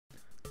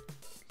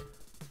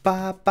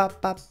Ba, ba,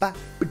 ba, ba.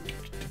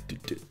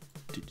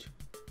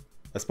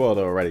 I spoiled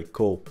it already.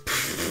 Cool.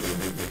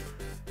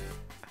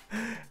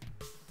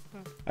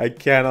 I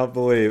cannot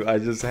believe I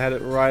just had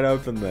it right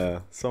open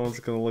there. Someone's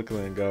gonna look at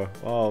it and go,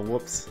 oh,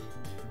 whoops.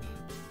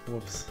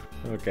 Whoops.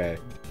 Okay.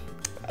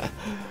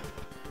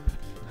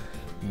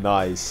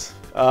 Nice.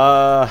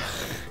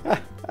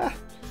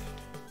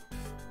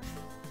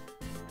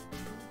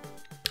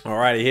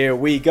 Alrighty, here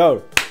we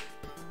go.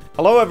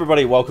 Hello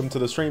everybody, welcome to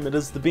the stream. It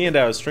is the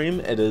Biendeo stream.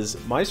 It is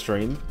my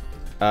stream.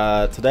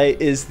 Today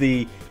is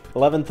the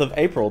 11th of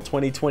April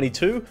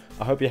 2022.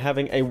 I hope you're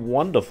having a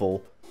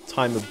wonderful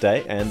time of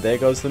day. And there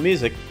goes the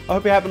music. I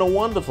hope you're having a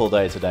wonderful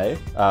day today.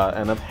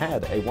 And I've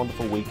had a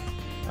wonderful week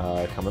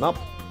coming up.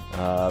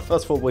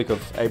 First full week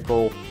of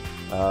April.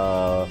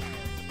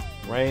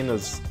 Rain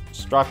has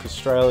struck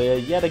Australia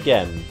yet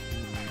again.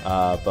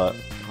 But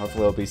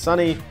hopefully it'll be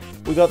sunny.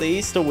 We got the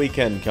Easter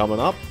weekend coming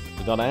up.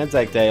 We got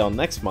Anzac Day on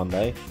next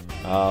Monday.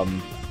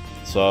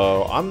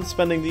 So I'm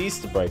spending the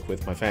Easter break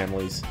with my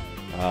families.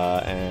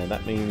 And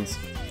that means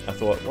I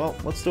thought, well,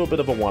 let's do a bit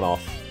of a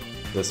one-off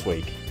this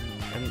week.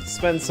 And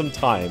spend some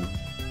time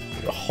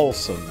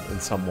wholesome in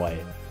some way.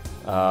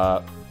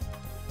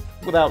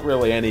 Without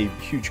really any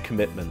huge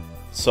commitment.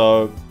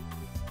 So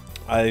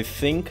I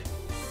think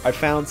I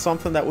found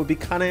something that would be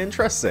kind of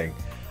interesting.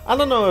 I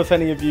don't know if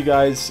any of you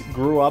guys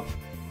grew up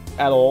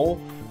at all,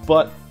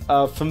 but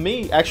for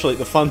me, actually,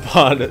 the fun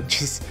part,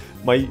 just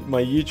my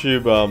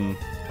YouTube,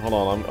 hold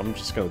on, I'm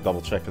just going to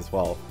double check as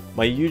well.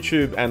 My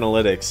YouTube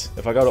analytics,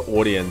 if I go to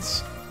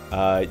audience,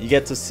 you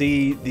get to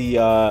see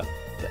the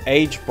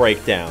age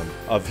breakdown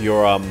of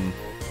your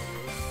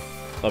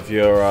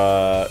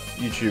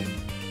YouTube,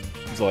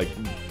 like,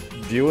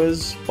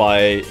 viewers by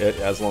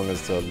as long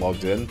as they're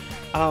logged in.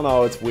 I don't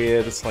know, it's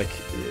weird. It's like,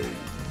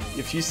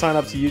 if you sign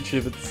up to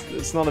YouTube,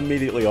 it's not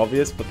immediately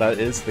obvious, but that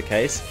is the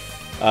case.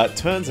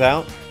 Turns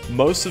out,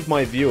 most of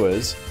my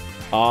viewers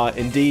are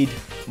indeed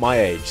my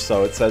age,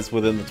 so it says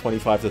within the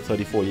 25 to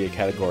 34 year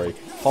category,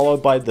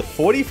 followed by the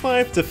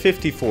 45 to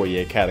 54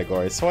 year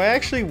category. So I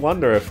actually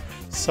wonder if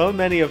so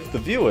many of the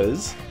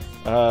viewers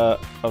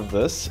of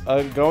this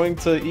are going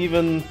to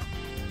even,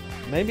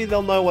 maybe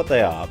they'll know what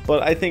they are,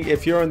 but I think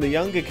if you're in the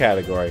younger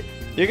category,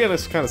 you're going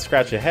to kind of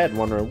scratch your head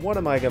wondering, what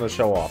am I going to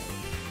show off?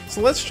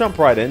 So let's jump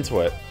right into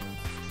it.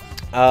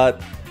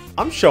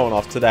 I'm showing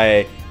off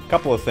today a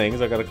couple of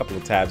things. I got a couple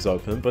of tabs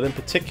open, but in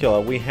particular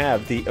we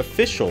have the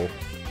official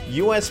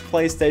US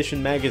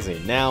PlayStation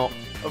magazine. Now,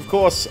 of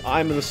course,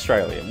 I'm an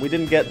Australian. We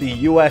didn't get the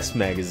US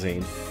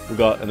magazine, we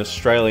got an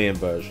Australian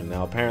version.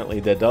 Now, apparently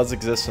there does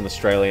exist an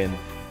Australian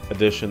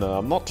edition.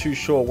 I'm not too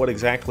sure what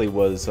exactly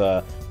was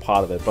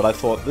part of it, but I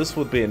thought this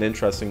would be an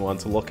interesting one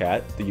to look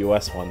at, the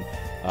US one.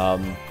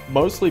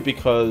 Mostly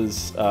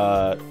because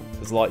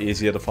it's a lot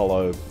easier to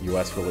follow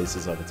US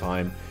releases over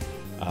time.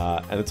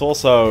 And it's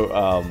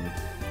also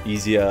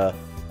easier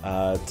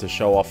to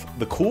show off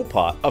the cool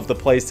part of the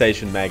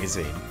PlayStation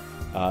magazine.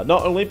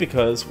 Not only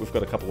because we've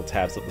got a couple of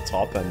tabs at the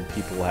top and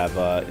people have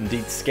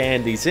indeed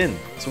scanned these in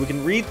so we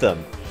can read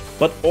them,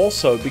 but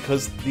also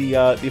because the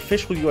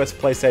official US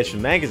PlayStation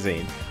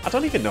magazine, I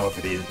don't even know if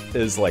it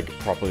is like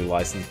properly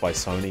licensed by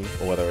Sony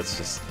or whether it's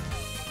just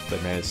they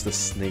managed to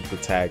sneak the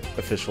tag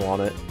official on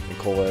it and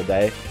call it a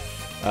day.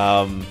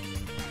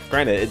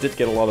 Granted, it did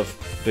get a lot of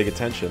big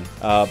attention,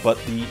 but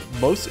the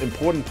most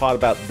important part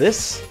about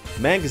this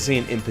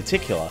magazine in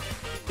particular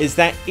is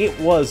that it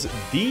was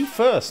the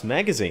first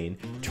magazine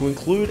to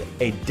include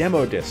a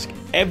demo disc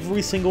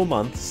every single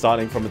month,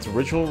 starting from its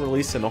original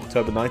release in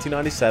October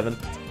 1997,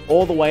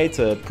 all the way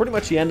to pretty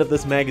much the end of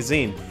this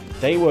magazine.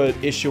 They were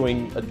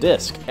issuing a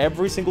disc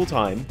every single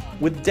time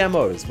with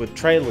demos, with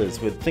trailers,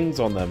 with things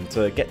on them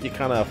to get you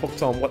kind of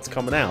hooked on what's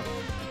coming out.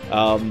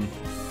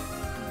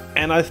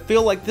 And I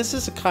feel like this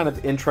is a kind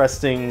of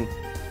interesting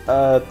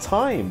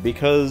time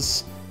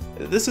because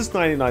this is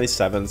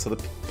 1997, so the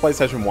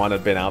PlayStation 1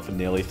 had been out for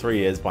nearly 3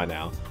 years by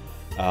now.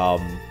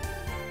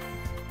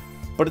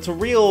 But it's a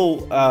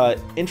real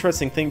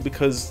interesting thing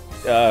because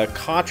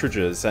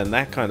cartridges and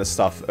that kind of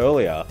stuff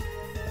earlier,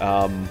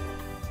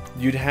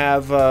 you'd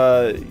have,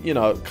 you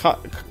know,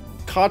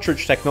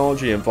 cartridge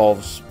technology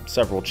involves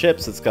several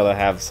chips. It's got to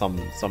have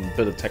some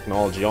bit of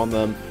technology on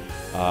them.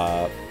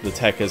 The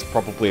tech is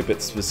probably a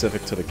bit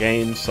specific to the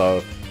game,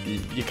 so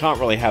you can't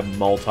really have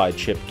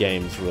multi-chip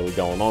games really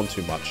going on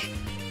too much.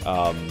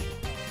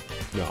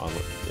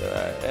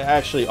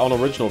 Actually, on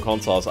original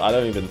consoles, I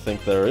don't even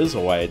think there is a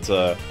way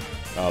to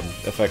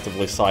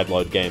effectively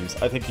sideload games.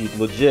 I think you'd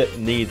legit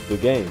need the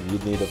game.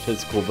 You'd need a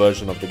physical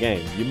version of the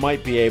game. You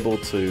might be able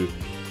to,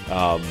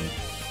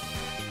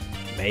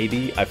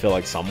 maybe, I feel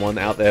like someone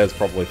out there has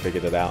probably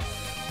figured it out,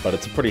 but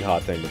it's a pretty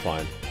hard thing to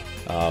find.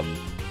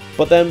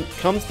 But then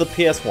comes the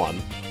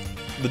PS1.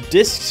 The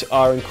discs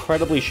are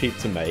incredibly cheap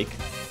to make,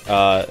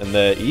 and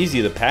they're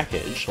easy to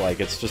package.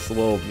 Like, it's just a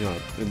little, you know,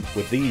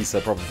 with these,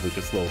 they're probably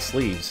just little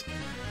sleeves.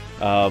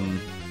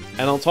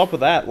 And on top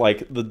of that,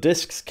 like, the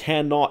discs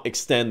cannot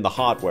extend the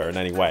hardware in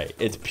any way.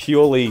 It's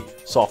purely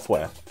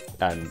software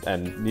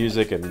and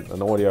music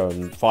and audio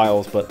and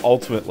files, but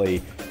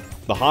ultimately,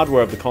 the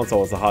hardware of the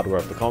console is the hardware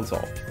of the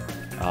console.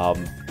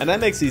 And that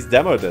makes these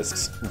demo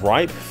discs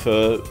ripe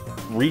for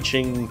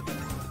reaching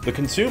the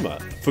consumer,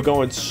 for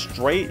going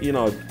straight, you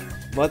know,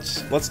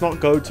 let's not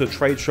go to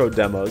trade show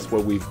demos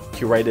where we've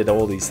curated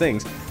all these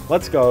things.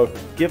 Let's go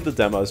give the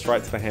demos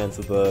right to the hands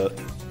of the,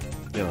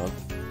 you know,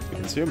 the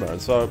consumer.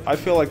 And so I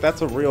feel like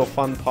that's a real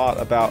fun part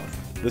about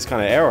this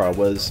kind of era,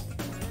 was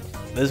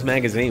this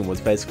magazine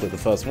was basically the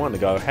first one to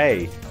go,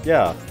 hey,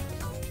 yeah,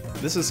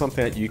 this is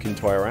something that you can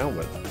toy around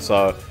with.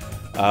 So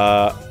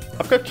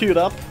I've got queued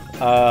up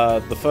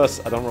the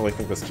first, I don't really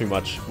think there's too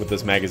much with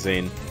this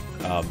magazine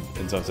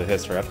in terms of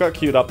history. I've got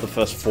queued up the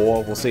first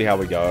 4. We'll see how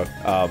we go.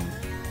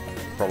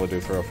 Probably do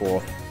 3 or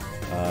 4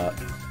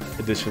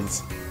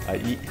 editions.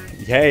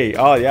 Yay!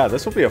 Oh yeah,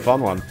 this will be a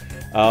fun one.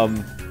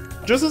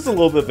 Just as a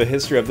little bit of a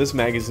history of this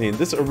magazine,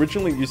 this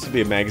originally used to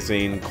be a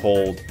magazine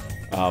called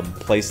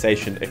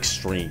PlayStation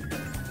Extreme.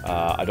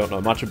 I don't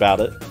know much about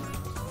it.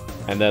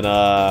 And then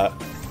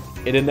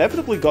it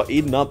inevitably got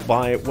eaten up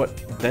by what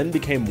then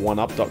became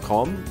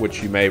OneUp.com,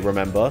 which you may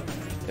remember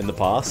in the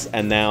past.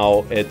 And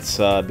now it's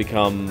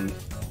become,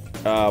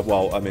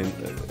 well, I mean,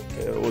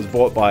 it was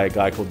bought by a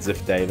guy called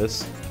Ziff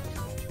Davis.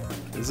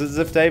 Is it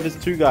Ziff Davis?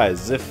 2 guys,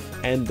 Ziff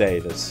and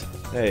Davis.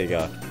 There you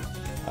go.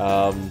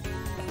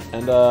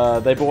 And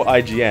they bought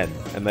IGN,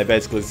 and they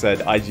basically said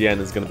IGN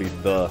is going to be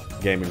the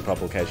gaming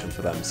publication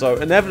for them. So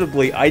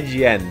inevitably,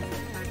 IGN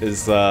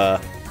is the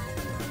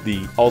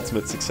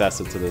ultimate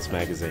successor to this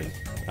magazine.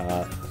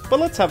 But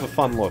let's have a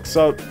fun look.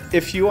 So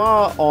if you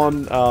are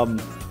on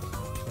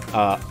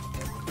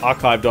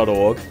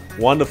archive.org,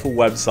 wonderful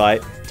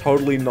website,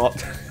 totally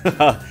not,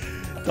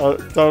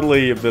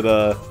 totally a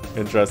bit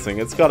interesting.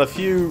 It's got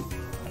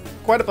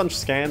quite a bunch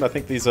scanned. I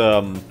think these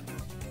are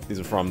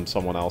from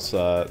someone else.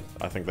 I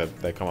think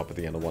they come up at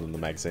the end of one in the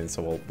magazine,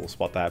 so we'll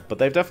spot that. But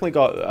they've definitely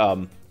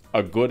got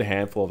a good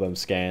handful of them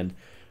scanned.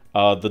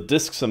 The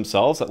discs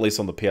themselves, at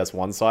least on the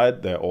PS1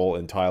 side, they're all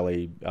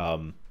entirely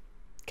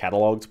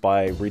cataloged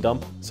by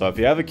Redump. So if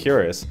you're ever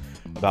curious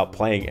about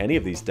playing any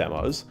of these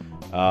demos,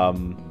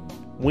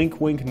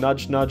 wink wink,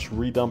 nudge nudge,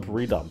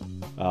 Redump.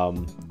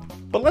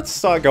 But let's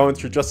start going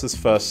through just this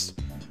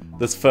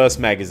first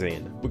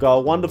magazine. We got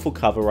a wonderful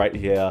cover right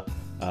here.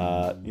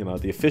 You know,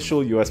 the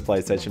official US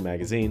PlayStation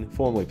magazine,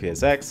 formerly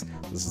PSX.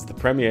 This is the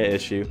premiere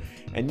issue,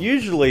 and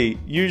usually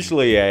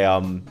a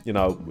you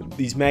know,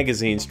 these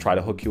magazines try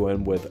to hook you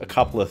in with a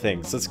couple of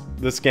things. This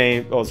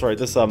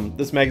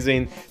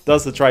magazine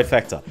does the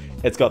trifecta.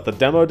 It's got the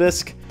demo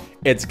disc,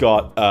 it's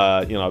got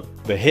you know,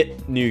 the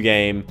hit new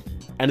game,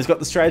 and it's got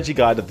the strategy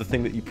guide of the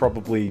thing that you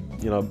probably,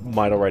 you know,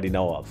 might already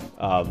know of.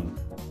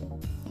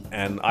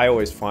 And I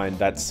always find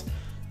what's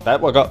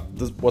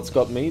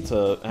got me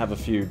to have a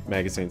few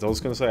magazines. I was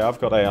going to say I've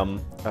got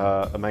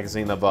a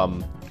magazine of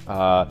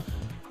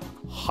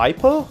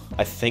Hyper.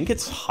 I think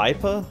it's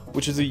Hyper,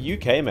 which is a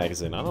UK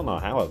magazine. I don't know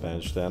how it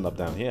managed to end up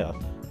down here.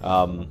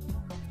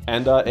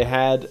 And it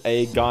had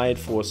a guide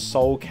for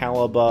Soul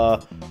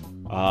Calibur.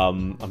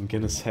 I'm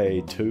gonna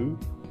say 2.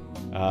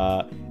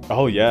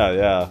 Oh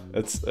yeah.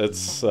 It's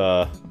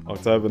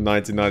October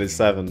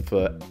 1997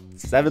 for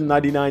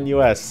 $7.99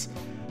 US.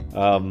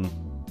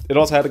 It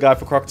also had a guide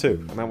for Croc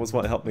 2, and that was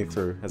what helped me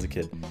through as a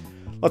kid.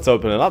 Let's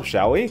open it up,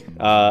 shall we?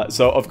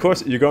 So, of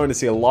course, you're going to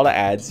see a lot of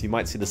ads. You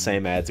might see the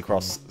same ads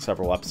across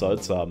several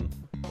episodes,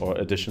 or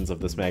editions of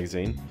this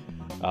magazine.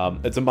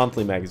 It's a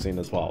monthly magazine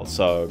as well,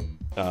 so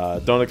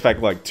don't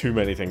expect, like, too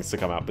many things to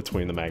come out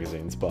between the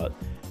magazines, but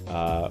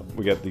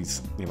we get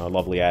these, you know,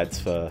 lovely ads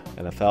for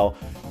NFL.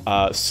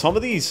 Some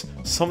of these,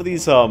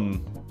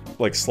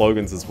 like,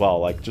 slogans as well,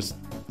 like, just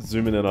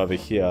zooming in over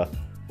here,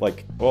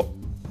 like, oh,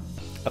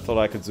 I thought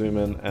I could zoom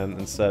in, and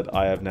instead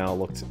I have now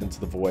looked into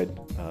the void,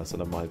 so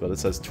never mind. But it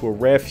says, to a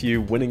rare few,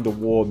 winning the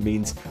war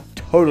means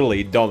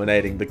totally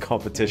dominating the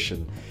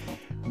competition.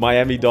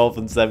 Miami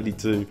Dolphins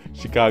 72,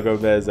 Chicago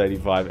Bears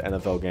 85,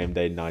 NFL Game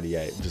Day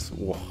 98. Just,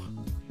 whoa.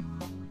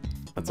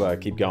 That's why I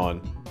keep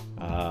going.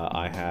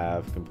 I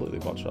have completely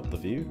botched up the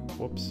view.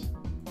 Whoops.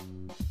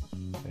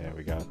 There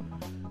we go.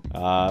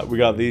 We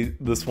got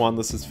this one.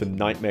 This is for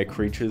Nightmare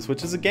Creatures,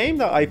 which is a game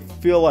that I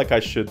feel like I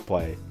should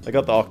play. I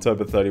got the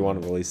October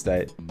 31 release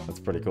date. That's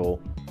pretty cool.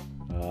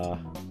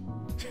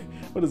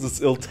 What is this?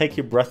 It'll take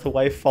your breath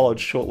away, followed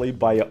shortly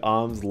by your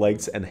arms,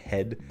 legs, and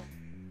head.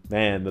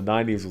 Man, the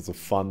 90s was a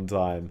fun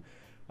time.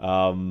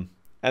 And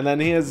then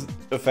here's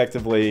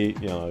effectively,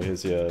 you know,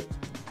 here's your,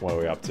 what are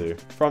we up to?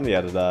 From the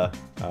editor,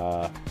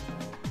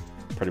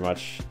 pretty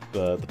much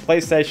the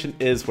PlayStation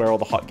is where all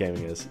the hot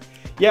gaming is.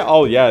 Yeah,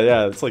 oh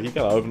yeah, it's like you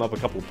gotta open up a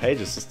couple of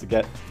pages just to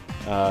get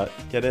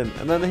in.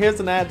 And then here's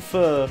an ad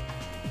for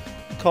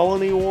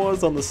Colony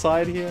Wars on the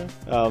side here.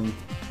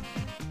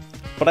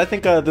 But I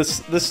think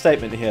this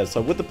statement here, so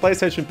with the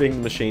PlayStation being the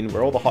machine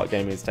where all the hot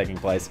gaming is taking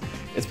place,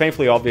 it's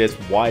painfully obvious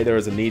why there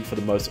is a need for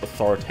the most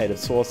authoritative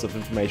source of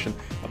information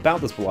about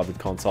this beloved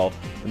console.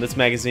 In this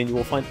magazine, you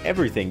will find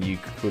everything you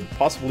could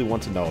possibly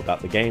want to know about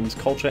the games,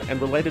 culture,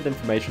 and related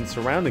information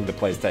surrounding the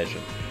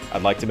PlayStation.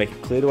 I'd like to make it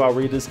clear to our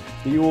readers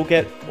that you will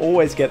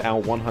always get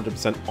our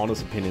 100%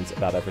 honest opinions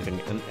about everything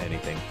and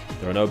anything.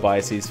 There are no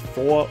biases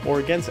for or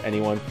against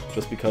anyone.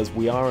 Just because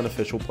we are an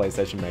official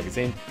PlayStation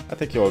magazine, I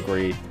think you'll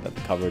agree that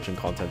the coverage and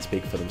content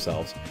speak for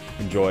themselves.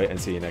 Enjoy and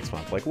see you next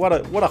month. Like, what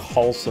a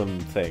wholesome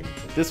thing.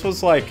 This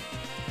was like,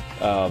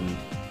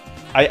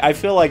 I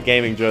feel like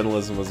gaming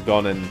journalism has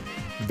gone in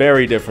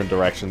very different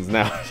directions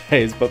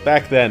nowadays, but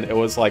back then it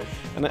was like,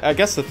 and I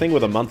guess the thing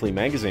with a monthly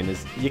magazine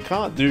is you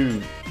can't do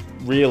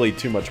really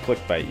too much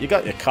clickbait. You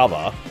got your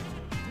cover,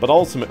 but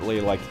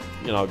ultimately, like,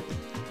 you know,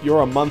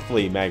 you're a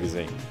monthly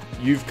magazine.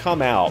 You've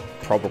come out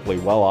probably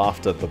well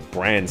after the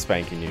brand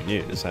spanking new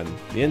news, and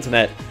the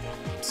internet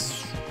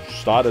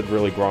started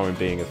really growing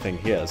being a thing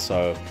here.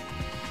 So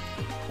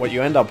what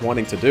you end up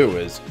wanting to do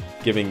is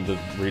giving the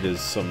readers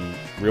some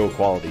real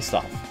quality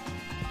stuff.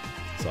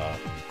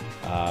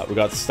 So we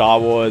got Star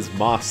Wars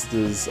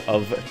Masters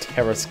of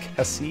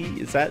Terraskasi.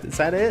 Is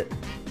that it?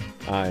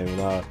 I don't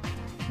know.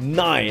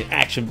 9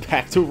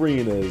 action-packed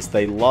arenas.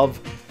 They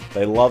love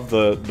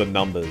the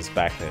numbers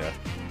back there.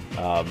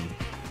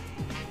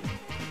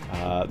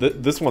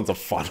 This one's a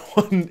fun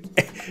one.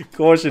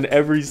 Caution: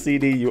 every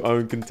CD you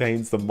own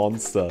contains the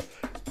monster.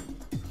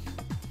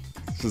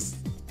 It's just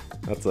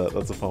that's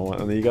a fun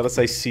one. And then you gotta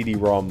say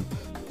CD-ROM.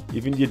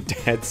 Even your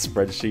dad's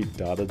spreadsheet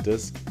data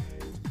disk.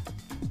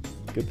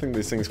 Good thing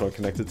these things weren't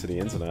connected to the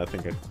internet. I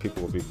think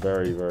people would be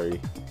very, very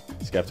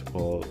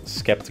skeptical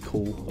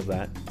of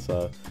that.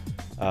 So,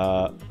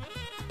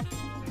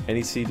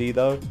 any CD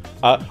though?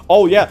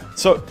 Oh yeah.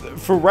 So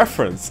for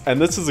reference,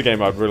 and this is a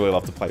game I'd really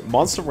love to play.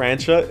 Monster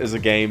Rancher is a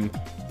game.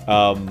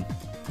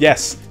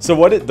 Yes. So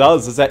what it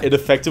does is that it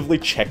effectively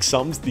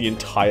checksums the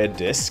entire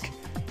disc.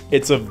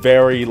 It's a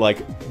very like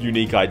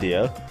unique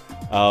idea.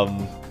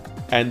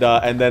 And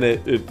then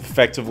it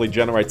effectively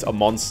generates a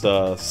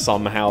monster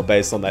somehow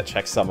based on that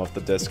checksum of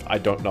the disc. I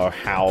don't know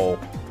how,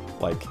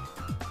 like,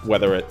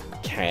 whether it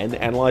can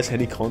analyze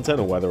any content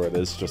or whether it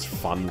is just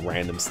fun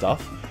random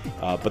stuff.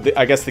 But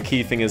I guess the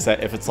key thing is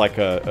that if it's like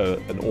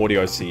an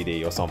audio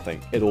CD or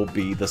something, it'll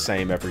be the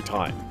same every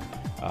time.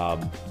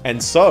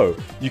 And so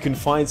you can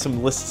find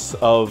some lists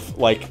of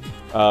like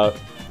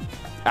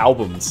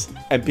albums,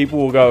 and people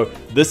will go,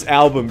 this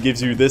album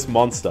gives you this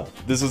monster.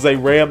 This is a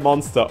rare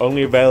monster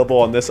only available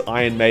on this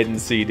Iron Maiden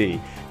CD.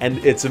 And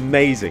it's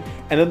amazing.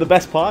 And then the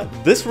best part,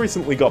 this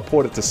recently got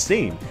ported to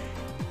Steam.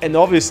 And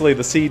obviously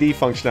the CD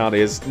functionality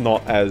is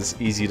not as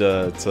easy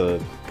to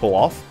pull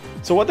off.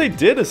 So what they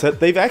did is that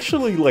they've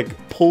actually like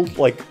pulled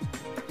like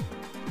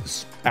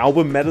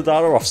album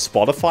metadata off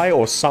Spotify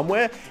or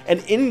somewhere,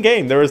 and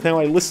in-game there is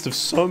now a list of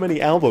so many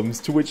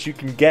albums to which you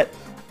can get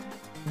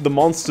the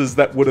monsters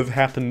that would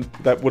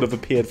have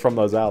appeared from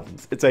those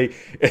albums.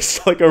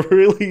 It's like a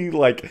really,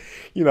 like,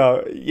 you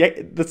know, yeah,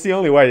 that's the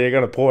only way you're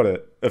gonna port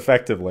it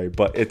effectively,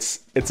 but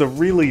it's a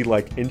really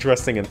like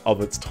interesting and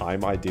of its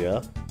time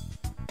idea.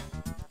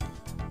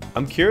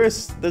 I'm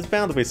curious, there's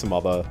bound to be some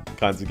other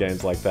kinds of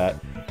games like that.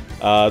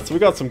 So we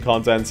got some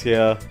contents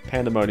here.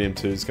 Pandemonium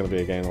 2 is going to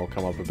be a game that'll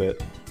come up a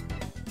bit.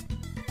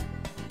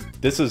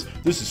 This is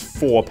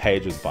 4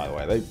 pages, by the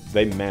way.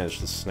 They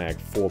managed to snag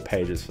 4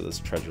 pages for this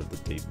Treasure of the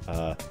Deep.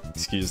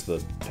 Excuse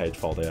the page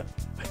fault here.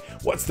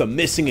 What's the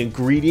missing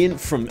ingredient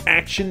from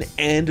action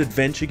and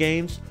adventure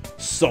games?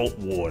 Salt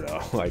water.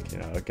 Like, you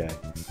know, okay.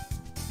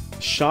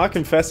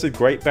 Shark-infested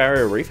Great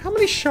Barrier Reef. How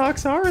many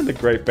sharks are in the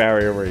Great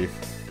Barrier Reef?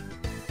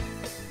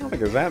 I don't think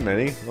there's that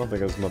many. I don't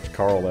think there's much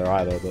coral there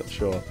either, but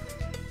sure.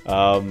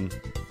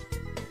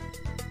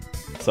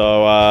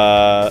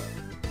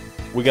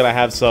 We're gonna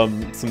have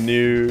some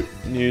new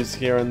news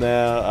here and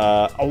there.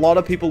 A lot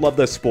of people love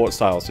their sports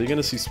style, so you're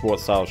gonna see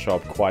sports style show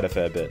up quite a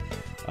fair bit.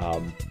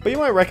 But you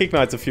might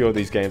recognize a few of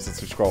these games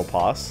as we scroll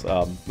past.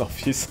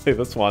 Obviously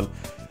this one.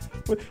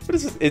 What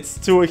is this? It's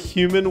to a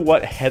human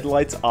what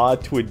headlights are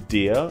to a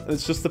deer.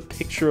 It's just a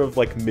picture of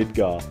like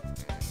Midgar.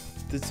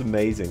 It's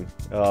amazing.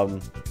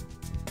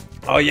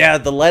 Oh yeah,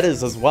 the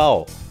letters as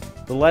well.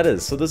 The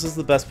letters. So this is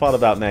the best part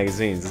about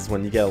magazines, is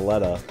when you get a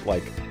letter,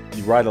 like,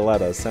 you write a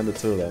letter, send it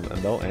to them,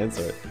 and they'll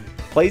answer it.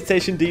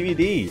 PlayStation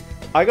DVD.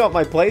 I got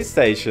my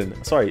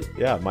PlayStation. Sorry,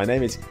 yeah, my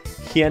name is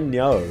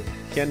Hienyo.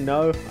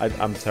 Hienyo?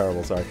 I'm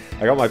terrible, sorry.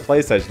 I got my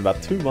PlayStation about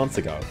 2 months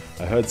ago.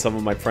 I heard some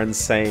of my friends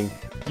saying,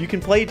 you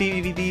can play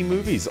DVD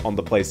movies on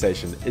the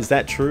PlayStation. Is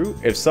that true?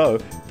 If so,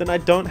 then I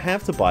don't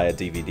have to buy a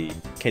DVD.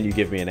 Can you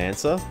give me an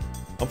answer?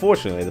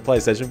 Unfortunately, the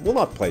PlayStation will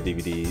not play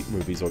DVD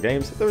movies or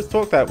games. There is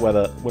talk that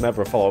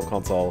whenever a follow-up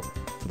console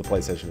for the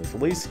PlayStation is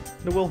released,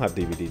 it will have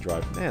DVD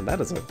drive. Man,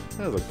 that is a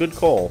good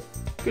call.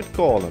 Good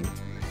call on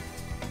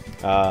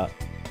them.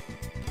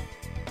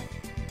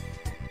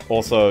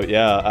 Also,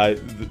 yeah,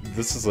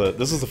 this is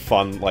a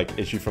fun like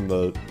issue from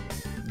the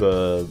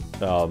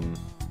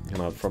you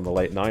know, from the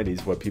late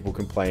 90s where people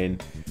complain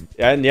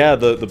And yeah,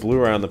 the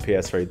Blu-ray on the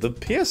PS3. The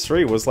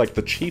PS3 was like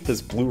the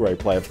cheapest Blu-ray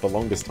player for the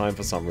longest time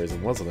for some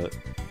reason, wasn't it?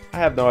 I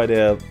have no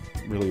idea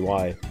really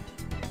why.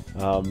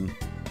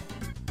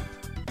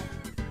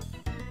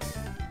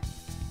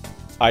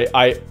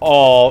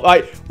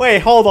 Wait,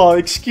 hold on,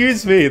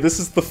 excuse me. This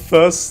is the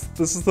first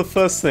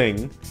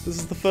thing. This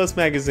is the first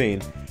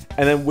magazine.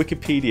 And then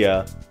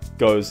Wikipedia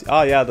goes,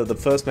 oh yeah, they're the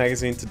first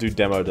magazine to do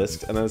demo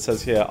discs. And then it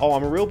says here, oh,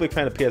 I'm a real big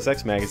fan of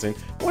PSX Magazine.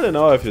 I want to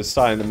know if you're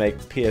starting to make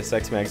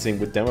PSX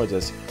Magazine with demo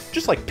discs,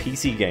 just like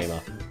PC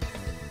Gamer.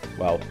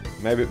 Well,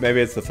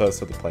 maybe it's the first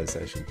for the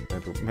PlayStation.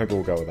 Maybe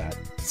we'll go with that.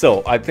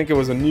 Still, I think it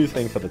was a new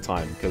thing for the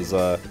time, because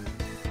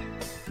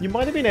you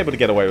might have been able to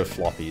get away with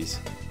floppies,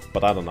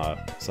 but I don't know.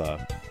 So,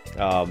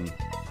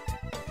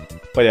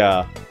 but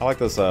yeah, I like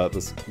this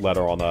this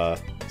letter on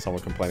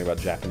someone complaining about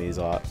Japanese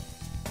art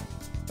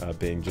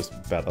being just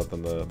better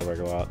than the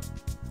regular art.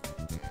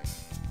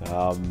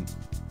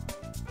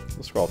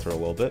 We'll scroll through a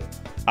little bit.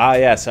 Ah,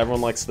 yes,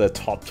 everyone likes the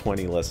top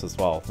 20 list as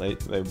well.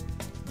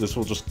 This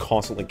will just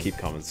constantly keep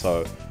coming.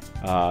 So,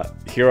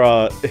 here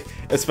are,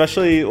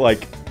 especially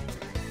like,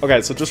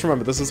 okay, so just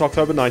remember, this is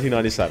October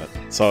 1997.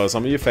 So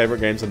some of your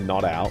favorite games are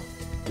not out.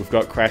 We've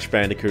got Crash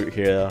Bandicoot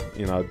here,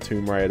 you know,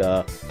 Tomb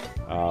Raider.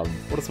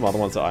 What are some other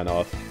ones that I know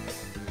of?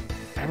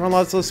 Everyone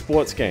loves those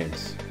sports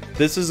games.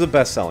 This is a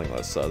best-selling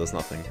list, so there's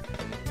nothing.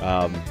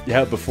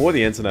 Yeah, before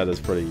the internet is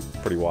pretty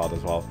wild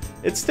as well.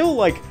 It's still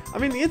like, I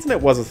mean, the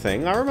internet was a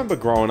thing. I remember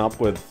growing up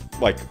with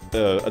like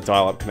a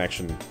dial-up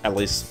connection, at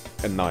least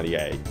in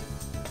 '98.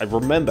 I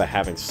remember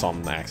having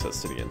some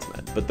access to the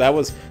internet, but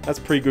that's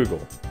pre-Google.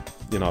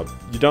 You know,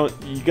 you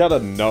gotta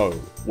know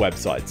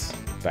websites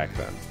back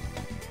then.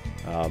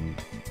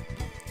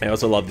 I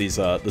also love these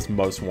this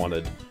most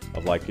wanted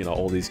of like, you know,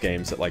 all these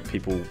games that like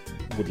people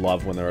would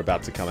love when they're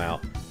about to come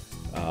out.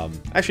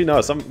 Actually,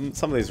 no, some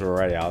of these are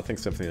already out. I think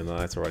Symphony of the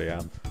Night's already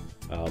out.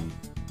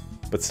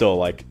 But still,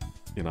 like,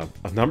 you know,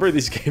 a number of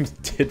these games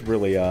did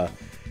really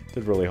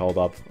hold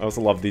up. I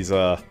also love these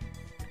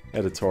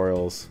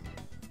editorials.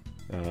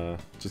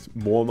 Just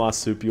more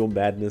marsupial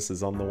madness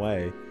is on the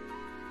way.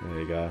 There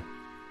you go.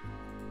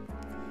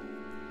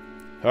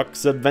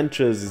 Huck's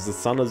Adventures is the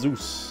son of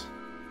Zeus.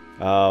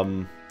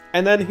 And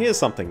then here's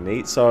something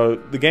neat. So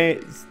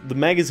the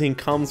magazine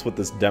comes with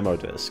this demo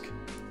disc,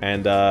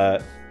 and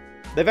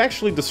they've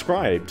actually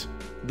described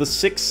the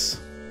 6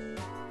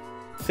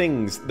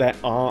 things that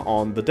are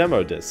on the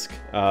demo disc.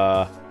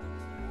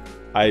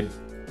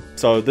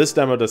 So this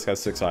demo disc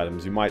has 6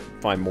 items. You might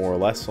find more or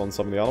less on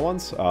some of the other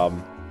ones.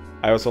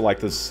 I also like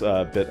this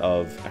bit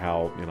of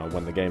how, you know,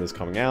 when the game is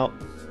coming out,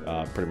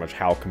 pretty much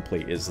how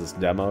complete is this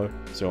demo.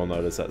 So you'll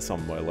notice that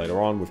somewhere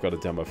later on we've got a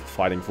demo for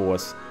Fighting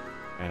Force,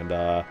 and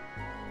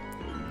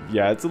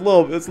yeah, it's a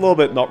little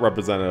bit not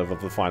representative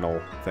of the final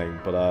thing,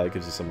 but it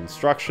gives you some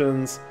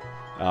instructions.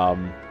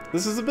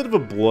 This is a bit of a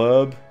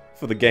blurb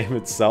for the game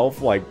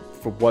itself, like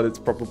for what it's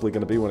probably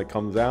going to be when it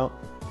comes out.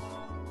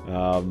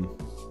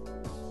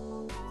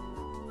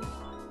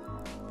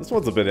 This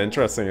one's a bit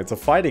interesting. It's a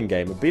fighting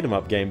game, a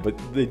beat-em-up game, but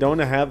they don't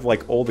have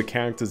like all the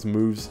characters'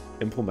 moves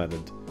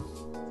implemented.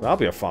 So that'll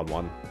be a fun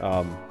one.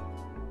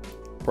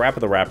 Rapper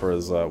the Rapper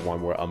is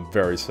one where I'm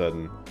very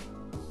certain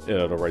it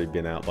had already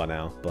been out by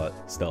now, but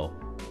still.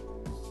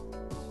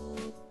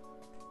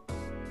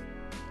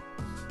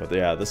 But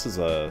yeah, this is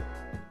 100%.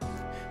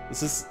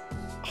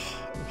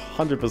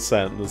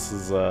 This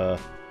is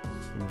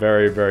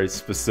very, very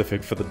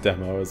specific for the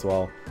demo as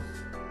well.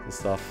 The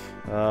stuff.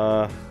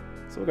 So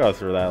we'll go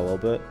through that a little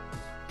bit.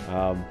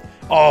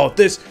 Oh,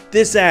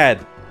 this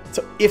ad!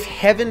 So if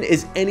heaven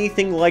is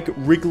anything like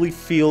Wrigley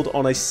Field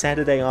on a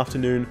Saturday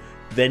afternoon,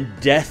 then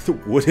death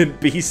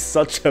wouldn't be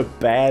such a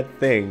bad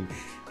thing.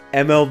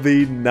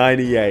 MLB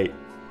 98.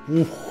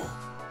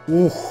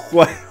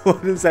 What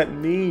does that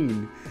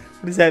mean?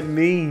 What does that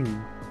mean?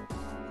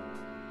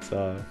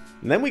 So,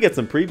 and then we get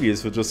some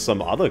previews for just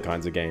some other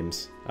kinds of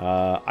games.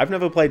 I've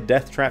never played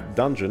Death Trap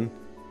Dungeon,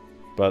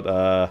 but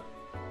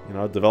you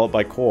know, developed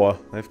by Core.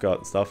 They've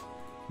got stuff.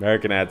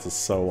 American ads are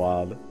so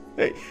wild.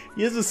 Hey,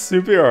 here's a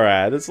superhero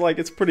ad. It's like,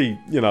 it's pretty,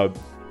 you know,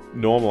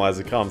 normal as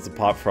it comes,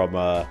 apart from,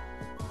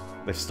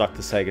 they've stuck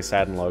the Sega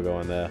Saturn logo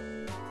in there.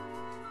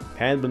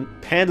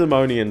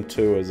 Pandemonium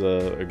 2 is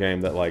a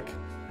game that, like,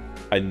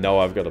 I know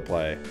I've got to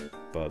play,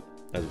 but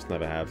I just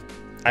never have.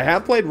 I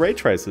have played Ray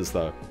Tracers,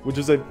 though, which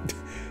is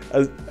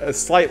a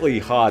slightly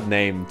hard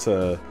name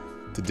to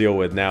deal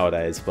with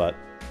nowadays, but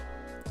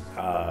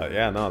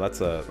yeah, no,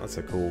 that's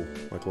a cool,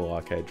 like, little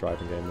arcade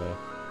driving game there.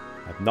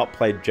 I've not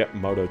played Jet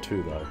Moto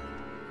 2 though,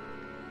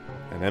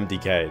 and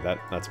MDK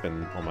that's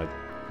been on my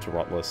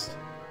to-rot list.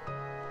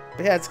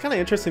 But yeah, it's kind of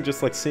interesting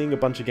just like seeing a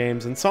bunch of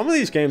games, and some of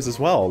these games as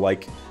well.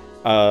 Like,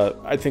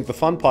 I think the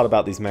fun part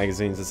about these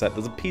magazines is that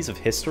there's a piece of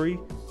history.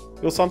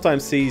 You'll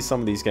sometimes see some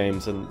of these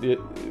games, and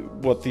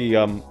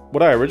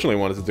what I originally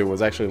wanted to do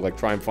was actually like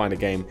try and find a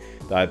game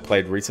that I'd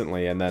played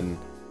recently, and then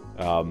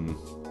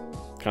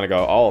kind of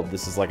go, oh,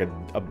 this is like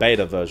a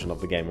beta version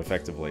of the game,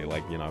 effectively,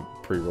 like, you know,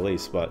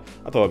 pre-release. But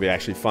I thought it'd be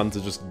actually fun to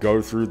just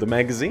go through the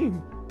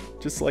magazine,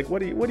 just like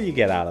what do you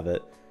get out of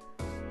it?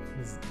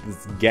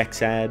 This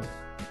Gex ad.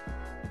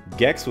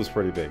 Gex was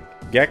pretty big.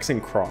 Gex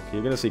and Croc.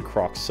 You're gonna see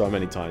Croc so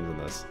many times in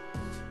this.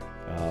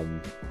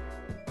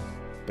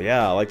 But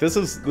yeah, like this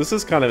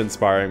is kind of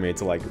inspiring me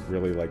to like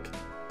really like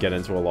get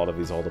into a lot of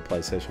these older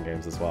PlayStation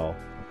games as well.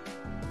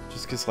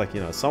 Just because like,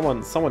 you know,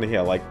 someone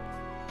here like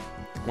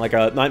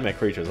Nightmare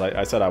Creatures,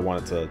 I said I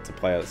wanted to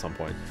play it at some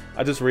point.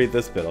 I just read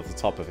this bit off the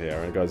top of here,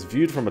 and it goes,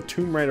 viewed from a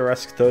Tomb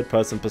Raider-esque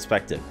third-person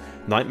perspective,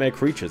 Nightmare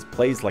Creatures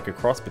plays like a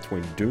cross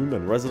between Doom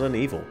and Resident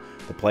Evil.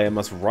 The player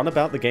must run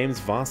about the game's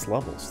vast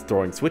levels,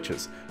 throwing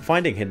switches,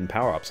 finding hidden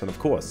power-ups, and of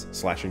course,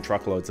 slashing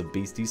truckloads of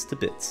beasties to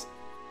bits.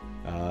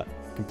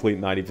 Complete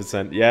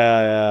 90%.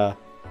 Yeah.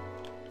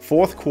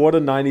 Fourth quarter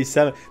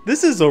 97.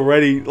 This is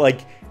already,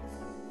 like,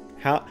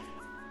 how...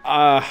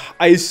 I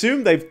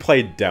assume they've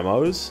played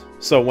demos,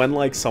 so when,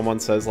 like, someone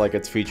says, like,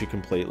 it's feature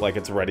complete, like,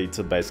 it's ready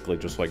to basically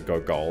just, like,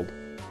 go gold.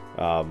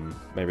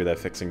 Maybe they're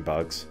fixing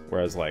bugs,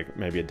 whereas, like,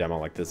 maybe a demo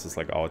like this is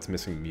like, oh, it's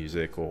missing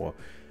music, or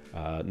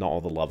not all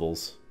the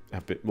levels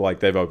have been, like,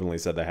 they've openly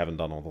said they haven't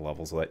done all the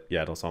levels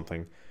yet or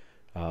something.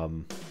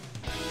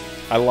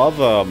 I love,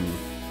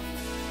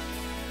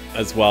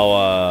 as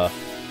well,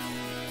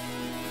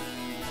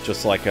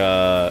 just like,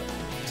 oh,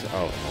 I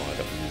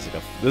got the music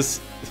up. This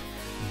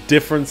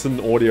difference in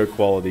audio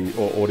quality,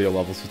 or audio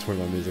levels between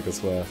my music, I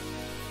swear.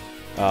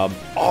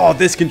 Oh,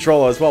 this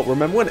controller as well.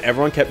 Remember when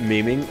everyone kept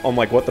memeing on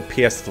like what the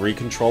PS3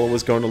 controller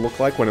was going to look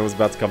like when it was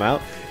about to come out?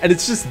 And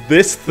it's just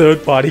this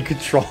third-party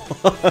controller.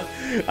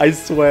 I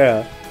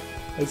swear.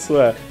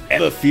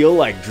 Ever feel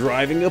like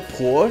driving a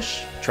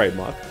Porsche?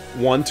 Trademark.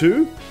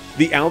 1-2?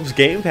 The Alps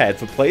gamepad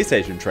for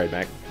PlayStation.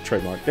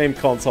 Trademark. Game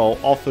console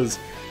offers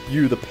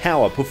you the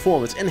power,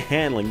 performance, and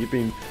handling you've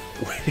been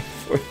waiting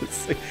for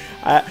this thing.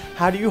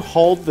 How do you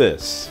hold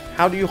this?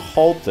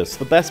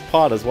 The best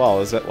part as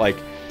well is that, like,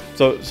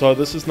 so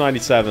this is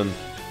 97.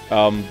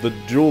 The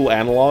dual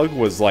analog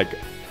was like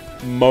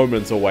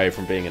moments away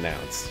from being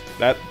announced.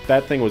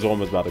 That thing was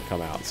almost about to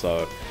come out.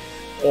 So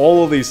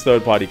all of these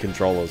third-party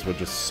controllers were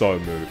just so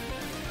moot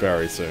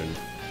very soon.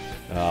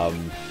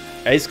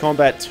 Ace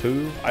Combat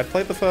 2. I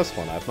played the first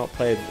one. I've not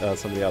played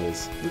some of the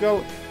others.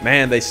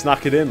 Man, they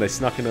snuck it in. They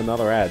snuck in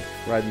another ad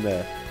right in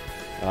there.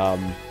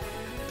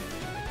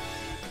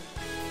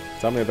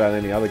 Tell me about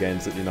any other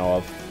games that you know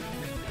of.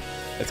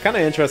 It's kind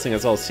of interesting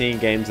as well, seeing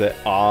games that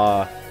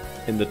are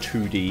in the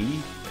 2D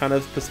kind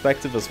of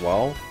perspective as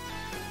well.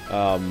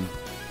 I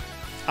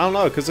don't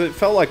know, because it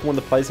felt like when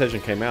the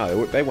PlayStation came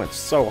out, they went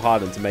so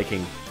hard into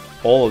making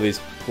all of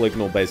these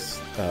polygonal-based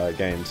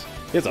games.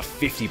 Here's a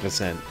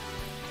 50%.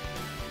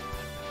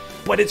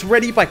 But it's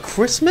ready by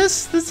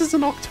Christmas? This is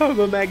an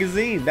October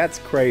magazine. That's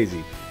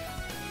crazy.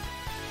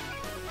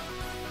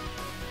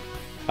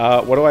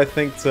 What do I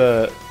think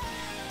to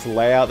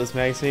lay out this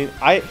magazine?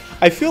 I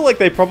feel like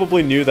they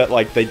probably knew that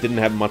like they didn't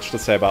have much to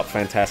say about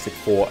Fantastic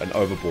Four and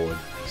Overboard,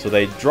 so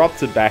they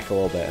dropped it back a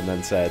little bit and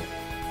then said,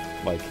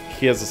 like,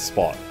 here's a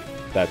spot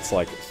that's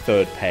like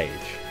third page.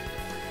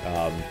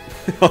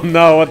 Oh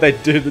no, what they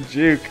do to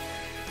Duke?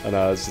 I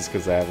know, it's just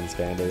because they haven't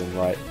scanned it in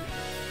right.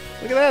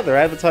 Look at that, they're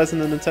advertising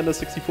the Nintendo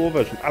 64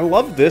 version. I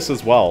love this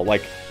as well.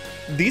 Like,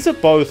 these are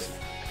both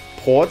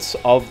ports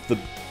of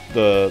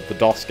the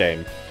DOS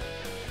game,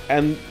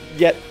 and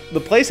yet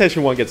the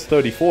PlayStation one gets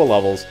 34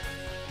 levels,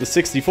 the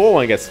 64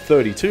 one gets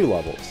 32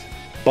 levels,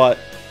 but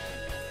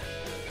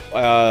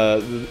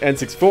the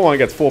N64 one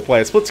gets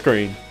 4-player split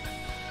screen.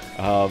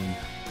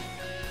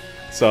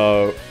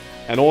 So,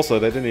 and also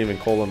they didn't even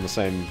call them the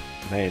same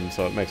name,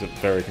 so it makes it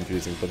very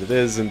confusing. But it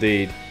is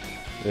indeed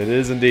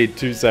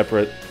two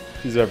separate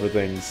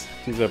things.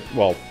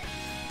 Well,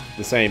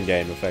 the same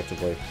game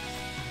effectively.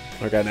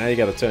 Okay, now you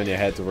got to turn your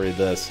head to read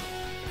this.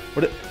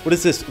 What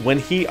is this? When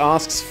he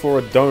asks for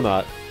a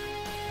donut,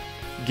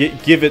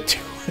 give it to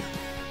him.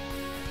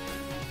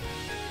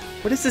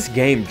 What is this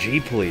game? G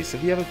Police.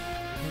 Have you ever...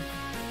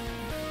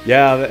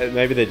 Yeah,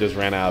 maybe they just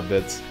ran out of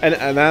bits.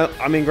 And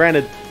I mean,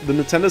 granted, the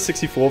Nintendo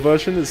 64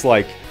 version is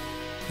like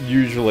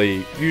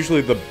usually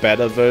the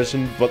better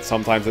version, but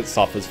sometimes it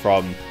suffers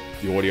from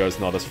the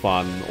audio's not as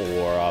fun,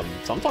 or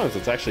sometimes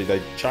it's actually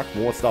they chuck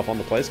more stuff on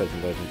the PlayStation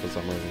version for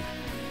some reason.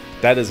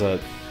 That is a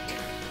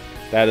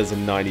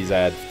 90s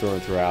ad through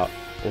and throughout.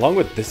 Along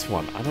with this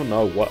one, I don't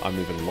know what I'm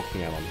even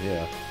looking at on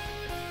here.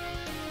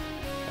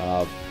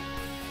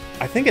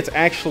 I think it's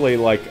actually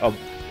like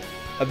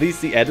are these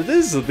the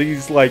editors? Are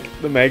these like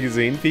the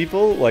magazine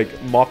people like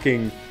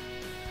mocking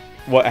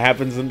what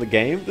happens in the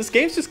game? This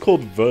game's just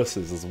called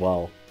Versus as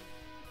well.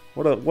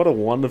 What a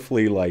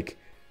wonderfully like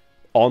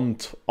on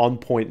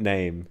point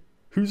name.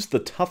 Who's the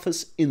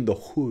toughest in the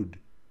hood?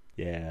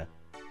 Yeah.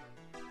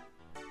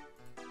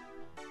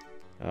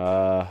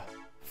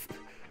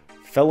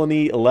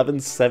 Felony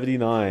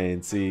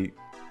 1179. See,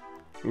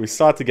 we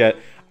start to get...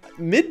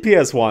 Mid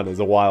PS1 is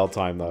a wild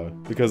time though,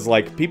 because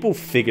like people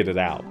figured it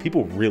out.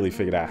 People really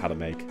figured out how to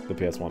make the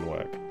PS1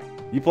 work.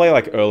 You play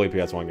like early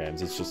PS1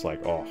 games, it's just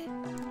like, oh.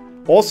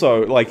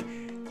 Also, like,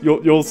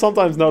 you'll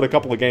sometimes note a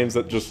couple of games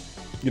that just,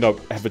 you know,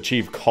 have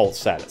achieved cult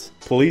status.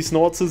 Police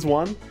Noughts is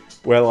one,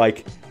 where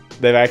like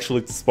they've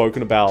actually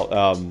spoken about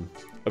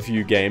a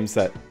few games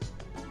that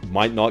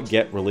might not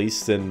get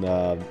released in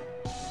the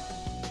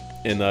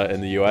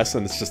US,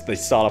 and it's just they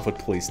start off with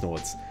Police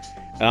Noughts.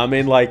 And I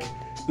mean, like,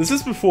 this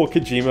is before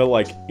Kojima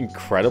like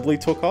incredibly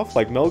took off.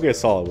 Like Metal Gear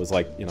Solid was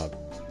like, you know,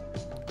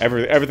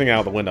 everything out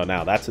of the window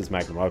now. That's his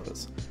magnum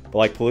opus. But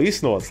like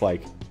Police Noughts,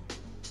 like,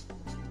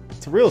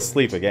 it's a real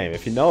sleeper game.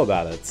 If you know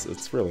about it,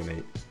 it's really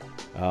neat.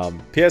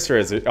 PS3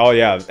 is, oh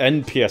yeah,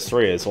 and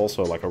PS3 is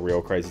also like a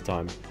real crazy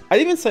time.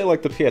 I'd even say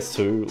like the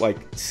PS2, like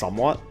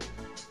somewhat.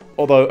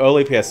 Although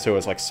early PS2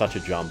 is like such a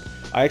jump.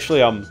 I actually,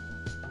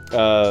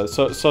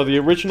 so the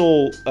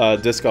original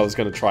disc I was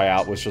going to try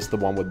out was just the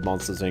one with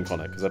Monsters Inc. on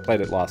it, because I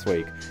played it last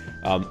week.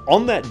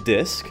 On that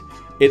disc,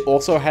 it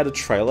also had a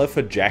trailer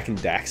for Jak and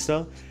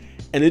Daxter,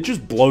 and it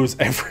just blows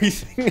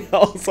everything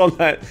else on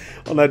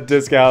that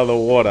disc out of the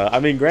water. I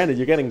mean, granted,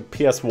 you're getting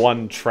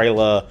PS1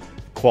 trailer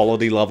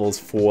quality levels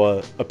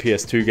for a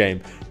PS2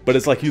 game, but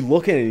it's like you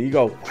look at it and you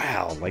go,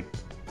 wow, like,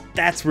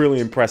 that's really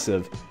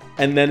impressive.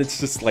 And then it's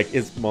just like,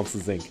 it's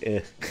Monsters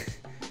Inc.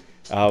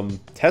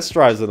 Test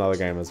Drive's another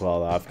game as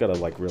well that I've got to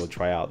like really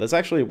try out. There's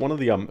actually one of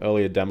the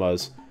earlier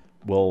demos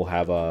will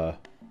have a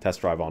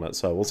test drive on it,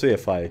 so we'll see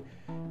if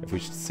we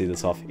should see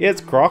this off. Yeah,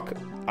 it's Croc.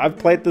 I've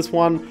played this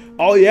one.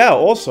 Oh yeah,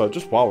 also,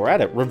 just while we're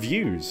at it,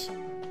 reviews.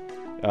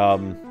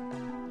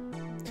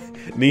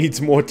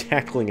 Needs more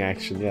tackling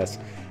action, yes.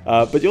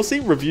 But you'll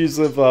see reviews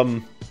of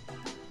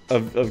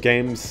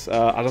games.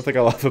 I don't think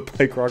I'll ever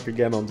play Croc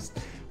again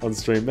on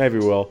stream. Maybe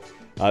we'll.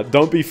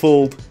 Don't be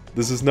fooled.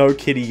 This is no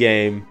kiddie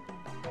game.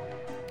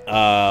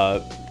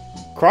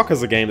 Croc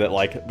is a game that,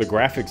 like, the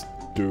graphics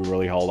do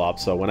really hold up.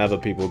 So whenever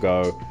people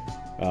go,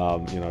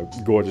 you know,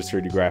 gorgeous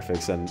 3D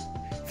graphics, and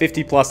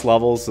 50 plus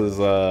levels is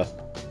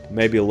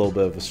maybe a little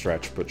bit of a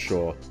stretch, but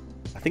sure.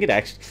 I think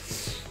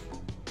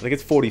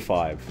it's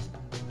 45.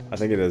 I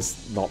think it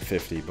is not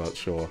 50, but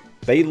sure.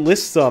 They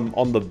list on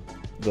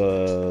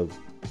the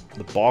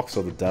box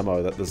or the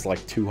demo that there's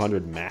like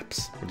 200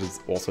 maps, which is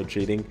also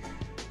cheating.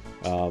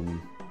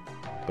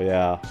 But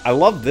yeah, I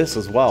love this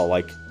as well.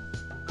 Like,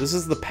 this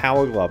is the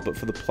Power Glove, but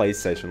for the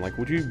PlayStation. Like,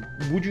 would you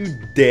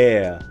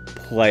dare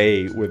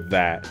play with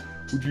that?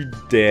 Would you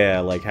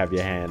dare like have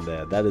your hand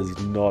there? That is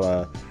not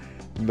a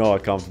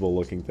comfortable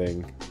looking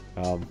thing.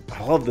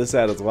 I love this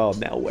ad as well.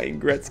 Now Wayne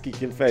Gretzky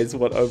can face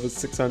what over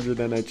 600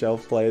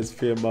 NHL players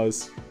fear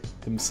most,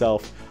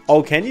 himself.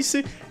 Oh, can you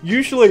see?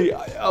 Usually,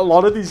 a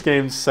lot of these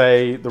games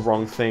say the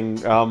wrong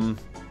thing. I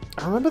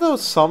remember there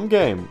was some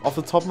game off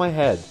the top of my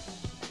head,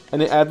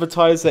 and it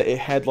advertised that it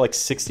had like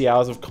 60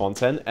 hours of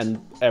content,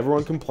 and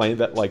everyone complained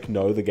that like,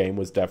 no, the game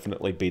was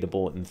definitely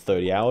beatable in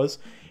 30 hours.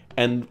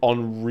 And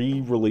on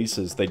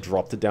re-releases, they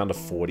dropped it down to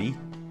 40.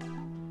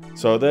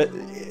 So that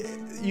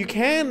you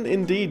can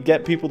indeed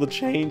get people to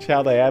change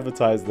how they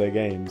advertise their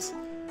games.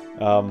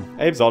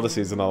 Abe's Odyssey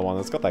is another one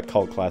that's got that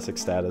cult classic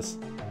status.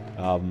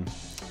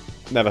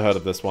 Never heard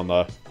of this one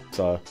though,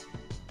 so.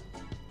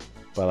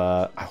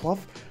 But I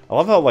love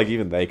how like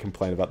even they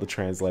complain about the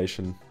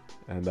translation,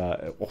 and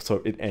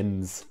also it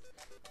ends.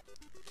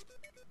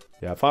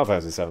 Yeah, Final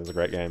Fantasy VII is a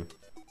great game,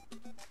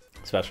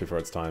 especially for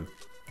its time.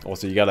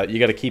 Also, you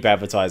gotta keep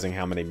advertising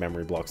how many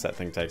memory blocks that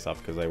thing takes up,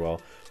 because they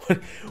will.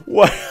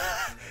 What?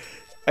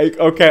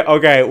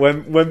 Okay.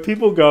 When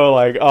people go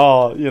like,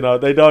 oh, you know,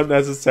 they don't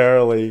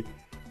necessarily,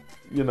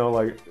 you know,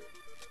 like,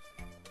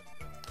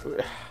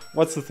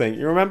 what's the thing?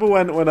 You remember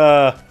when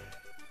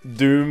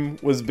Doom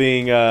was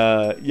being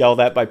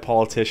yelled at by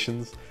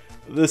politicians?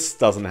 This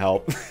doesn't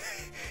help.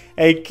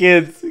 Hey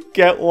kids,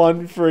 get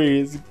one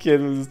free. It's a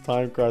kid with his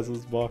Time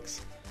Crisis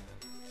box.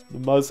 The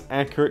most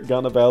accurate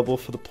gun available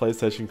for the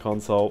PlayStation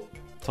console.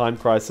 Time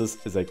Crisis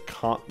is a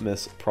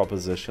can't-miss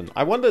proposition.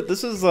 I wonder,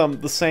 this is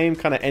the same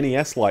kind of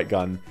NES light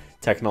gun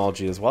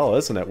technology as well,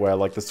 isn't it? Where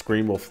like the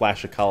screen will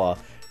flash a color,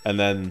 and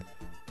then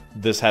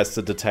this has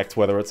to detect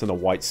whether it's in a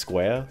white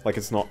square. Like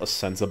it's not a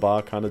sensor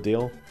bar kind of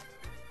deal.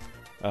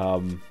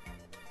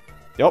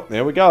 Yep,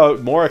 there we go.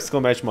 More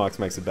exclamation marks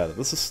makes it better.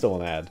 This is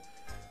still an ad.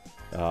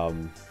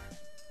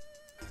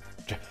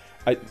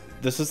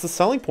 This is the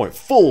selling point.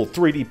 Full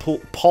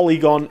 3D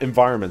polygon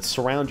environments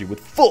surround you with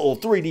full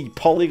 3D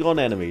polygon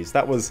enemies.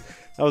 That was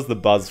the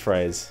buzz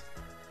phrase.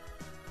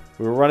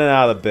 We were running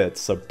out of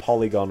bits, so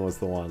polygon was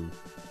the one.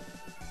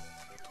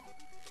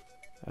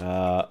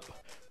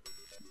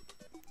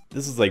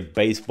 This is a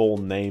baseball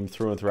name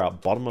through and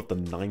throughout. Bottom of the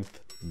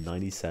 9th,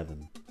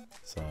 97.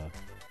 So,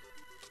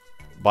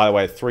 by the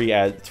way,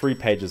 three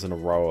pages in a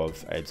row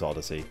of Abe's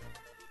Odyssey.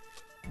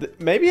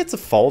 Maybe it's a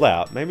fold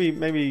out. Maybe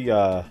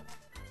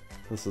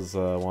this is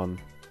one.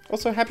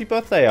 Also, happy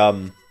birthday,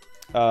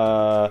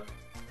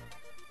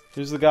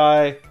 who's the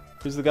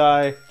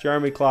guy?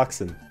 Jeremy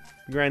Clarkson.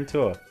 Grand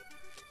Tour.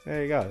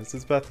 There you go. It's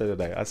his birthday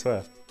today, I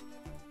swear.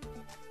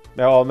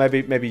 No, or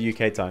maybe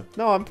UK time.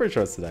 No, I'm pretty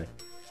sure it's today.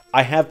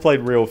 I have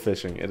played Real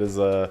Fishing. It is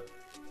a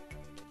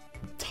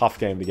tough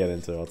game to get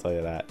into, I'll tell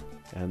you that.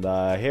 And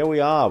here we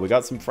are. We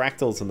got some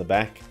fractals in the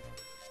back.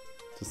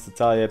 Just to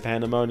tell you,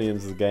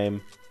 Pandemonium's the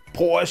game.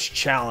 Porsche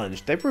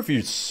Challenge. They've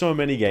reviewed so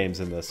many games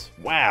in this.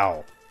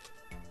 Wow.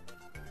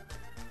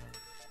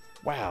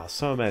 Wow,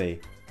 so many.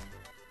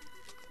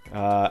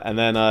 And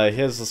then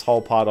here's this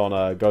whole part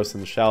on Ghost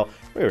in the Shell.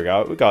 Here we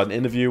go. We got an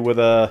interview with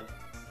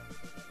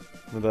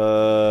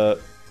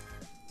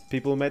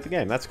people who made the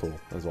game. That's cool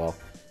as well.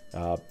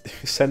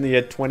 Send the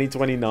year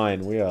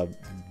 2029. We are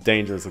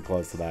dangerously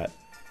close to that.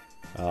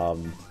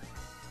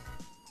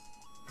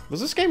 Was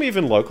this game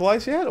even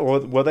localized yet, or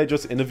were they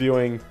just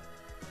interviewing?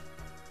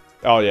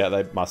 Oh yeah,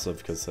 they must have,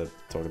 because they're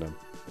talking to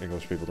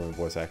English people doing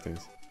voice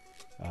actings.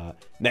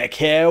 Neck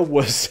hair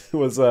was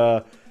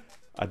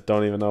I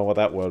don't even know what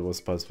that word was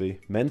supposed to be.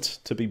 Meant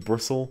to be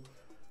bristle.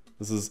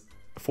 This is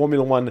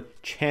Formula 1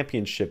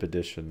 Championship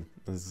Edition.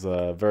 This is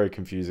very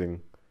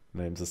confusing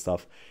names and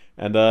stuff.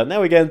 And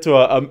now we get into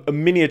a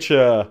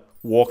miniature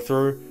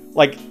walkthrough.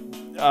 Like,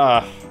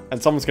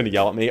 and someone's going to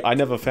yell at me. I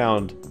never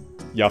found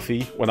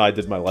Yuffie when I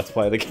did my Let's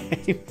Play of the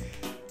game.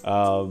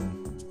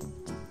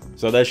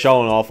 So they're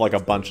showing off like a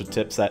bunch of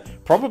tips that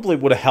probably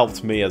would have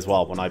helped me as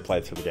well when I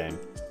played through the game.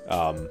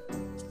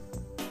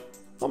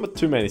 Not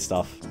too many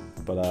stuff,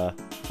 but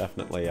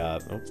definitely, oh,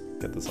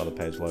 get this other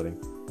page loading.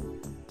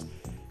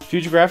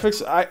 Future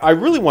graphics, I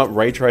really want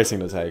ray tracing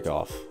to take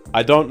off.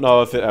 I don't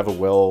know if it ever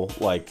will,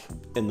 like,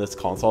 in this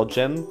console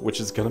gen, which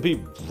is going to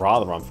be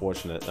rather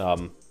unfortunate.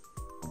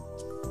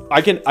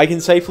 I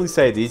can safely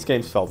say these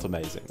games felt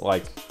amazing,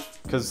 like,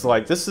 because,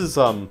 like, this is,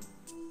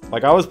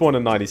 like, I was born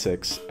in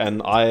 96,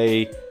 and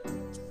I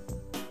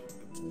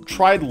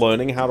tried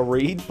learning how to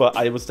read, but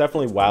I was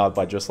definitely wowed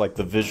by just, like,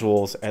 the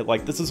visuals, and,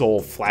 like, this is all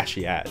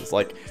flashy as,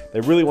 like, they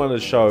really wanted to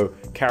show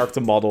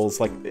character models,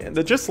 like,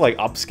 they're just, like,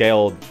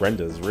 upscaled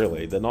renders,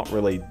 really. They're not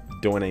really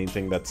doing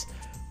anything that's,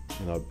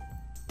 you know,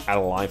 out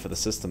of line for the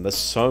system. There's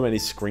so many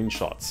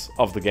screenshots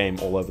of the game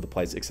all over the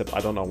place, except I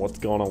don't know what's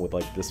going on with,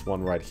 like, this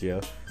one right here.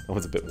 That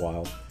one's a bit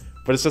wild.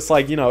 But it's just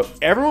like, you know,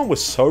 everyone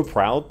was so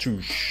proud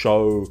to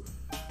show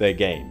their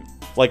game.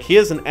 Like,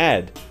 here's an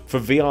ad for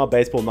VR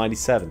Baseball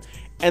 97.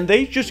 And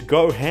they just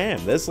go ham.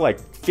 There's like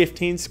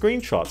 15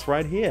 screenshots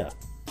right here.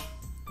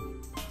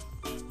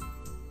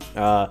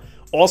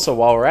 Also,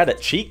 while we're at it,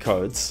 cheat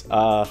codes.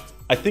 I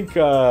think,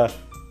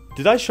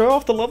 did I show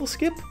off the level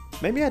skip?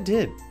 Maybe I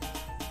did.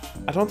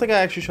 I don't think I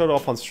actually showed it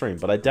off on stream,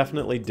 but I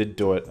definitely did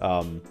do it,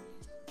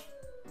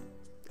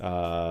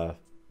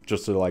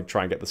 just to like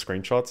try and get the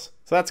screenshots.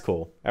 So that's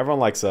cool.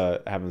 Everyone likes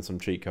having some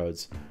cheat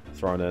codes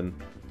thrown in.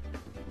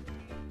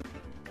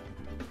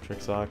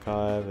 Tricks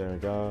archive, there we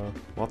go.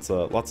 Lots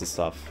of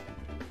stuff.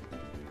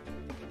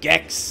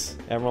 Gex!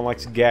 Everyone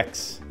likes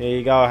Gex. Here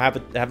you go, have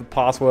a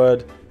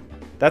password.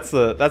 That's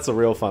the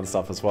real fun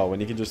stuff as well, when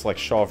you can just like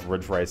show off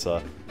Ridge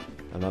Racer.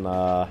 And then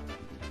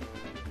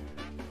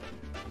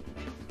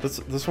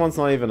this one's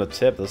not even a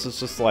tip. This is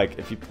just like,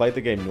 if you played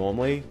the game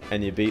normally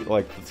and you beat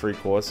like the 3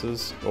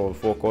 courses or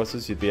 4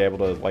 courses, you'd be able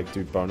to like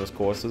do bonus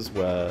courses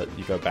where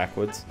you go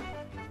backwards.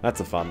 That's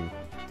a fun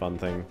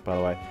thing, by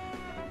the way.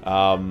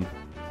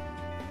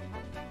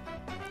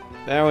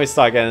 Then we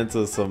start getting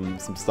into some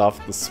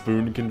stuff. The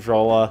spoon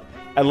controller.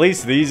 At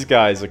least these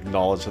guys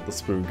acknowledge that the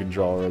spoon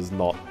controller is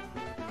not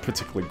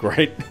particularly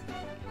great.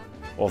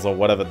 Also,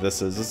 whatever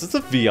this is this a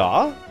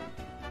VR?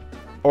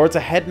 Or it's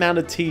a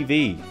head-mounted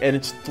TV, and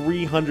it's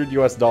 $300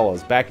 US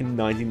back in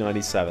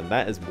 1997.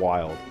 That is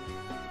wild.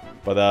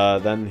 But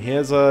then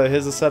here's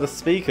a set of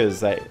speakers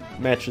that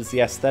matches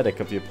the aesthetic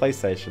of your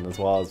PlayStation, as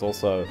well as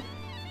also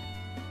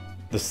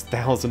this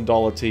 $1,000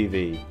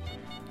 TV.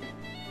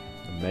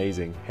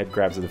 Amazing. Head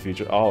grabs of the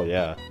future. Oh,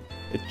 yeah.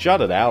 It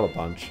jutted out a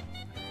bunch.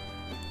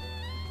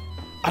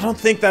 I don't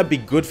think that'd be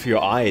good for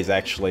your eyes,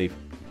 actually.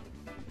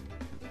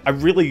 I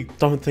really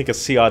don't think a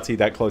CRT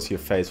that close to your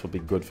face would be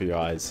good for your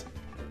eyes.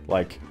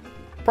 Like,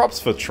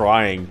 props for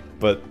trying,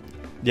 but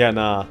yeah,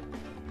 nah.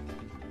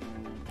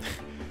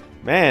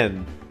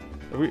 Man,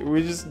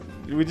 we just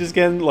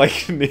getting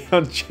like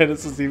Neon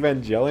Genesis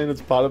Evangelion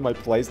as part of my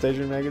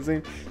PlayStation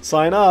magazine.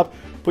 Sign up.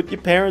 Put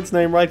your parents'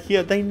 name right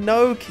here. They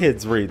know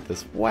kids read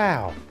this.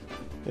 Wow.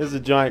 There's a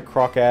giant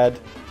croc ad.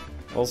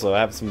 Also, I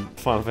have some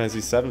Final Fantasy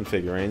VII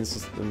figurines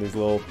just in these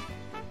little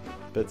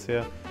bits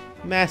here.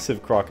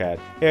 Massive croc ad.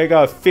 Here we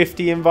go.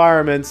 50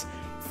 environments.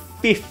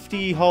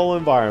 50 whole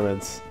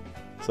environments.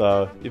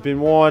 So, you've been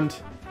warned.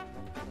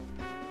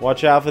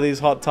 Watch out for these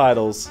hot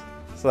titles.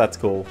 So that's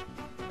cool.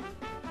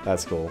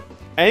 That's cool.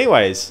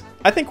 Anyways,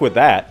 I think with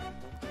that,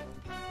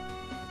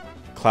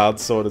 Cloud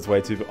Sword is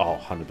way too... Oh,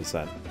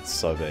 100%. It's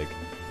so big.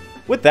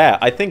 With that,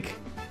 I think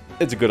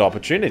it's a good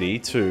opportunity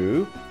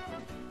to...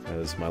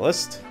 There's my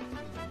list.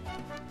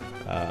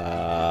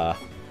 I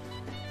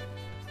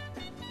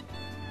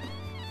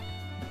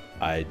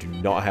do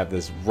not have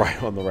this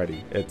right on the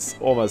ready. It's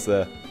almost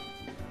there.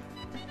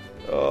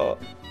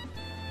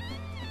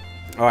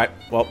 Alright,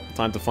 well,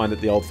 time to find it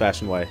the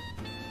old-fashioned way.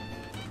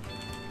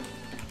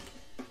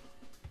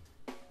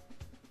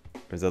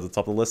 Is that the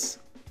top of the list?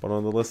 Bottom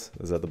of the list?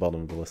 Is that the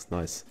bottom of the list?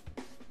 Nice.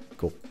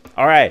 Cool.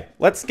 Alright,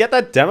 let's get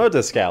that demo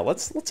disc out.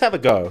 Let's have a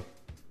go.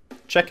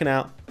 Checking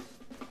out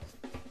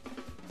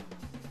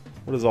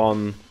what is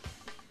on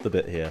the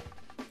bit here.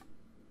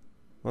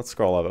 Let's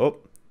scroll over. Oh.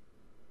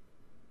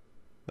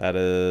 That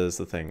is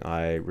the thing.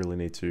 I really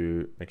need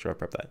to make sure I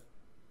prep that.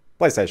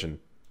 PlayStation.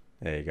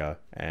 There you go.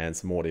 And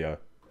some audio.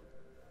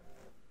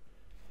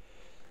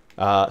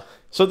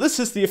 So this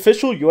is the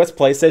official US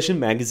PlayStation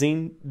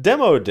Magazine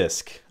demo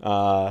disc.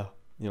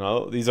 You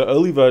know, these are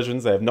early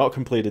versions. They have not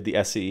completed the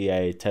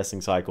SCEA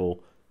testing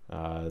cycle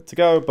to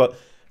go, but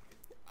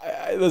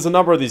there's a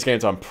number of these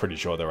games I'm pretty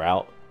sure they're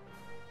out.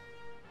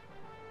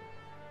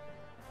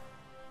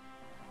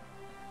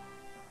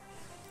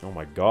 Oh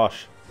my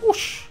gosh.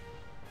 Whoosh!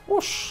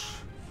 Whoosh!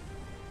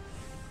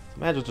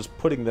 Imagine just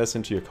putting this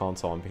into your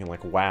console and being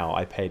like, wow,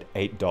 I paid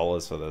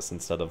 $8 for this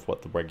instead of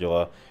what the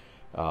regular,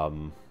 I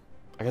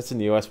guess in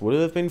the US, would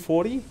it have been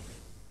 40?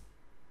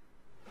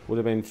 Would it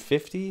have been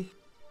 50?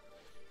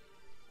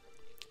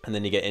 And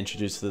then you get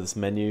introduced to this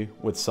menu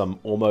with some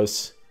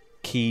almost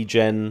key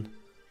gen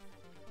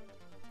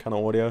kind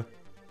of audio.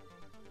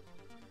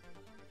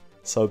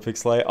 So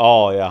pixelated.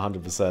 Oh yeah,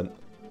 100%.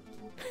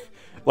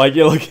 Like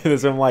you're looking at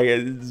this, I'm like,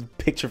 it's a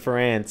picture for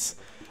ants.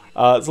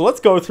 So let's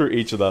go through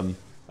each of them,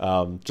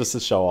 just to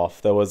show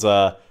off. There was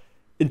a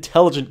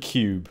intelligent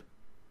cube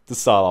to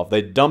start off.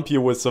 They dump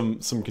you with some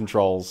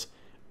controls,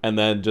 and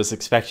then just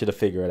expect you to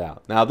figure it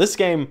out. Now this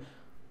game,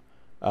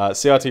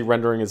 CRT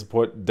rendering is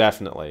important,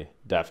 definitely.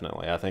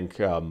 I think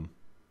you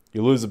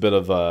lose a bit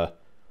of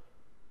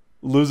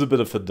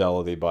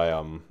fidelity by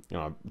you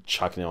know,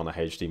 chucking it on a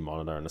HD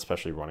monitor, and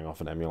especially running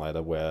off an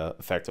emulator where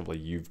effectively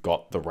you've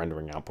got the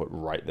rendering output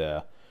right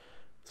there.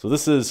 So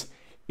this is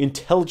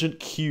Intelligent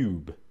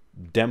Cube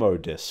Demo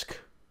Disc.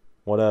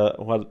 What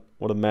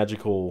a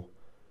magical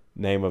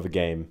name of a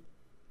game.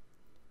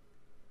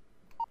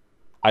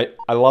 I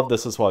love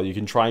this as well. You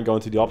can try and go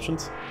into the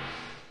options.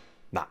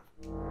 Nah.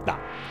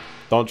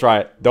 Don't try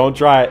it. Don't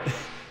try it.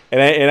 It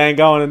ain't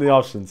going in the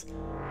options.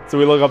 So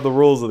we look up the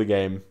rules of the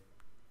game.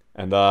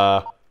 And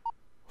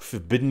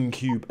Forbidden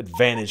Cube,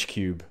 Advantage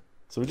Cube.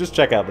 So we just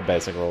check out the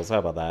basic rules. How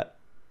about that?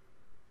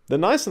 They're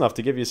nice enough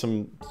to give you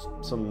some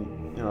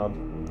you know,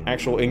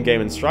 actual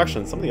in-game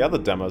instructions. Some of the other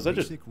demos, they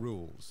just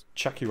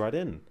chuck you right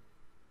in.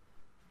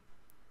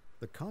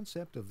 The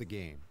concept of the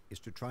game is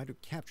to try to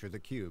capture the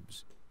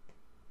cubes.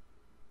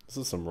 This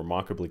is some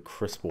remarkably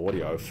crisp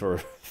audio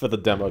for the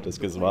demo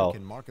disc as well. You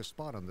can mark a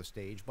spot on the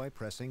stage by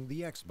pressing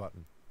the X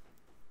button.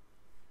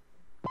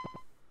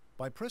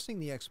 By pressing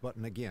the X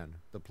button again,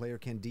 the player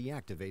can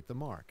deactivate the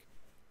mark.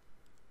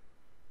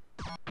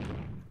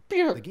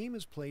 The game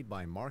is played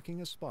by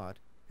marking a spot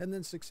and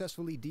then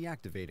successfully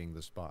deactivating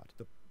the spot.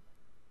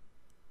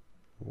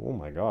 Oh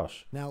my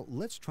gosh. Now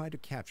let's try to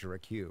capture a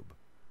cube.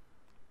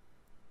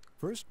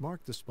 First,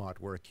 mark the spot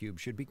where a cube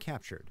should be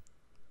captured.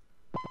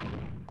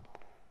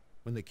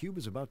 When the cube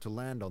is about to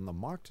land on the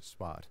marked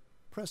spot,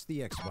 press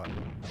the X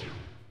button.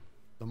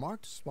 The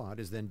marked spot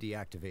is then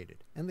deactivated,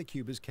 and the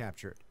cube is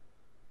captured.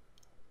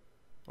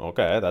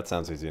 Okay, that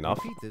sounds easy enough.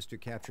 Repeat this to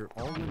capture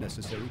all the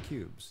necessary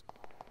cubes.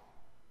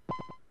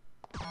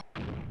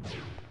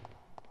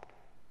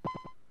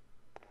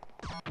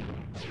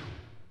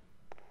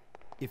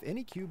 If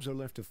any cubes are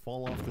left to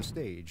fall off the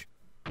stage,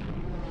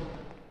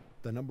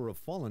 the number of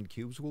fallen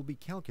cubes will be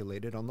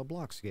calculated on the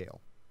block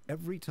scale.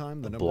 Every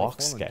time the number of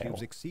fallen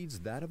cubes exceeds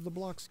that of the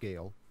block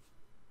scale,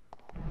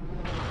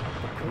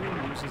 the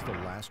player loses the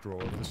last row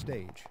of the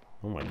stage.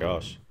 Oh my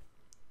gosh.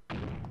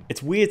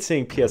 It's weird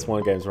seeing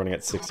PS1 games running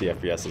at 60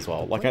 FPS as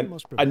well. Like,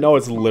 I know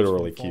it's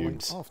literally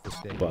cubes,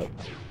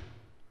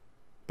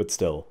 but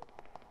still.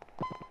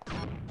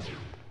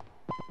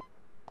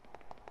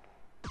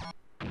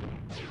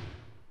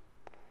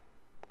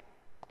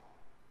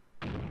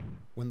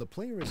 When the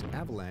player is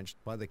avalanched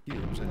by the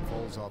cubes and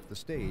falls off the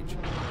stage,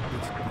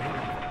 it's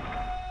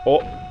gone.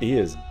 Oh, he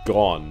is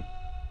gone.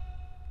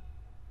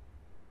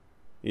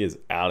 He is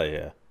out of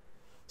here.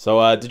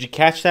 So, did you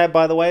catch that,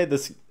 by the way?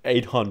 This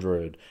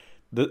 800.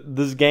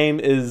 This game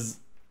is...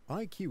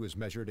 IQ is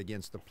measured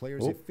against the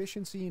player's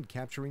efficiency in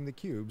capturing the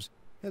cubes,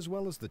 as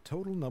well as the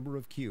total number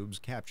of cubes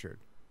captured.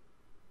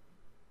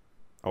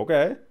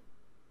 Okay.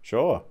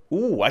 Sure.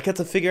 Ooh, I get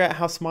to figure out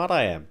how smart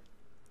I am.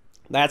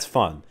 That's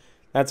fun.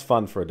 That's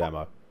fun for a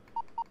demo.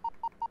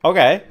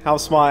 Okay, how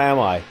smart am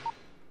I?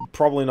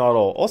 Probably not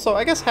all. Also,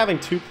 I guess having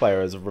two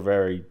players is a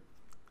very...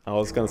 I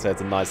was going to say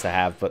it's a nice to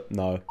have, but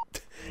no.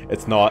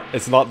 It's not.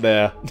 It's not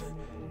there.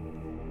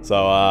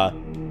 So,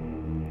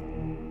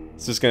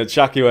 it's just going to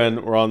chuck you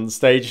in. We're on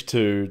stage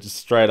 2, just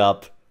straight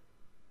up.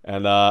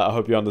 And I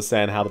hope you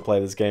understand how to play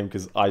this game,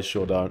 because I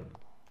sure don't.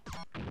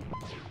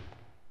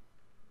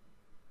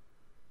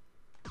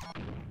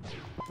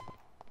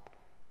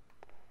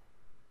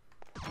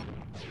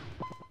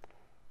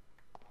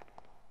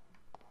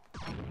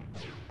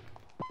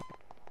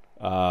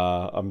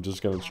 I'm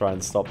just going to try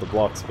and stop the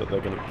blocks, but they're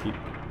going to keep...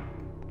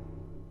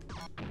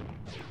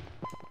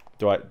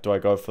 Do I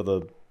go for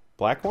the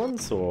black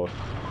ones, or...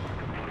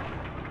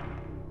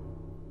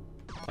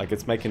 Like,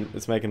 it's making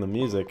the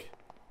music.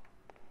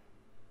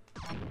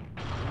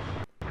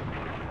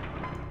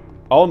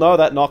 Oh no,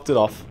 that knocked it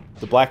off.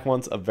 The black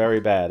ones are very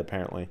bad,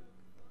 apparently.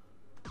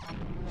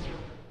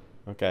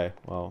 Okay,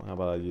 well, how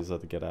about I use that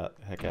to get out,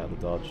 heck out of the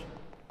dodge.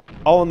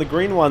 Oh, and the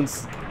green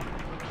ones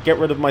get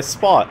rid of my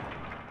spot.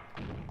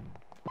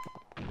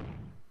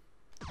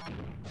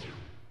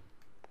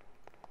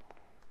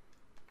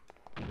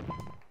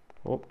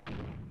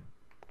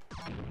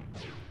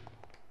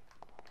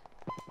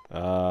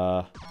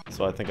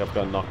 think I've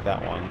got to knock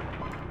that one.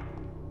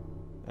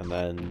 And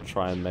then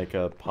try and make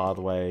a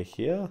pathway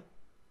here.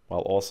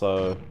 While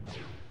also...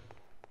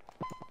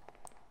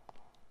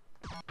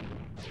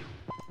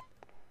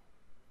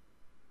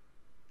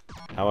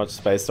 How much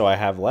space do I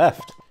have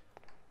left?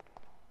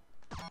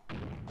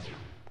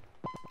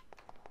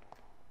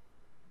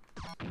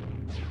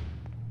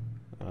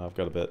 I've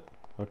got a bit.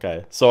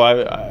 Okay, so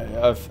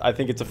I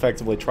think it's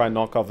effectively try and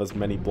knock off as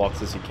many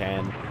blocks as you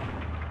can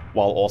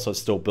while also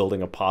still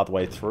building a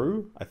pathway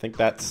through. I think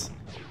that's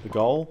the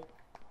goal.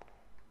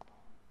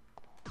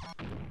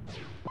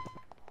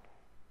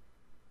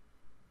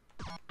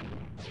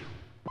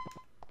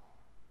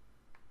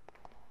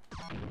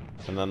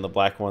 And then the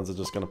black ones are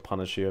just going to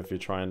punish you if you're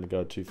trying to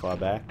go too far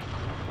back.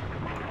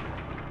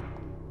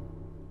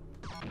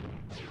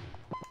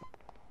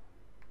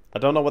 I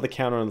don't know what the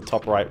counter in the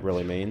top right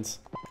really means.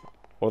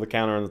 Or the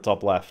counter in the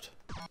top left.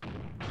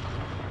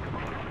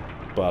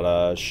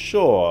 But,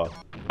 sure.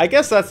 I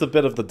guess that's a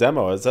bit of the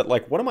demo, is that,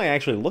 like, what am I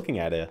actually looking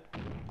at here?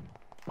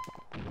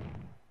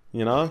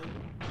 You know?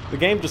 The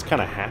game just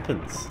kind of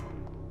happens.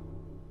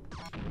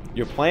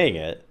 You're playing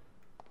it.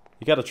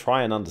 You gotta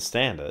try and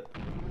understand it.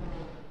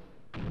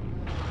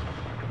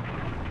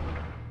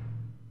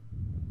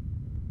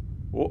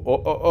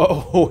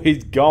 Oh,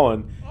 he's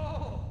going.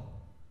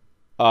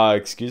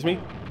 Excuse me?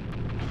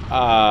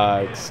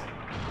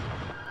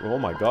 Oh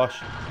my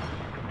gosh.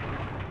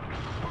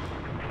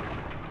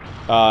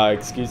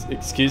 Excuse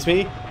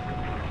me?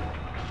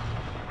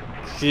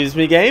 Excuse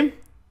me, game?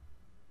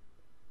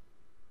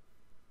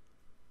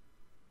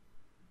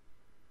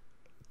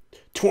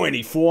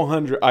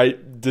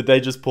 $2,400. Did they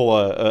just pull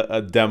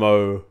a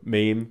demo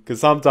meme? Because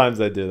sometimes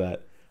they do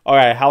that.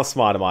 Alright, how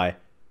smart am I?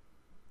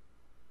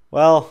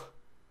 Well...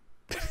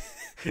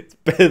 It's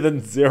better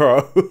than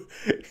 0.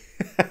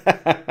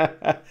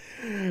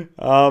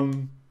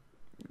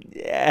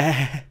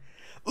 Yeah.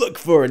 Look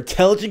for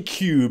intelligent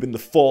cube in the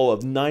fall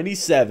of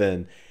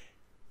 97.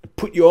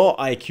 Put your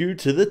IQ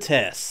to the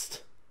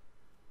test.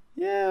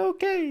 Yeah,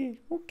 okay.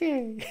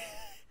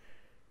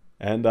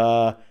 And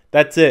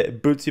that's it.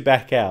 It boots you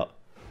back out.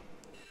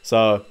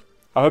 So,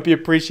 I hope you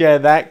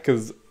appreciated that,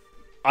 because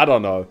I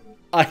don't know.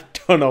 I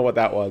don't know what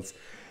that was.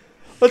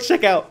 Let's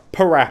check out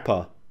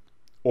Parappa.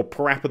 Or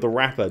Parappa the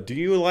Rapper. Do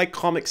you like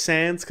Comic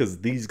Sans? Because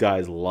these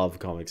guys love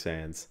Comic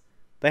Sans.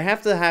 They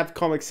have to have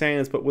Comic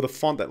Sans, but with a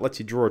font that lets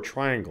you draw a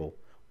triangle.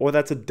 Or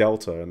that's a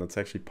delta, and that's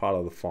actually part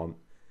of the font.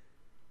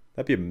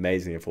 That'd be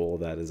amazing if all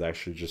of that is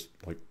actually just,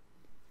 like,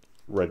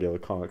 regular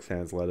Comic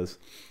Sans letters.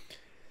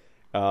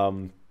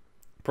 Parappa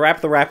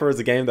the Rapper is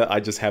a game that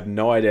I just have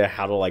no idea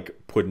how to, like,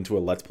 put into a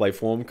Let's Play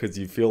form, because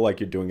you feel like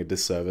you're doing a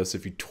disservice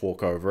if you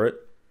talk over it.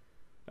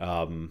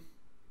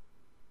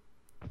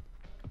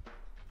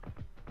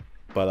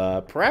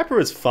 But Parappa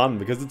is fun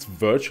because it's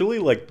virtually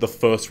like the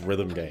first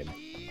rhythm game.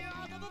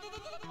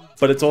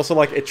 But it's also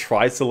like it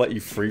tries to let you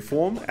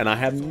freeform, and I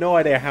have no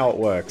idea how it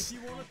works.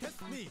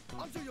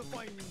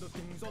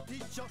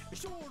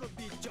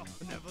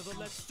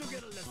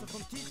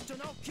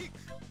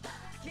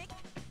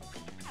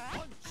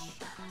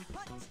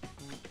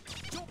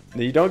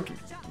 Now, you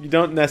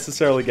don't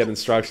necessarily get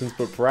instructions,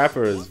 but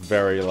Parappa is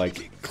very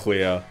like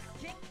clear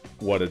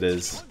what it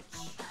is.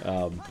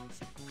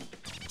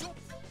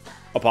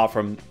 Apart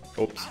from,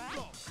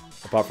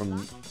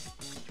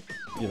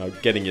 you know,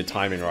 getting your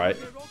timing right.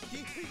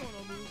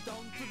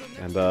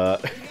 And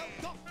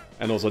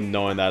also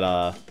knowing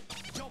that,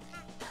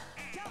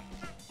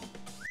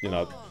 you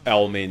know,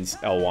 L means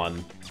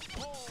L1.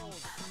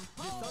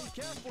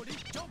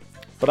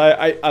 But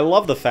I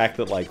love the fact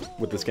that, like,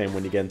 with this game,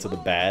 when you get into the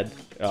bad,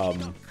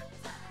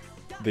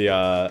 you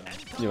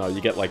know, you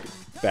get, like,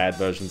 bad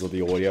versions of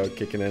the audio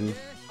kicking in.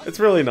 It's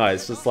really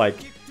nice, just like,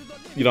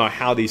 you know,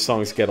 how these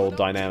songs get all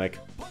dynamic.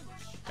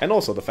 And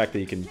also the fact that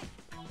you can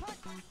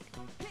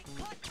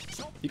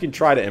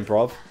try to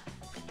improv.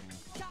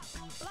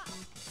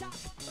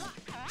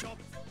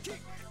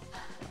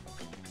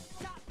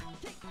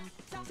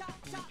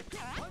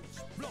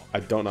 I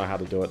don't know how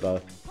to do it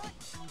though.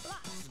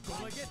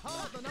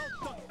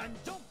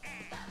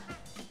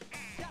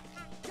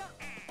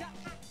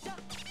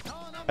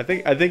 I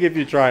think if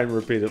you try and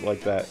repeat it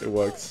like that, it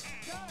works.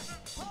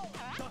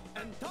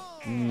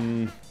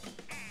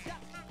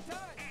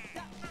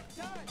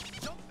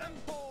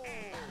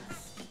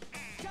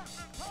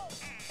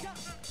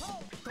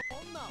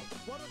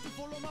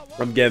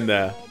 I'm getting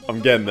there.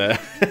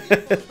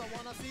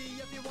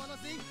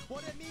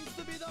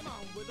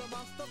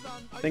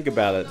 Think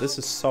about it. This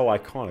is so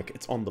iconic.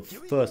 It's on the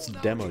first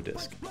demo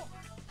disc.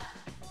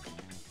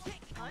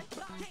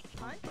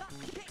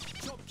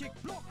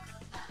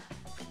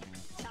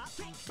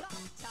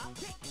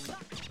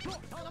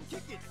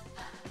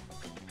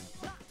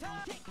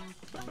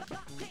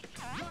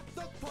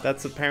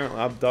 That's apparently...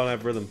 I don't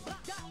have rhythm.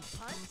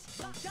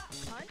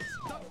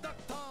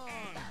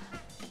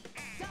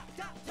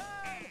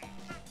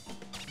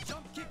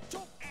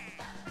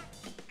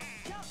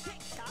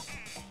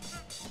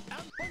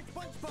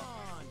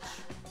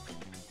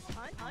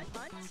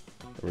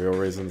 Real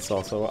reasons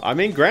also. I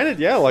mean, granted,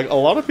 yeah, like a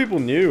lot of people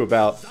knew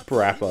about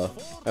Parappa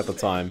at the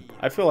time.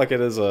 I feel like it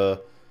is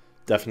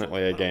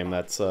definitely a game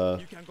that's you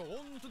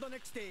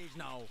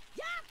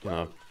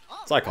know,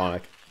 it's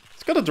iconic.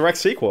 It's got a direct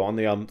sequel on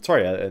the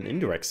sorry, an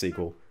indirect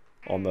sequel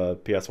on the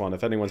PS1.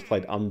 If anyone's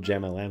played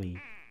Jamalami,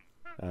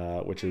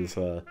 which is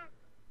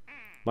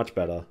much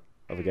better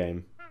of a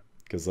game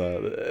because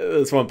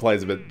this one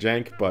plays a bit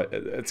jank, but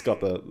it's got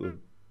the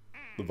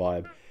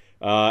vibe.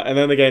 And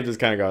then the game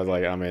just kind of goes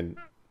like, I mean,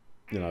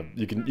 you know,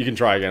 you can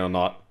try again or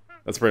not.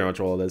 That's pretty much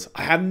all it is.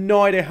 I have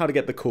no idea how to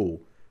get the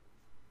cool,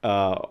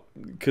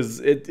 because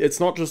it's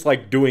not just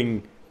like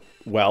doing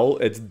well;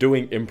 it's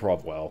doing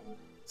improv well.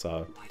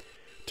 So,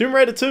 Tomb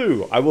Raider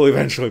 2. I will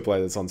eventually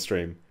play this on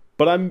stream,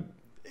 but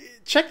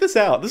check this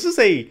out. This is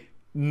a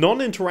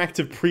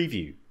non-interactive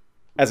preview,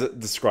 as it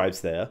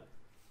describes there.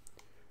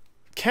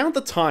 Count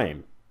the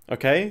time.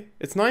 Okay,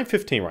 it's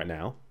 9:15 right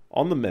now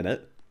on the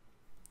minute.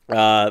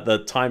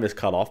 The time is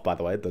cut off, by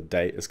the way. The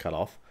date is cut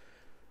off.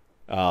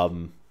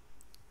 Tomb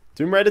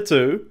Raider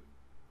 2.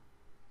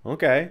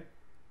 Okay.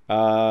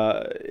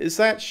 Is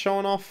that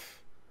showing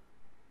off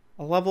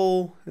a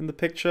level in the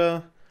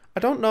picture? I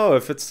don't know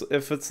if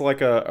it's like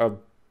a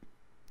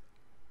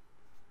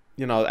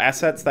you know,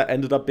 assets that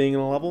ended up being in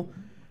a level.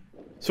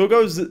 So it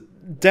goes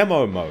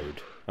demo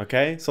mode.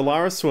 Okay, so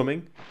Lara's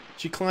swimming.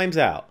 She climbs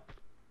out.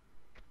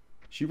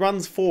 She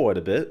runs forward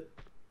a bit.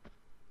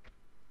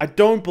 I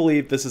don't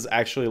believe this is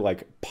actually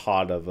like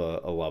part of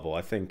a level.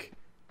 I think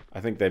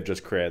they've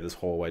just created this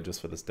hallway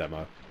just for this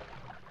demo.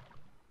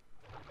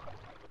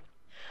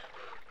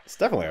 It's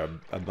definitely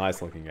a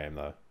nice looking game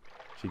though.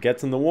 She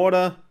gets in the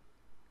water.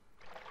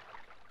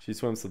 She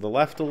swims to the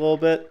left a little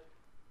bit.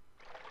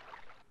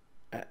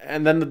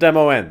 And then the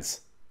demo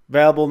ends.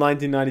 Available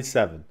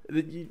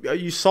 1997. Are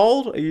you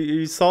sold? Are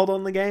you sold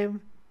on the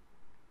game?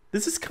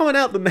 This is coming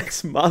out the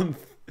next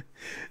month.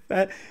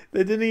 They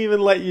didn't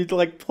even let you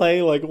like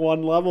play like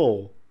one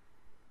level.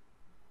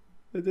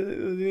 They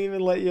didn't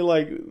even let you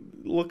like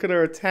look at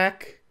her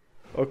attack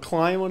or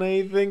climb on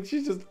anything.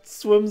 She just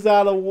swims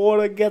out of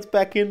water, gets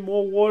back in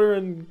more water,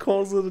 and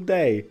calls it a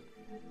day,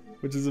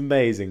 which is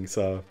amazing.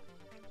 So,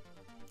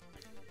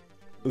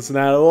 listen,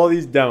 out of all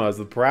these demos,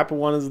 the Parappa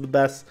one is the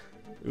best.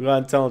 We got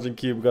Intelligent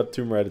Cube, we got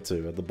Tomb Raider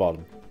 2 at the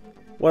bottom.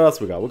 What else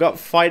we got? We got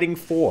Fighting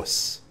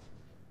Force.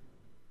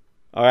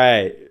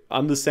 Alright,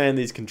 understand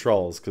these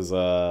controls, because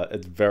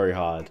it's very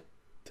hard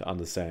to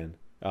understand.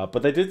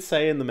 But they did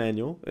say in the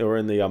manual, or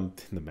in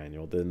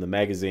the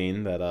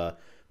magazine, that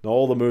not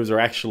all the moves are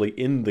actually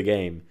in the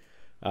game.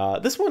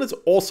 This one is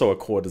also a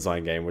core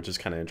design game, which is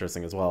kind of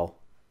interesting as well.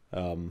 I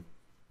don't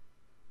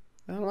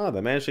know,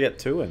 they managed to get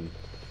 2 in.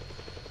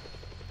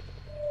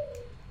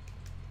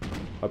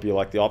 Hope you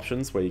like the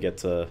options where you get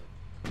to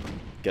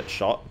get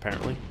shot,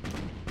 apparently.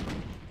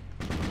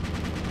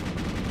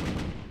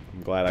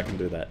 I'm glad I can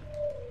do that.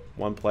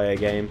 One player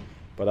game,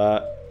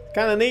 but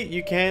kind of neat.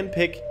 You can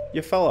pick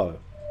your fellow.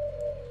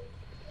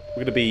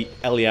 We're gonna be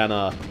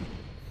Eliana,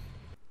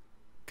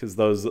 because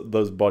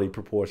those body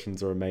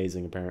proportions are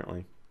amazing,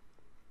 apparently.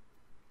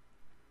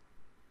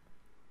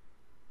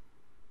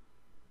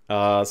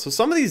 So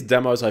some of these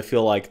demos, I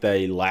feel like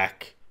they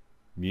lack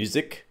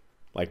music.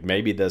 Like,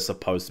 maybe there's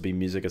supposed to be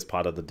music as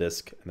part of the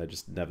disc, and they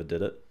just never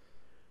did it.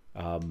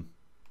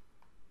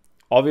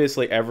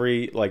 Obviously,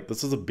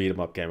 this is a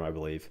beat-em-up game, I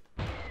believe.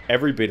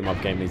 Every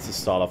beat-em-up game needs to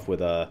start off with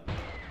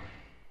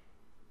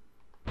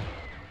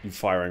you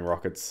firing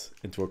rockets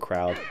into a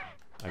crowd.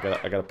 I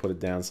gotta put it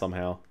down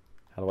somehow.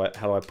 How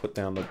do I put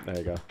down the... There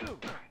you go.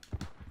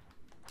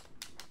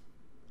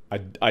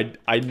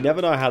 I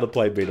never know how to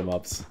play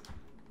beat-em-ups.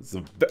 It's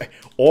an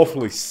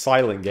awfully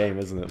silent game,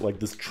 isn't it? Like,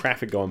 there's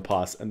traffic going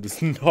past, and there's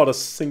not a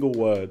single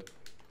word.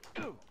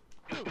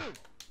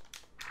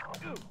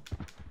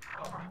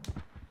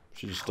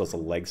 She just does a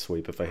leg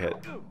sweep if I hit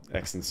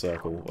X and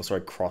circle. Or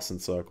sorry, cross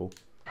and circle.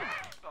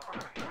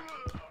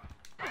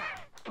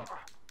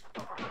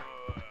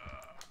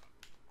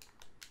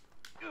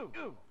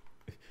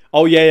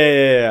 Oh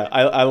yeah.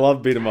 I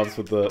love beat 'em ups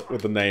with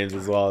the names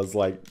as well. It's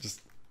like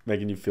just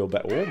making you feel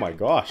bad. Oh my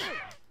gosh.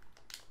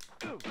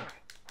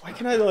 Why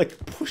can't I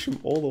like push him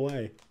all the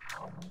way?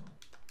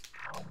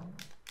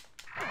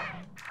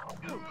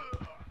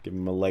 Give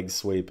him a leg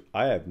sweep.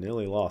 I have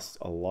nearly lost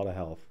a lot of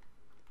health.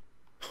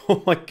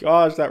 Oh my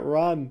gosh, that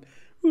run.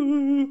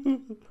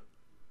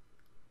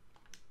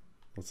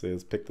 Let's see,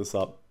 let's pick this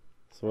up.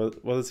 So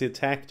what is the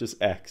attack?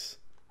 Just X.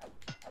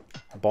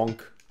 Bonk.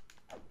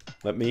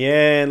 Let me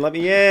in, let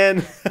me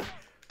in.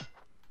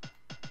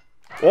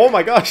 Oh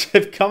my gosh,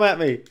 they've come at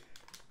me.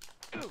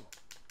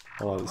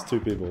 Oh, there's 2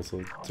 people,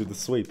 so do the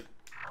sweep.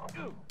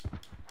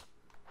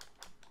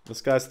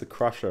 This guy's the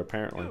crusher,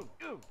 apparently.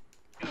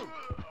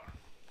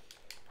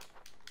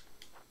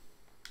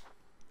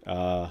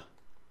 Don't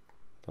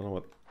know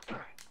what...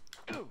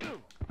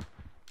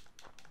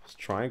 It's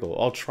triangle.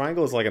 Oh,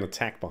 triangle is like an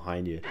attack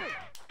behind you.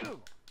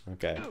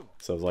 Okay,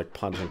 so it's like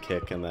punch and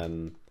kick and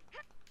then...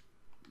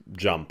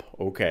 Jump.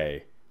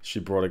 Okay. She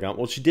brought a gun.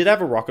 Well, she did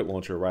have a rocket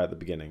launcher right at the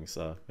beginning,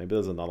 so maybe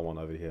there's another one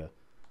over here.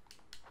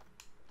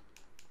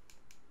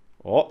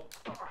 Oh.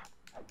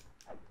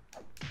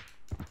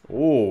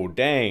 Oh,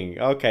 dang.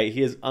 Okay,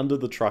 he is under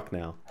the truck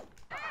now.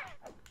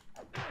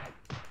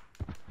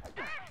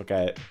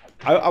 Okay.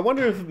 I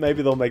wonder if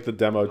maybe they'll make the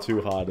demo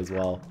too hard as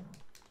well.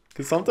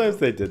 Because sometimes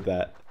they did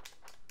that.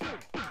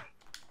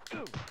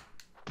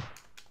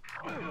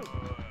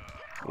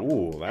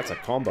 Ooh, that's a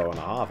combo and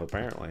a half,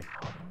 apparently.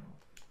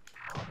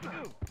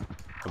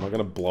 Am I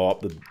gonna blow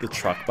up the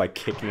truck by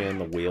kicking it in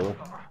the wheel?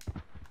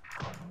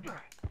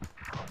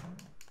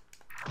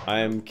 I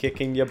am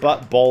kicking your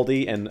butt,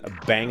 Baldy, and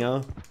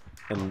Banger.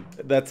 And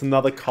that's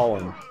another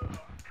Colin.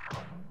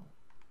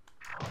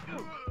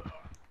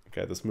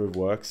 Okay, this move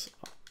works.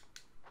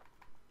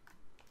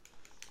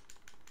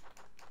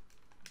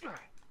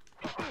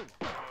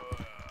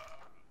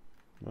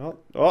 Well,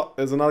 oh,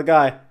 there's another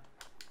guy.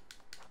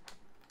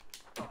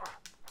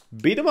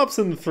 Beat 'em ups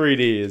in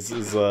 3D is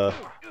it's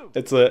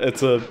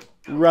a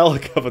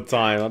relic of a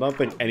time. I don't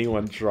think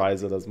anyone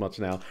tries it as much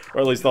now,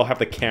 or at least they'll have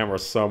the camera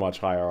so much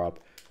higher up.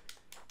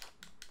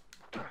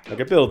 Like,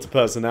 it builds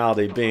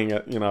personality being,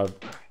 you know,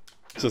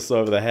 just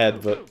over the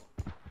head, but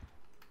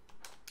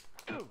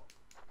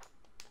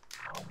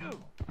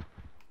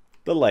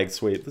the leg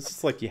sweep. This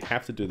is like you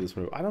have to do this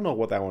move. I don't know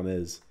what that one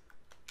is.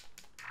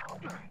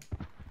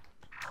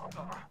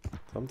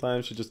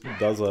 Sometimes she just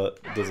does a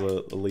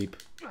leap.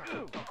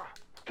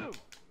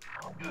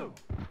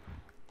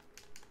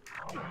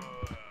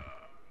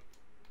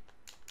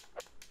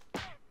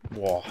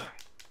 Whoa.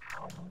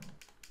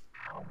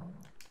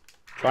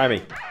 Try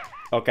me.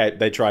 Okay,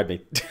 they tried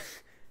me.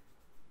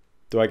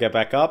 Do I get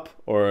back up?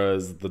 Or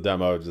is the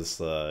demo just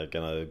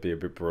gonna be a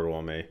bit brutal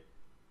on me?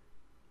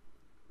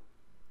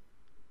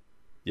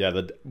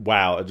 Yeah,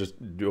 wow,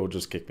 it'll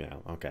just kick me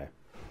out. Okay.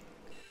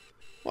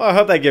 Well, I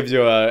hope that gives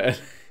you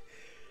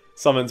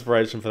some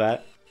inspiration for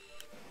that.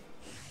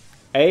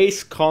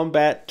 Ace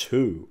Combat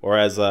 2, or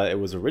as it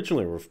was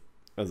originally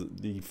as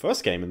the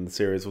first game in the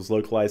series was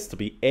localized to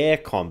be Air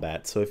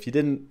Combat. So if you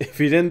didn't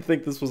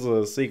think this was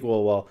a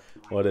sequel, well,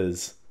 what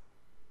is?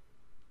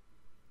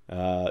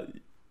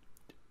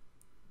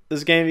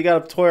 This game, you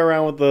gotta toy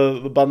around with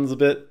the buttons a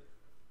bit,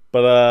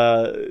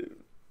 but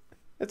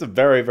it's a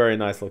very, very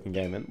nice looking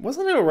game. And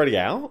wasn't it already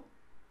out?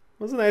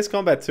 Wasn't Ace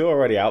Combat 2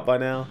 already out by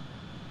now?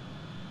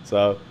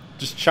 So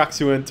just chucks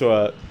you into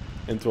a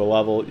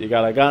level. You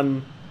got a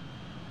gun,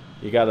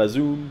 you got a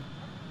zoom,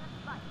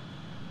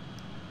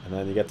 and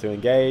then you get to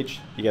engage.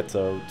 You get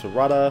to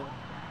rudder.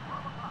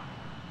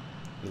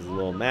 There's a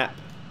little map.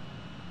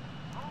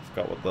 I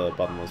forgot what the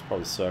button was.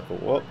 Probably circle.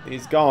 Whoop,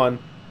 he's going.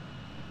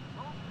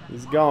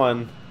 He's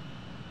going.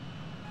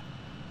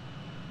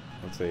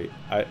 Let's see.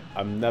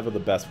 I'm never the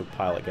best with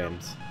pilot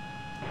games.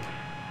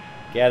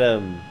 Get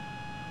him.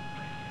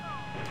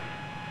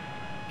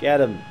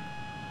 Get him.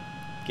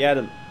 Get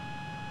him.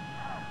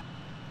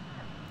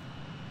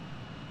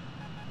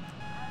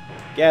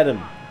 Get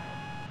him.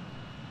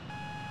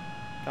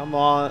 Come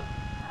on.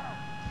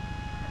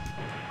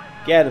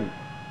 Get him.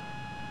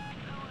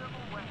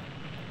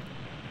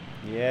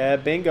 Yeah,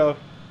 bingo.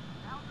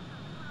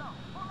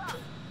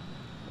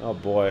 Oh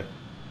boy.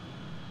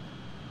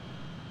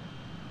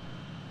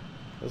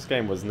 This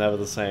game was never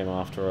the same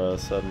after a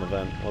certain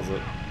event, was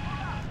it?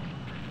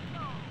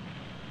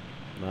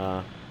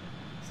 Nah.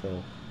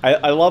 So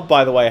I love,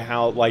 by the way,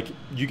 how, like,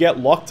 you get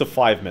locked to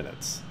 5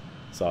 minutes.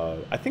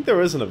 So I think there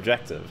is an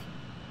objective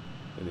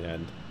in the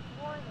end.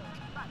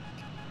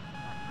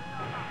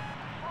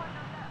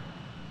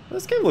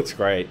 This game looks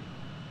great.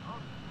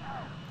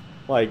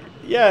 Like,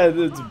 yeah,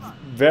 it's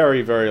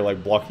very, very,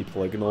 like, blocky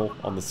polygonal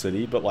on the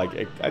city, but,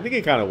 like, I think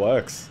it kind of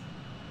works.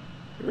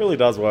 It really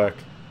does work.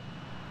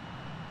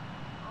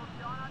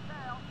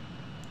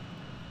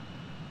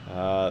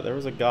 There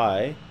was a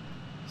guy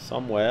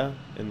somewhere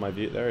in my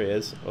view. There he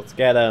is. Let's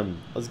get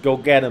him. Let's go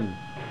get him.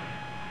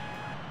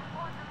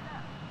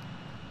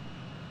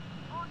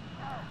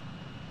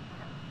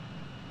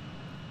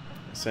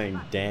 Saying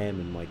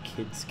damn in my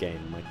kids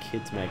game, my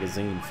kids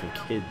magazine for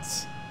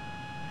kids.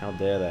 How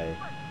dare they?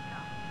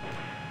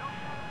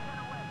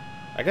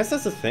 I guess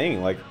that's the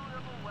thing, like,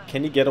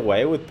 can you get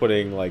away with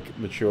putting, like,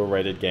 mature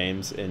rated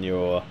games in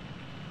your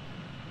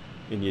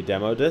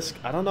demo disc?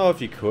 I don't know if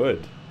you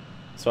could.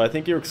 So I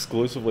think you're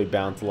exclusively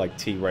bound to, like,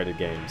 T-rated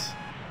games.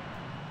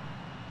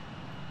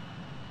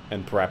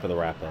 And Parappa the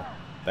Rapper.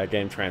 That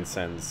game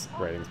transcends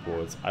ratings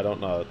boards. I don't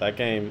know. That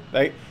game...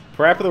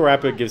 Parappa the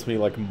Rapper gives me,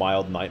 like,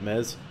 mild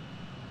nightmares.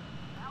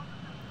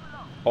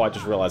 Oh, I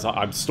just realized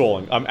I'm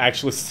stalling. I'm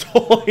actually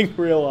stalling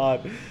real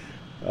hard.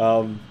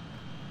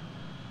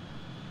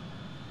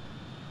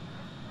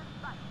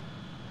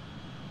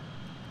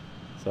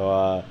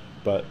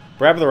 But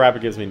Parappa the Rapper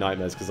gives me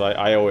nightmares because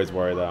I always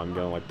worry that I'm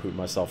going to, like, poop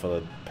myself at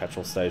a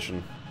petrol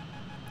station.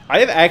 I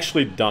have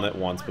actually done it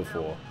once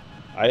before.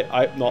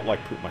 I not,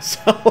 like, poop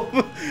myself.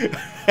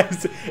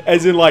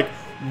 as in, like,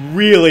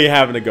 really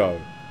having to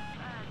go.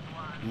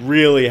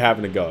 Really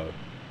having to go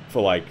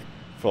for like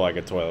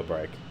a toilet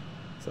break.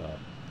 So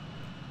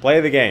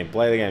play the game.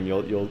 Play the game.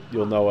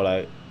 You'll know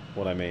what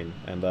what I mean.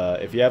 And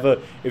if you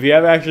ever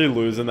actually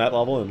lose in that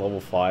level, in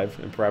level 5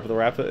 in Parappa the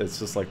Rapper, it's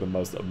just like the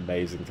most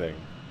amazing thing.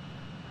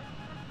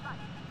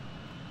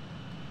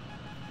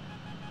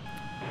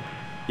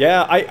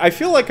 Yeah, I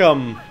feel like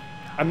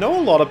I know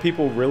a lot of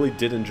people really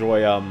did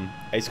enjoy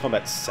Ace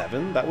Combat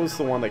 7. That was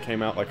the one that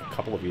came out like a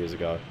couple of years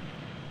ago.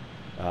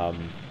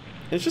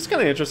 It's just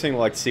kind of interesting to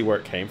like see where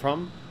it came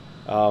from.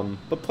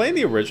 But playing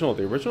the original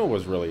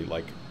was really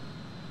like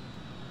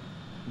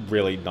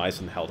really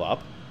nice and held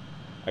up.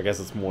 I guess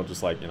it's more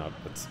just like, you know,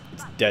 it's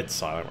dead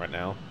silent right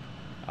now.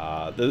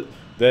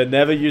 There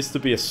never used to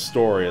be a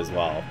story as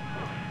well.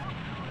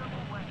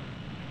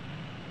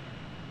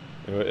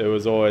 It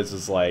was always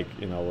just like,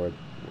 you know,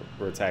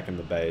 we're attacking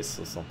the base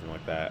or something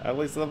like that. At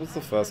least that was the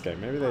first game.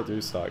 Maybe they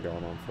do start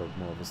going on for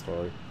more of a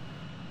story.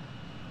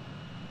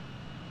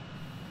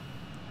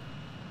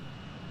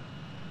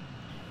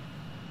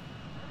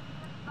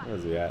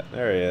 Where's he at?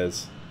 There he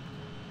is.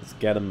 Let's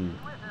get him.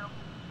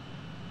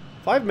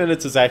 5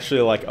 minutes is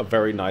actually like a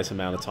very nice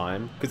amount of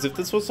time. Because if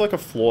this was like a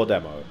floor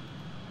demo,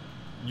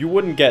 you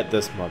wouldn't get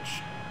this much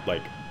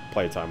like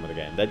playtime with the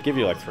game. They'd give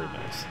you like 3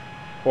 minutes.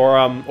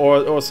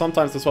 Or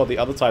sometimes as well, the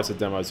other types of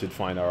demos you'd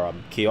find are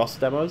kiosk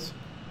demos.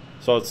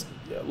 So it's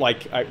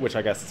like, which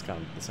I guess is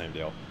kind of the same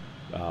deal.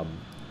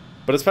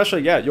 But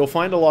especially, yeah, you'll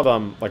find a lot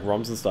of like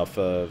ROMs and stuff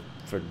for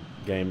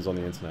games on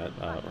the internet,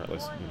 or at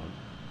least, you know.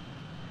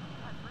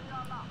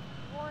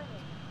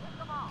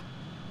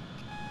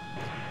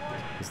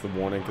 It's the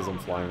warning because I'm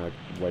flying like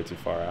way too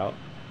far out.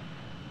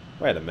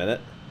 Wait a minute.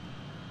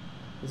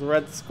 There's a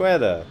red square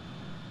there.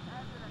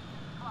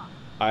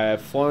 I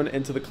have flown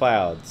into the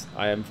clouds.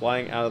 I am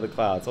flying out of the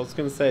clouds. I was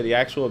going to say, the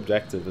actual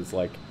objective is,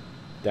 like,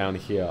 down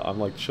here. I'm,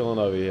 like, chilling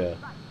over here.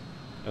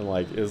 And,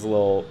 like, there's a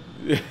little...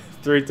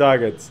 3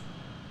 targets.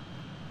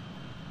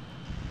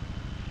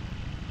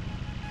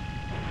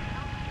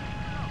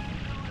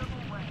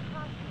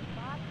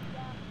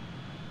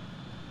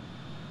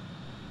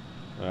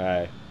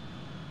 Alright.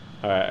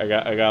 Alright,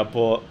 I gotta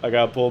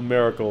pull a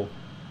miracle.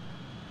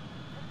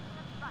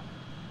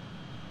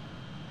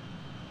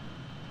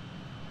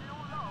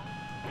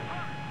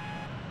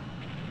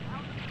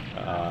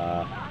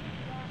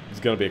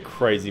 It's gonna be a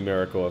crazy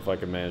miracle if I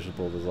can manage to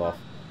pull this off.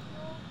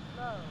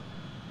 I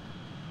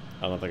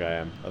don't think I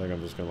am. I think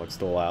I'm just gonna like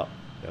stall out.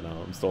 Yeah,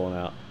 no, I'm stalling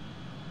out.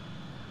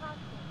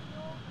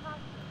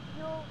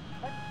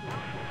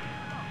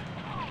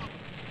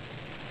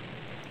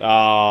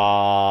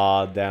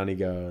 Ah, down he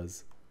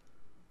goes.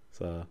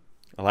 So,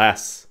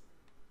 alas.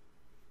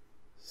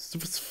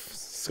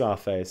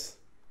 Scarface.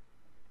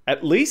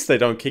 At least they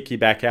don't kick you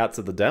back out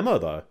to the demo,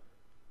 though.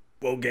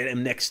 We'll get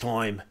him next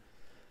time.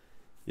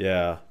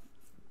 Yeah.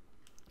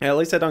 Yeah, at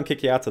least they don't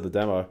kick you out to the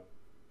demo.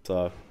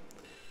 So,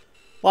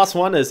 last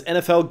one is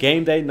NFL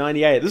Game Day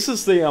 98. This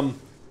is the,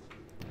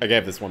 I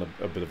gave this one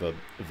a bit of a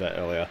vet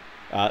earlier.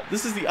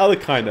 This is the other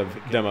kind of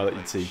demo that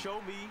you'd see. Show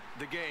me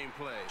the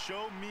gameplay.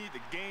 Show me the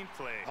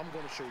gameplay. I'm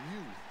going to show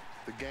you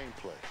the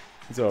gameplay.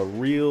 He's a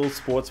real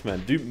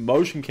sportsman. Dude,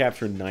 motion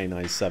capture in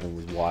 997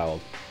 was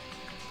wild.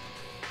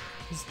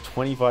 He's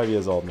 25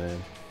 years old,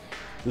 man.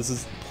 This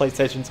is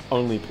PlayStation's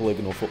only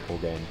polygonal football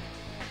game.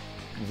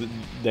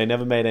 They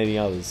never made any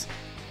others.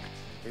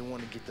 They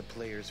want to get the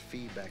players'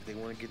 feedback. They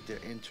want to get their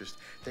interest.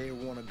 They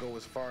want to go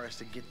as far as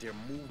to get their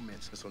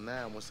movements. So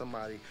now when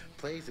somebody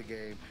plays the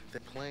game,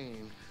 they're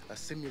playing a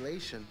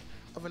simulation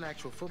of an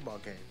actual football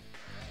game.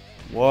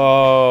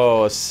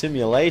 Whoa, a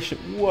simulation.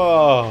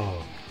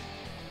 Whoa.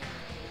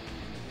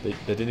 They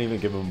didn't even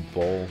give him a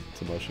ball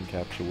to motion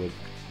capture with.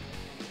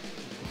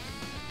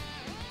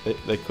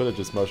 They could have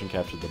just motion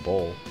captured the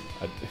ball.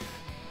 I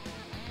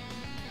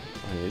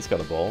mean, he's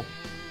got a ball.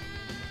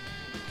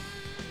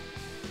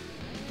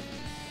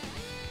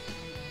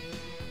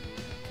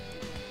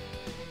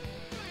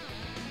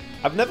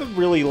 I've never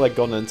really like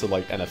gone into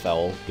like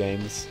NFL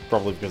games,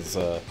 probably because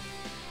you know,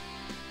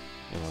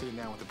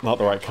 not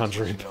the right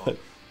country, but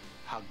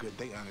how good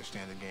they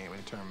understand the game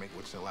in turn,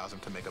 which allows them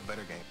to make a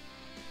better game.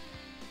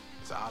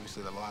 So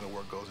obviously, a lot of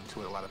work goes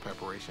into it, a lot of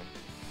preparation.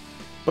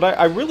 But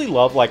I really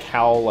love like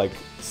how like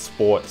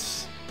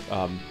sports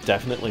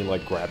definitely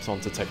like grabs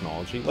onto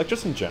technology, like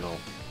just in general.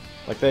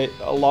 Like a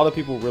lot of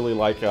people really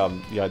like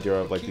the idea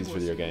of like these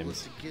video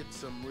games. To get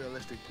some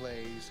realistic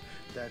plays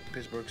that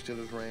Pittsburgh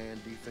Steelers ran,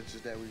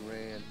 defenses that we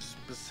ran,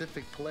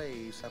 specific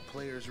plays that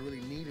players really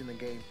need in the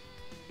game.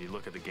 You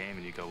look at the game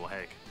and you go, well,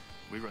 heck,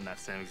 we run that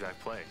same exact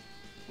play.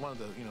 One of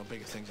the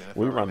biggest things in NFL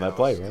we run that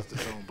play, is the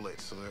zone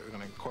blitz. So they're going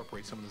to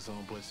incorporate some of the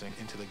zone blitzing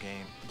into the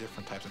game,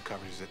 different types of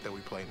coverages that we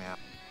play now.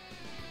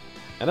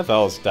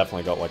 NFL's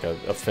definitely got like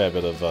a fair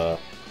bit of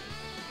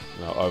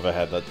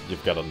overhead that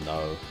you've got to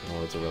know in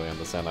order to really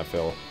understand, I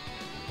feel.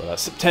 But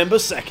September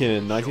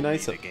 2nd,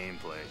 1997.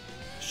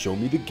 Show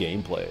me the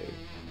gameplay.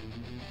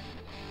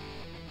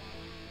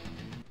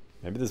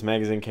 Maybe this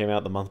magazine came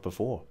out the month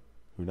before.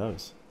 Who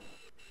knows?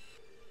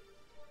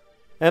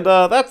 And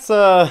that's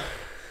the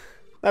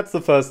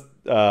first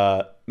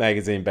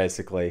magazine,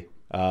 basically.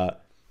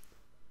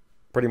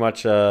 Pretty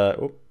much.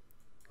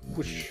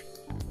 Whoosh.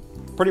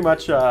 pretty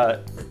much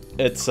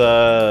it's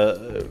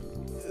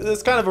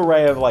this kind of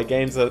array of like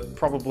games that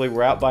probably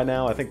were out by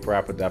now. I think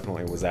Parappa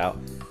definitely was out.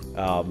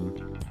 A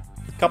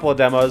couple of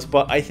demos,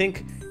 but I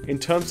think in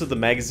terms of the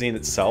magazine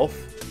itself,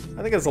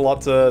 I think there's a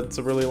lot to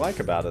really like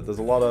about it. There's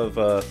a lot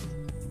of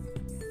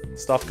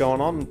stuff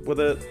going on with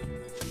it.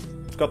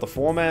 It's got the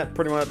format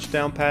pretty much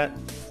down pat.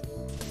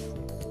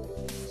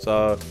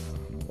 So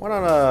why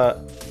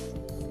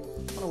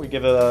don't we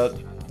give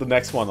it the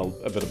next one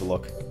a bit of a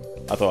look?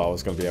 I thought I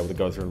was going to be able to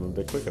go through them a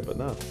bit quicker, but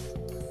no.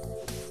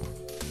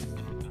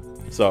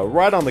 So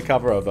right on the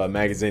cover of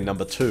magazine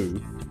number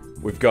 2,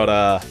 we've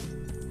got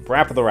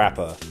Parappa the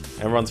Rapper,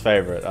 everyone's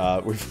favorite.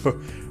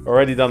 We've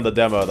already done the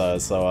demo though,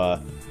 so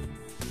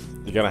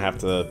you're gonna have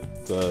to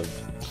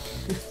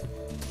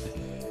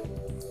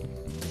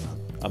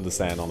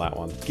understand on that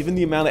one. Given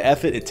the amount of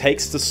effort it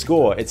takes to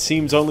score, it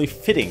seems only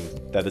fitting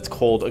that it's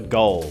called a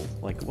goal.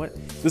 Like, what?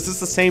 This is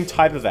the same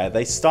type of ad.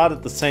 They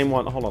started the same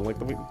one. Hold on, like,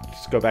 let me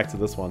just go back to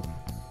this one.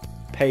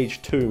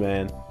 Page 2,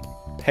 man.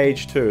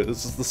 Page 2.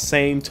 This is the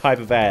same type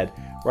of ad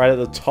right at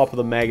the top of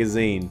the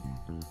magazine.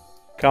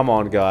 Come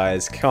on,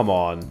 guys. Come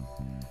on.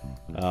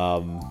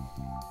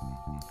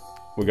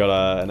 We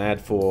got an ad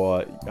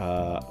for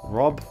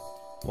Rob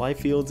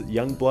Liefeld's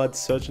Youngblood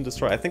Search and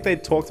Destroy. I think they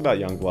talked about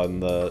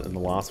Youngblood in the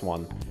last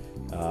one.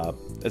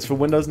 It's for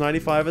Windows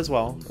 95 as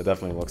well. It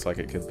definitely looks like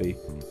it could be.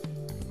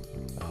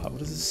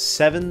 What is this?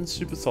 7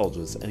 super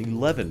soldiers and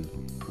 11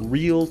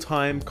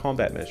 real-time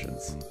combat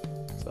missions.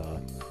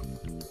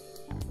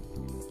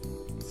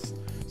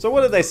 So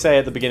what did they say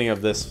at the beginning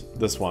of this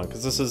one?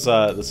 Because this is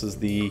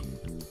the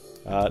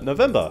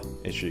November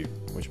issue,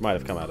 which might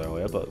have come out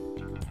earlier, but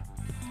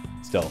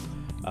still.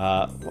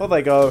 Well,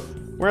 they go.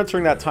 We're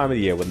entering that time of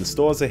the year when the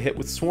stores are hit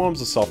with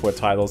swarms of software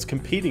titles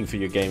competing for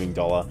your gaming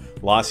dollar.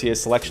 Last year's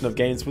selection of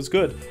games was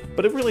good,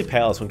 but it really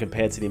pales when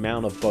compared to the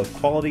amount of both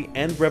quality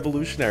and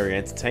revolutionary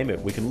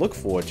entertainment we can look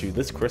forward to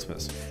this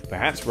Christmas.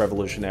 Perhaps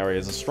revolutionary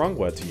is a strong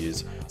word to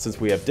use, since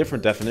we have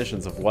different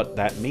definitions of what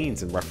that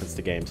means in reference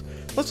to games.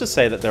 Let's just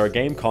say that there are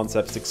game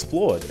concepts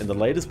explored in the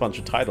latest bunch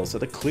of titles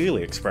that are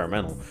clearly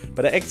experimental,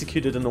 but are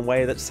executed in a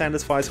way that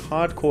satisfies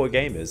hardcore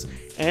gamers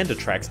and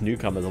attracts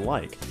newcomers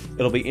alike.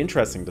 It'll be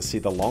interesting to see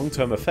the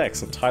long-term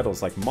effects of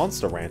titles like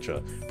Monster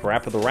Rancher,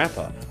 Parappa the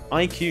Rapper,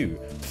 IQ,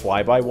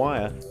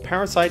 Fly-by-Wire,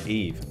 Parasite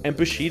Eve, and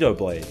Bushido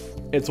Blade.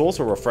 It's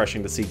also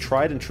refreshing to see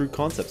tried and true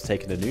concepts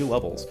taken to new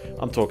levels.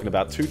 I'm talking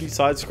about 2D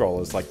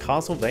side-scrollers like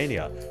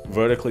Castlevania,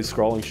 vertically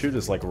scrolling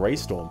shooters like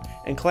Raystorm,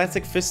 and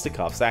classic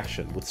fisticuffs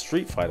action with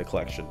Street Fighter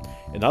Collection.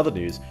 In other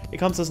news, it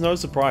comes as no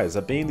surprise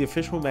that being the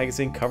official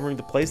magazine covering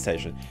the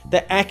PlayStation,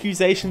 the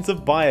accusations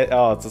of bias—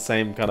 oh, it's the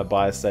same kind of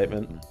bias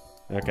statement.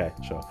 Okay,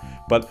 sure.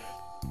 But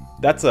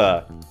that's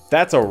a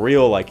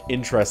real, like,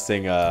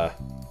 interesting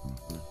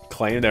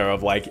claim there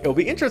of, like, it'll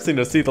be interesting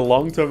to see the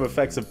long-term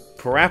effects of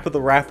Parappa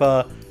the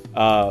Rapper,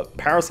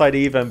 Parasite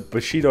Eve, and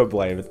Bushido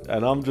Blade.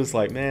 And I'm just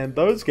like, man,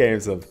 those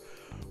games have...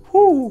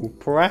 whoo!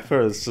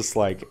 Parappa is just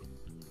like...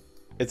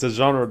 it's a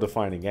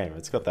genre-defining game.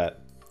 It's got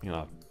that, you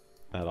know,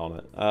 that on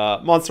it.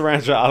 Monster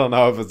Rancher, I don't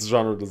know if it's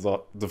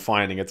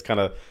genre-defining. It's kind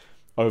of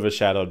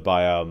overshadowed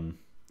by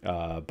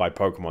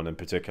Pokemon in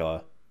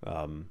particular.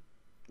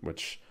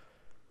 Which...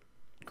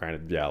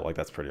 granted, yeah, like,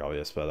 that's pretty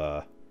obvious,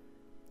 but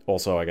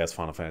also, I guess,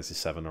 Final Fantasy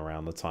VII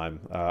around the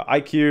time.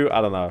 IQ,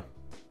 I don't know.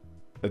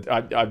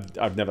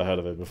 I've never heard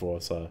of it before,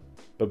 so...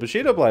 but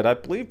Bushido Blade, I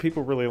believe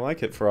people really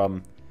like it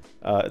for,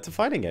 it's a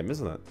fighting game,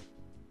 isn't it?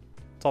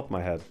 Top of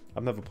my head.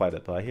 I've never played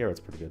it, but I hear it's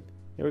pretty good.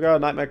 Here we go,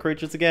 Nightmare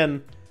Creatures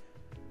again.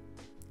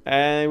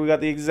 And we got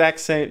the exact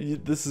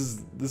same...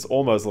 this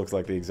almost looks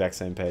like the exact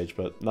same page,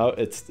 but no,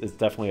 it's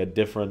definitely a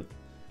different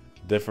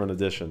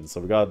edition.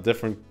 So we got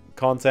different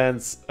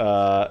contents,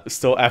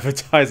 still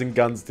advertising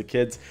guns to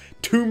kids.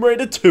 Tomb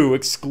Raider 2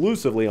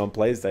 exclusively on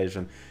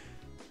PlayStation.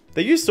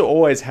 They used to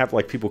always have,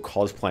 like, people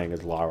cosplaying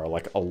as Lara,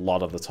 like, a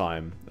lot of the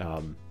time.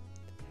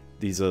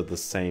 These are the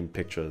same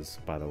pictures,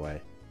 by the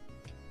way.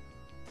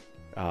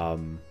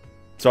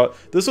 So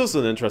this was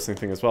an interesting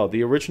thing as well.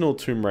 The original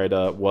Tomb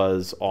Raider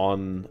was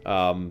on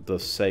the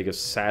Sega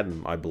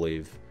Saturn, I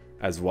believe,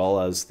 as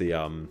well as the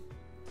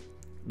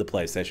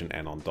PlayStation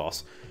and on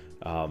DOS.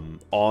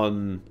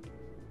 And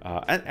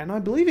I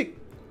believe it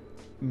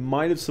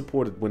might have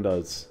supported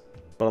Windows,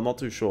 but I'm not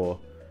too sure.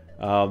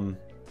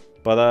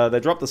 But they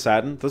dropped the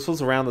Saturn. This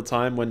was around the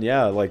time when,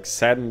 yeah, like,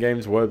 Saturn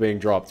games were being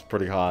dropped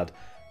pretty hard.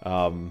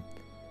 Kind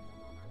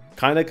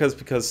of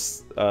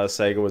because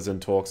Sega was in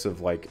talks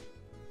of, like,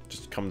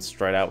 just coming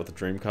straight out with the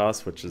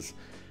Dreamcast, which was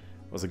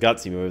a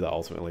gutsy move that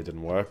ultimately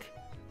didn't work.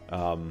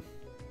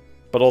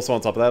 But also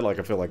on top of that, like,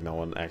 I feel like no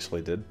one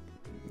actually did.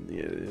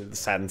 The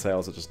Saturn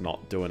sales are just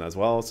not doing as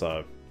well,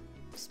 so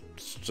it's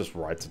just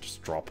right to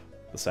just drop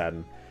the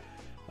Saturn.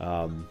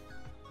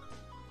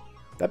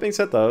 That being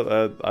said,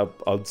 though,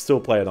 I'd still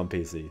play it on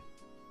PC.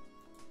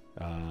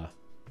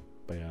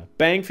 But yeah,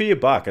 bang for your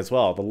buck as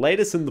well. The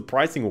latest in the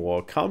pricing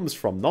war comes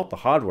from not the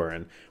hardware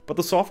end, but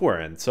the software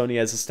end. Sony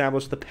has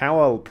established the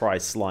Power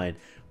price line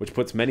which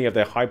puts many of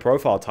their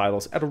high-profile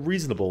titles at a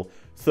reasonable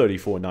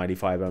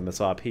 $34.95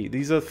 MSRP.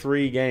 These are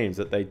 3 games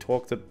that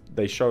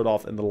they showed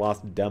off in the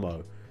last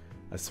demo,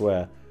 I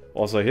swear.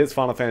 Also, here's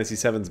Final Fantasy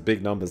VII's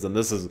big numbers, and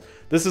this is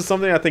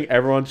something I think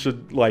everyone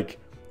should, like,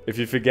 if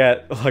you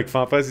forget, like,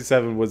 Final Fantasy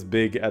VII was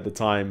big at the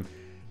time.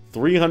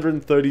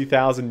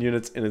 330,000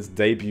 units in its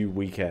debut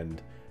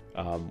weekend,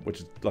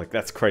 which is, like,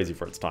 that's crazy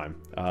for its time.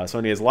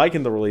 Sony has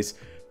likened the release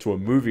to a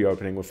movie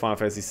opening, with Final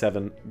Fantasy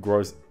VII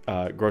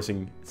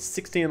grossing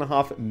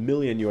 $16.5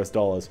 million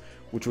US,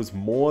 which was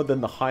more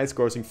than the highest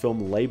grossing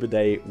film Labor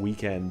Day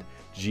weekend,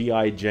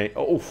 G.I. Jane.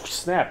 Oh,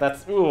 snap,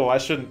 that's, oh, I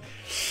shouldn't...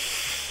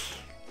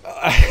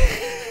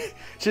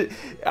 should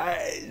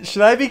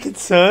I be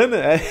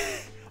concerned?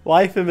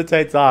 Life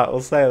imitates art,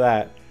 we'll say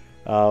that.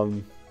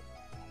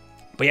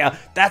 But yeah,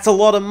 that's a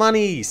lot of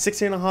money.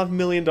 $16.5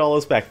 million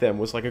back then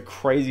was like a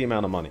crazy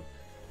amount of money.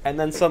 And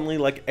then suddenly,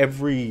 like,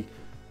 every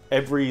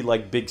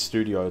like big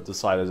studio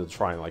decided to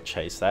try and like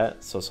chase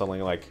that. So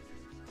suddenly, like,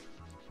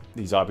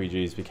 these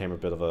RPGs became a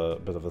bit of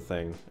a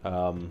thing.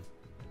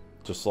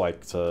 Just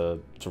like to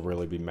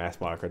really be mass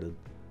marketed.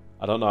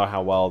 I don't know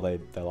how well they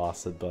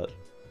lasted, but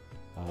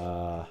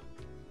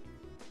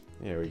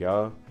here we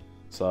go.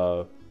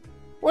 So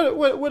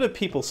what do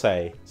people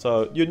say?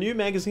 So, your new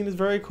magazine is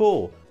very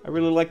cool. I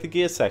really like the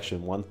gear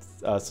section. One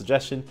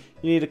suggestion,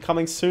 you need a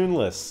coming soon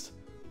list.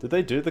 Did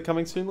they do the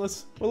coming soon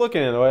list? We're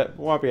looking into it. It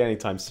won't be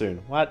anytime soon.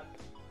 What?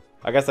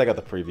 I guess I got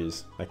the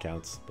previews. That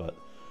counts. But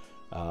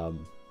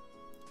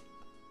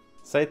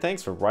say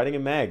thanks for writing a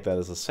mag that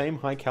is the same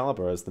high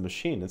caliber as the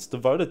machine it's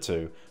devoted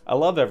to. I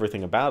love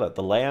everything about it.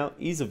 The layout,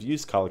 ease of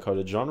use,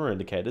 color-coded genre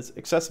indicators,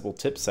 accessible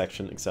tips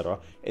section, etc.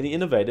 And the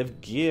innovative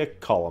gear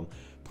column.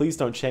 Please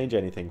don't change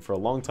anything. For a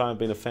long time I've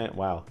been a fan.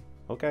 Wow.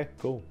 Okay,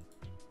 cool.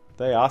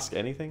 They ask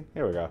anything?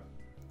 Here we go.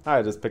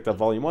 I just picked up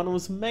Volume 1 and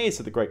was amazed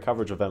at the great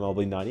coverage of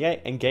MLB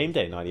 98 and Game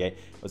Day 98. I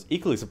was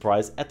equally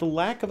surprised at the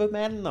lack of a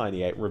Madden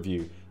 98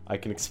 review. I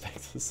can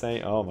expect the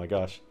same. Oh my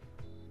gosh.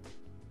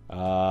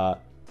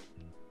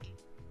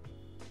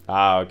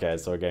 Okay,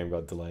 so a game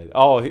got delayed.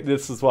 Oh,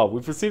 this as well.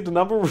 We've received a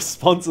number of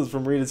responses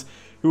from readers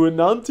who were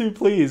none too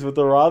pleased with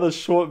the rather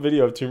short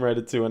video of Tomb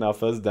Raider 2 in our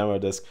first demo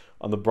disc.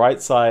 On the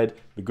bright side,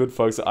 the good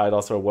folks at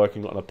Eidos are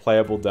working on a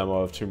playable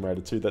demo of Tomb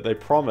Raider 2 that they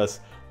promise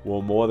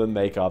will more than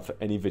make up for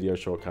any video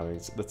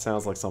shortcomings. That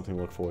sounds like something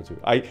to look forward to.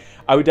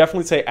 I would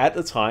definitely say at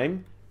the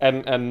time,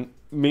 and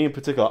me in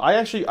particular, I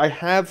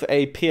have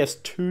a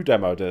PS2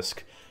 demo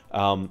disc.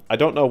 I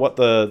don't know what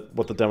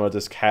the demo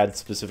disc had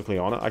specifically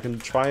on it. I can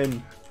try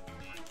and...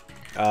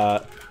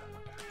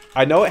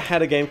 I know it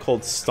had a game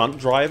called Stunt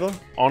Driver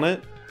on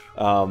it.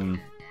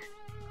 And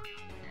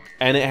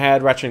it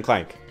had Ratchet &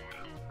 Clank.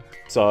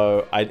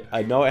 So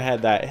I know it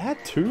had that. It had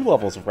 2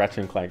 levels of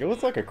Ratchet & Clank. It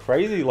was like a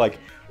crazy, like,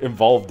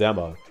 involved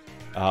demo.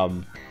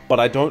 But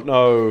I don't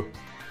know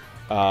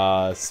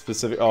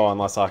specific... Oh,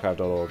 unless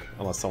archive.org.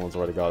 Unless someone's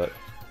already got it.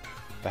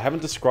 They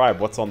haven't described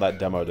what's on that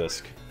demo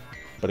disc.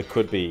 But it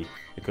could be.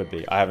 It could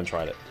be. I haven't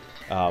tried it.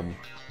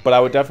 But I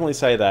would definitely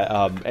say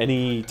that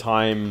any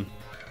time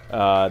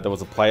there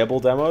was a playable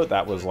demo,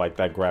 that was like...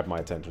 That grabbed my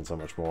attention so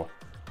much more.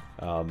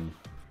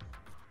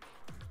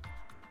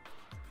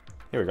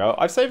 Here we go.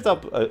 I've saved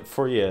up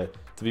for a year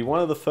to be one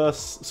of the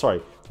first... Sorry.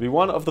 To be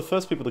one of the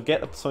first people to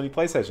get a Sony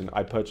PlayStation.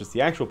 I purchased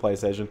the actual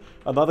PlayStation,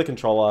 another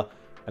controller,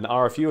 an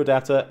RFU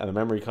adapter, and a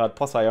memory card.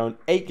 Plus I own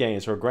 8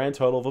 games for a grand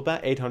total of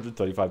about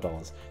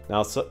 $835.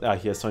 Now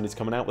here Sony's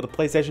coming out with a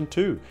PlayStation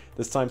 2.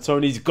 This time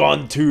Sony's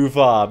gone too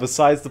far.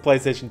 Besides the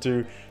PlayStation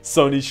 2,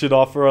 Sony should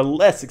offer a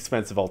less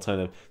expensive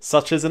alternative,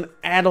 such as an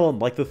add-on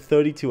like the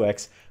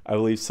 32X. I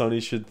believe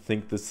Sony should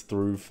think this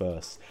through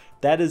first.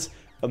 That is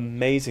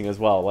amazing as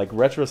well. Like,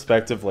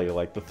 retrospectively,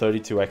 like, the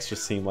 32X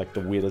just seemed like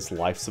the weirdest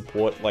life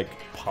support, like,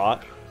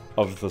 part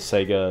of the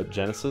Sega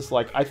Genesis.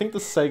 Like, I think the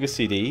Sega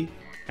CD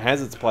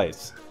has its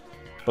place,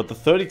 but the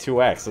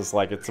 32X is,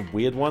 like, it's a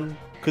weird one,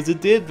 because it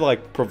did,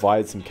 like,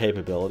 provide some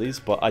capabilities,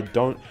 but I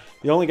don't...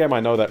 The only game I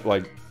know that,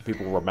 like,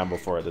 people remember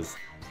for it is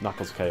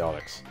Knuckles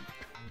Chaotix.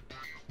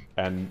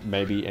 And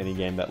maybe any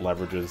game that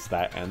leverages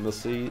that and the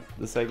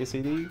Sega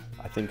CD.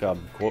 I think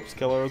Corpse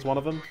Killer is one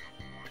of them.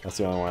 That's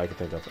the only one I can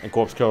think of. And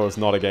Corpse Killer is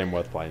not a game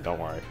worth playing, don't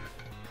worry.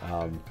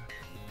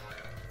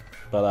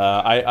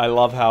 I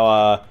love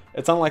how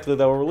it's unlikely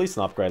they will release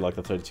an upgrade like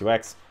the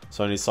 32X.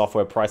 Sony's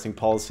software pricing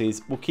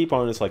policies will keep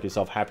owners like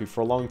yourself happy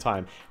for a long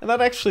time. And that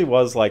actually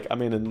was, like, I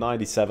mean, in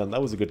 '97,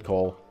 that was a good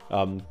call.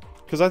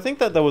 Because I think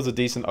that there was a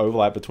decent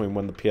overlap between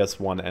when the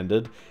PS1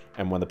 ended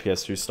and when the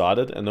PS2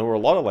 started. And there were a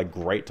lot of, like,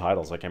 great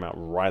titles that came out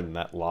right in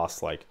that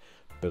last, like,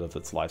 bit of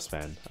its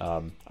lifespan.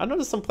 I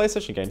noticed some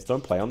PlayStation games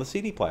don't play on the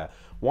CD player.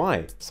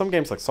 Why? Some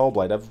games like Soul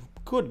Blade have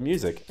good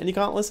music, and you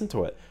can't listen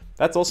to it.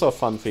 That's also a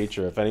fun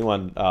feature, if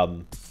anyone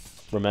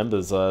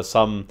remembers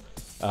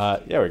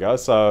there we go.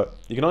 So,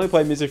 you can only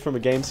play music from a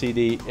game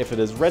CD if it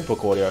is Red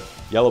Book Audio.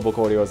 Yellow Book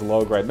Audio is a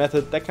lower grade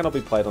method that cannot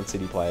be played on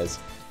CD players.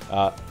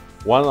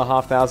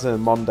 $1,500 in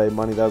modern day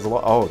money, that was a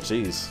lot. Oh,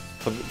 jeez.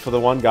 For the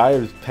one guy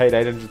who paid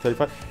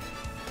 $835.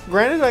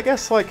 Granted, I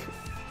guess, like,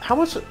 how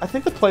much? I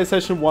think the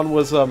PlayStation 1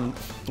 was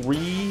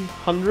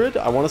 300.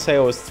 I want to say it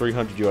was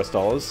 $300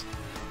 US.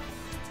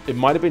 It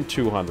might have been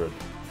 200.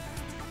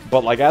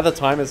 But like at the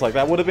time, it's like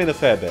that would have been a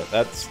fair bit.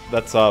 That's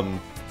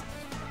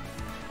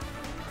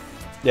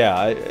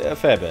yeah, a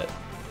fair bit.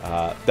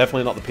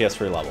 Definitely not the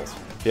PS3 levels.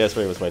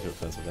 PS3 was way too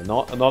expensive. And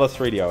not a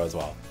 3DO as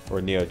well, or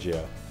a Neo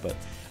Geo. But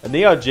a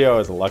Neo Geo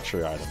is a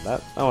luxury item.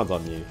 That one's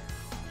on you.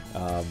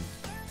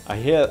 I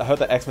heard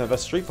that X-Men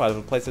vs Street Fighter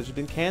for PlayStation has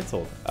been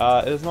cancelled.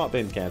 It has not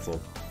been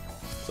cancelled.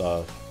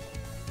 So,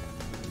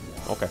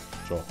 okay,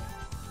 sure.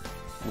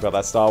 We got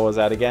that Star Wars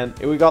ad again.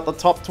 We got the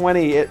top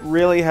 20. It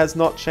really has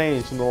not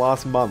changed in the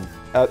last month.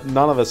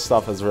 None of this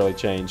stuff has really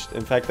changed.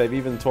 In fact, they've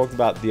even talked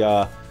about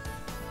the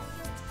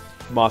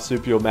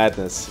Marsupial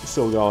Madness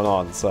still going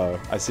on. So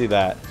I see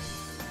that.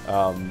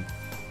 But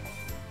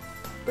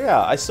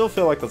yeah, I still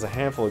feel like there's a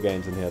handful of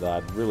games in here that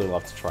I'd really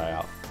love to try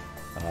out.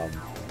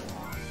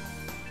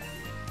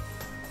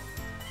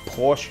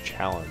 Porsche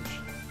Challenge.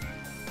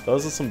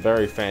 Those are some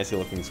very fancy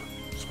looking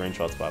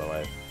screenshots, by the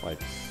way.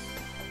 Like,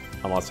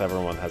 almost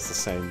everyone has the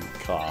same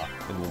car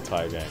in the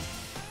entire game.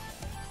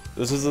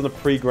 This is in the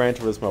pre-Gran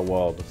Turismo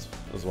world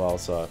as well,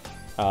 so...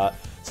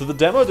 so the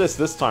demo disc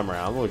this time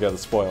around, we'll go to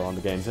spoil on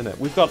the games in it.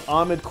 We've got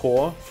Armored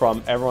Core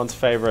from everyone's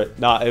favorite...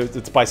 Nah,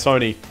 it's by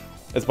Sony.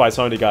 It's by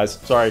Sony, guys.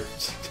 Sorry.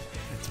 It's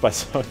by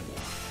Sony.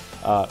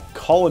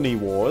 Colony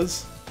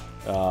Wars.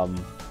 The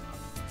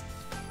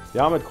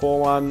Armored Core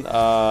one,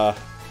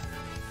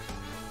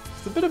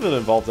 it's a bit of an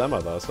involved demo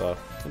though, so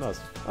who knows.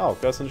 Oh,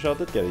 Ghost in the Shell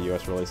did get a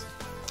US release.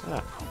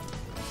 Ah,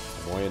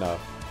 the more you know.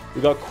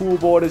 We got Cool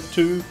Borders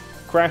 2,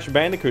 Crash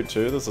Bandicoot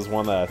 2. This is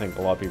one that I think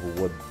a lot of people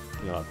would,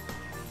 you know,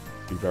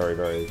 be very,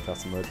 very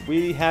custom with.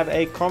 We have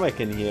a comic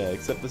in here,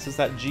 except this is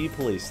that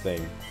G-Police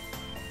thing.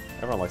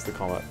 Everyone likes the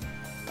comic.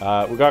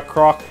 We got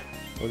Croc.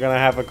 We're gonna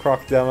have a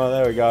Croc demo.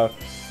 There we go.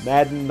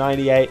 Madden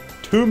 98.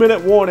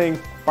 2-minute warning.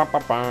 Bah,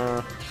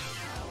 bah,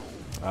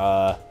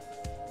 bah.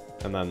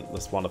 And then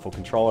this wonderful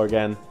controller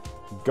again.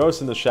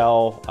 Ghost in the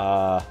Shell.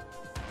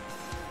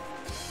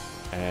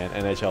 And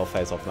NHL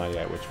Face Off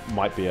 98, which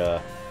might be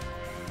a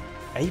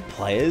 8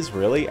 players,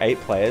 really? 8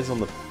 players on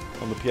the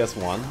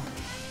PS1.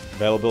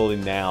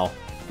 Availability now.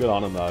 Good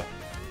on them though.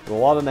 A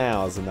lot of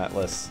nows in that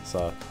list,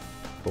 so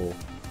cool.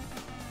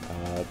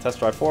 Test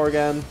Drive 4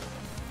 again.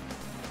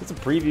 It's a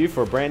preview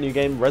for a brand new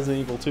game, Resident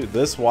Evil 2.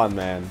 This one,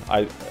 man,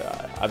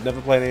 I've never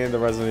played any of the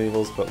Resident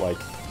Evils, but like,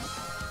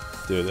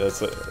 dude,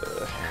 it's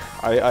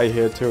I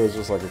hear 2 is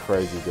just like a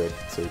crazy good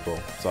sequel.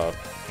 So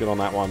good on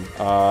that one.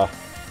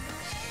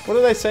 What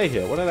did they say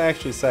here? What did they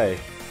actually say?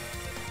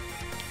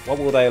 What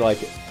will they like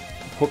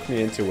hook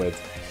me into with?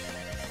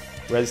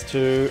 Res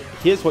 2,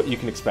 here's what you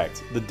can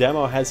expect. The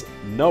demo has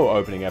no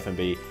opening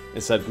F&B.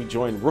 Instead, we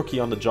join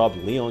rookie-on-the-job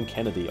Leon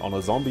Kennedy on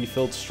a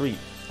zombie-filled street,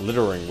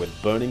 littering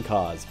with burning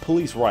cars,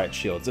 police riot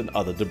shields, and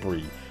other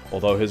debris.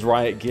 Although his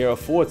riot gear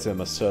affords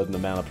him a certain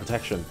amount of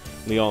protection,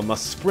 Leon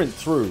must sprint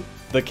through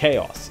the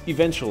chaos,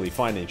 eventually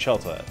finding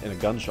shelter in a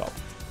gun shop.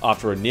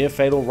 After a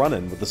near-fatal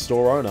run-in with the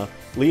store owner,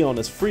 Leon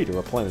is free to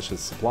replenish his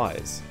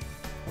supplies.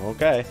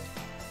 Okay.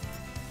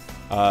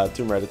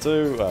 Tomb Raider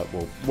 2,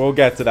 we'll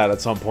get to that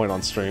at some point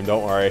on stream,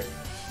 don't worry.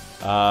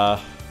 What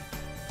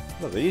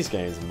are these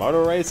games?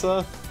 Motor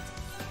Racer?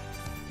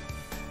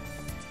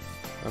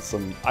 That's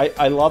some...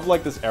 I love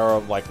like this era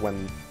of like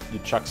when you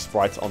chuck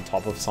sprites on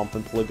top of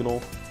something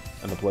polygonal,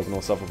 and the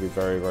polygonal stuff will be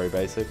very, very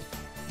basic.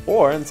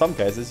 Or, in some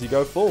cases, you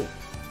go full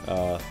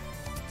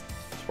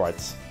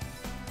sprites.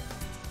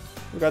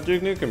 We got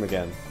Duke Nukem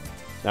again.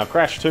 Now,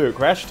 Crash 2.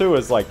 Crash 2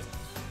 is like...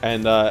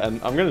 And I'm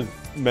gonna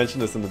mention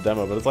this in the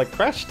demo, but it's like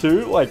Crash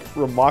 2, like,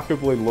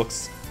 remarkably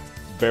looks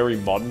very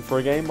modern for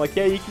a game. Like,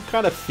 yeah, you can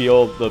kind of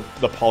feel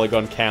the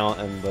polygon count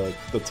and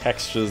the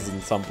textures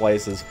in some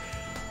places,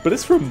 but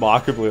it's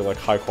remarkably, like,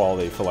 high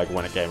quality for, like,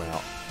 when it came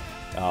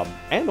out.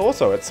 And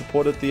also, it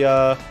supported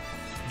the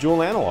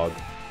dual analog.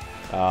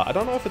 I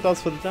don't know if it does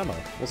for the demo.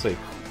 We'll see.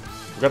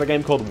 We've got a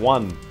game called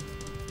One.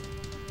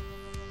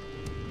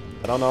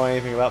 I don't know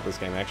anything about this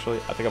game, actually.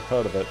 I think I've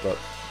heard of it, but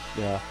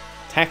yeah.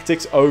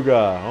 Tactics Ogre.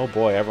 Oh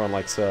boy, everyone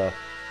likes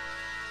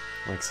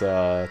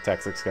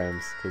tactics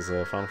games, because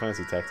Final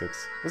Fantasy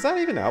Tactics. Was that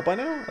even out by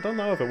now? I don't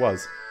know if it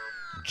was.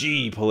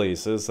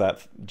 G-Police. Is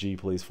that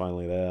G-Police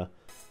finally there?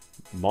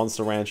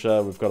 Monster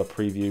Rancher. We've got a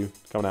preview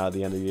coming out at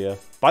the end of the year.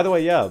 By the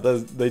way, yeah,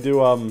 they do,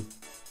 I'll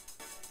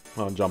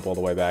jump all the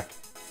way back.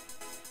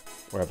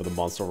 Wherever the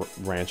Monster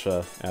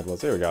Rancher ad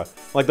was. There we go.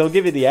 Like, they'll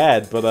give you the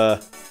ad,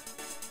 but,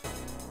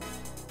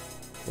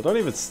 they don't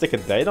even stick a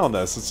date on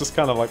this. It's just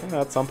kind of like,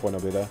 at some point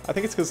it'll be there. I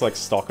think it's because, like,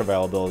 stock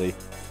availability.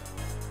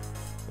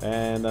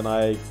 And then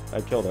I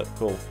killed it.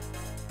 Cool.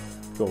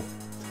 Cool.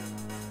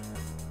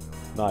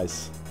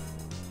 Nice.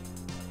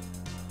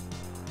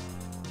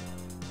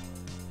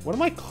 What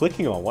am I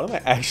clicking on? What am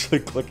I actually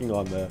clicking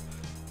on there?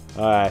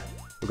 Alright.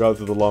 We'll go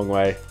through the long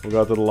way. We'll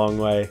go through the long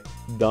way.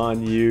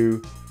 Darn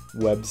you.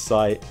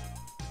 Website.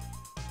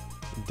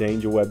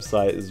 Danger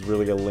website is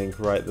really a link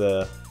right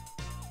there.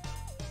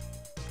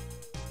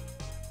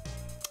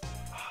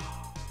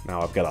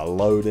 Now I've got to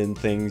load in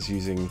things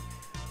using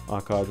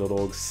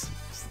archive.org's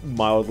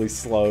mildly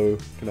slow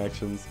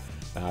connections.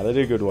 Nah, they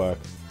do good work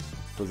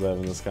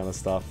preserving this kind of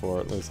stuff, or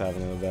at least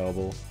having it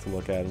available to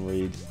look at and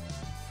read.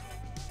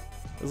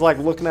 It's like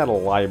looking at a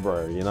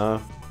library, you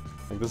know?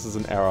 Like, this is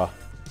an error.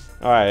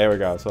 Alright, here we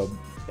go. So,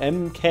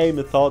 MK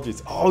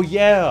Mythologies. Oh,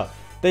 yeah!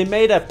 They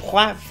made a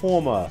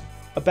platformer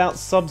about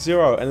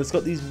Sub-Zero, and it's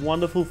got these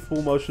wonderful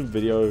full-motion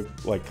video,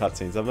 like,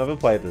 cutscenes. I've never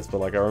played this, but,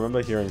 like, I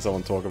remember hearing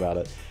someone talk about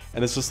it.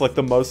 And it's just, like,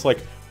 the most, like,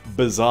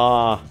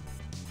 bizarre,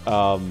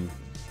 I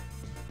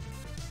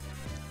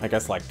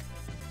guess, like,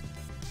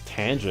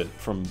 tangent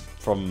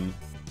from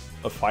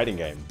a fighting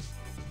game.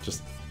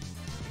 Just...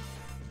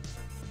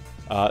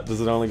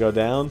 does it only go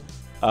down?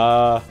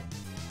 No,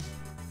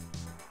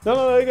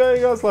 it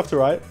goes left to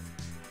right.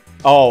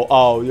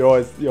 Oh, you're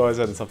always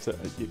heading something.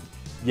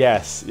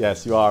 Yes,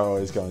 you are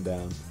always going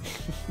down.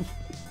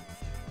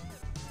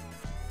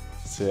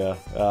 So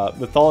yeah,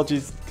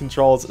 Mythologies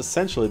controls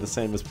essentially the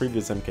same as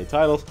previous MK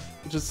titles,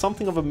 which is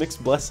something of a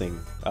mixed blessing.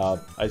 I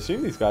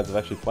assume these guys have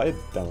actually played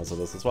demos of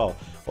this as well.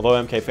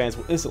 Although MK fans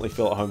will instantly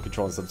feel at home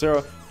controlling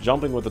Sub-Zero,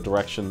 jumping with the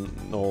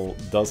directional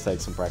does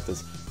take some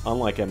practice.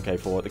 Unlike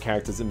MK4, the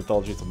characters in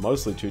Mythologies are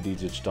mostly 2D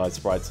digitized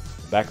sprites.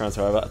 Backgrounds,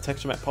 however, are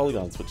texture map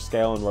polygons, which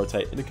scale and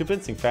rotate in a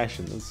convincing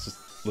fashion. It's just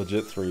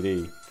legit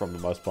 3D from the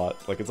most part,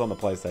 like it's on the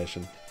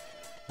PlayStation.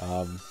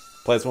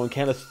 Players will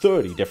encounter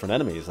 30 different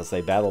enemies as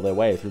they battle their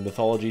way through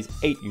Mythology's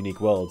 8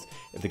 unique worlds.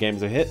 If the game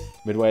is a hit,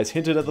 Midway has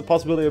hinted at the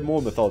possibility of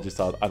more Mythology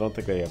style. I don't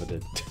think they ever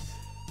did.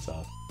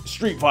 So,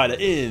 Street Fighter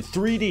is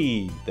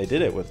 3D! They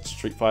did it with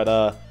Street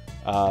Fighter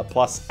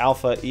plus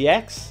Alpha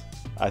EX.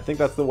 I think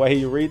that's the way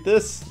you read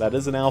this. That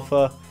is an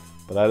Alpha,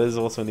 but that is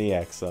also an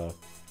EX, so...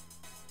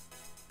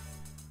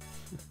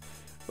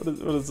 What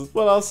is this?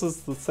 What else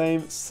is the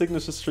same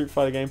signature Street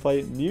Fighter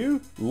gameplay? New?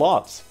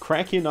 Lots.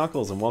 Crack your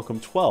knuckles and welcome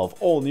 12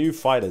 all-new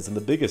fighters in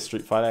the biggest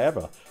Street Fighter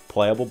ever.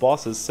 Playable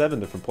bosses, 7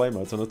 different play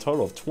modes, and a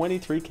total of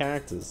 23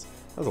 characters.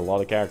 That's a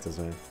lot of characters,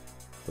 man,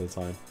 for the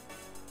time.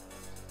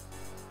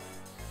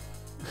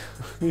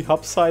 The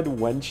upside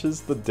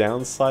wenches, the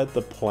downside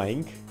the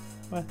plank?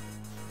 What?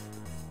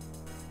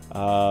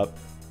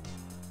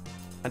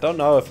 I don't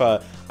know if...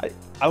 I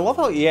love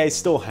how EA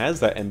still has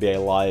that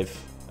NBA Live...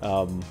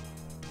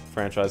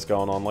 franchise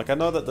going on. Like, I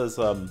know that there's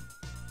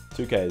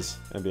 2K's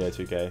NBA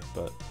 2K,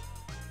 but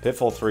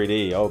Pitfall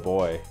 3D, oh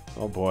boy,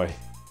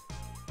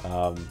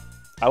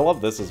 I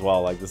love this as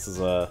well. Like, this is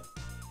a,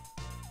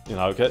 you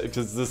know,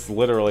 because this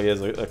literally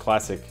is a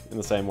classic in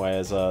the same way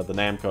as the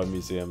Namco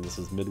Museum. This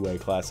is Midway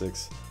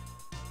Classics.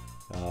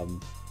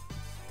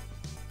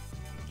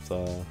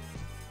 So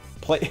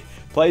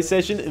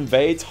PlayStation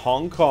invades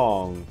Hong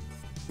Kong.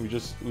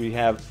 We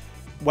have,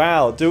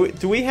 wow, do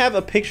we have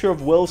a picture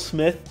of Will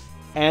Smith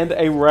and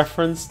a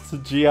reference to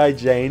G.I.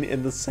 Jane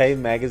in the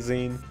same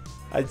magazine?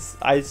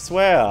 I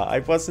swear, I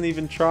wasn't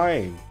even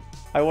trying.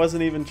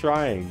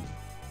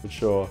 For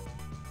sure.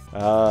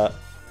 I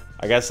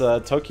guess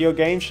Tokyo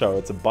Game Show.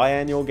 It's a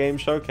biannual game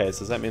showcase.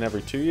 Does that mean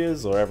every 2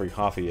 years or every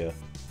half a year?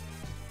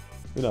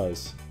 Who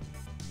knows?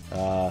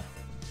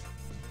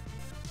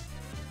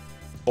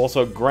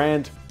 Also,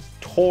 Grand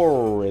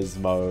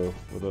Turismo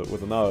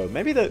with an O.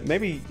 Maybe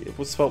it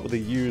was spelled with a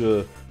U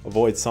to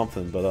avoid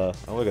something. But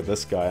I look at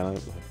this guy and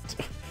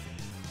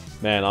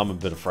man, I'm a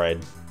bit afraid.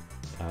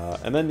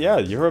 And then yeah,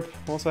 Europe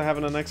also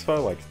having an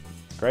expo, like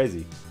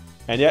crazy.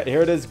 And yeah,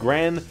 here it is,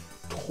 Gran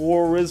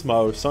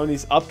Turismo,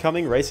 Sony's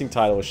upcoming racing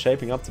title, is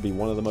shaping up to be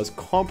one of the most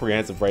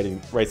comprehensive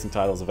racing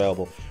titles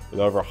available, with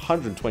over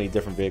 120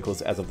 different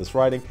vehicles as of this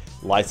writing.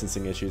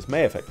 Licensing issues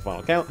may affect the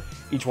final count.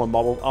 Each one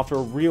modeled after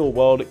a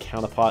real-world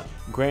counterpart,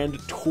 Gran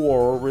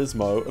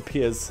Turismo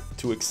appears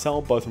to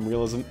excel both in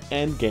realism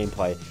and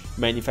gameplay.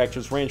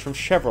 Manufacturers range from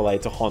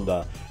Chevrolet to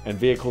Honda, and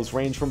vehicles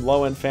range from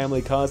low-end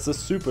family cars to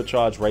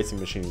supercharged racing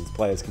machines.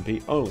 Players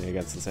compete only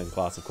against the same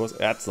class, of course.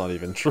 That's not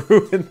even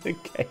true in the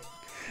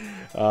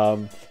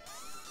game.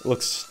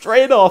 Looks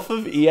straight off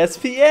of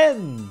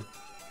ESPN.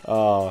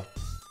 But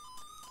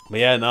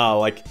yeah, no,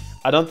 like,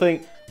 I don't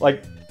think,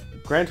 like,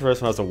 Gran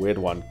Turismo is a weird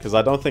one, because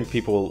I don't think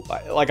people,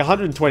 like,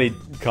 120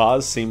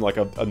 cars seem like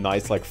a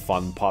nice, like,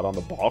 fun part on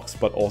the box,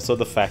 but also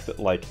the fact that,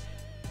 like,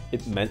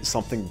 it meant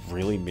something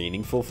really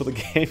meaningful for the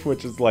game,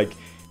 which is, like,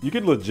 you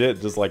could legit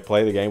just, like,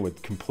 play the game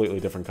with completely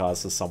different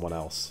cars to someone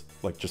else.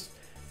 Like, just,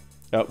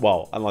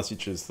 well, unless you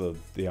choose the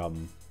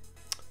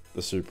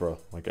Supra,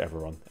 like,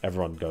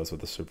 everyone goes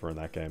with the Supra in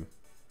that game.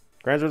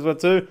 Gran Turismo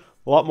 2,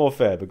 a lot more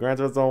fair, but Gran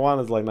Turismo 1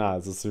 is like, nah,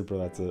 it's a Supra,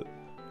 that's it.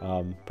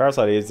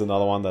 Parasite Eve is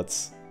another one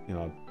that's, you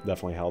know,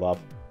 definitely held up.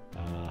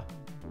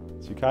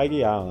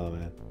 Tsukaigi, I don't know,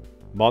 man.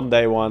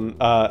 Monday one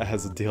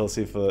has a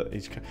DLC for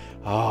each.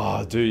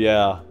 Oh, dude,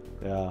 yeah.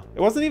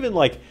 It wasn't even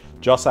like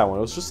just that one.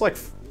 It was just like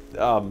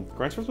Gran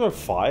Turismo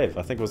 5,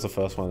 I think was the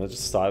first one that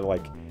just started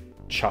like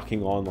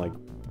chucking on like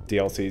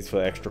DLCs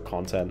for extra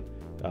content.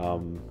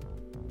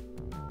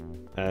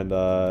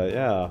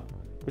 Yeah.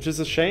 Which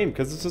is a shame,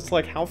 because it's just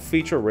like, how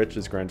feature-rich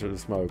is Gran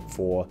Turismo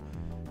 4?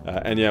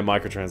 And yeah,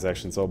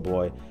 microtransactions, oh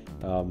boy.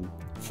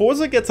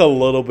 Forza gets a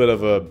little bit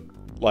of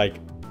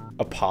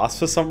a pass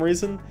for some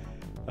reason.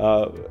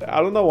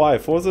 I don't know why.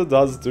 Forza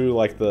does do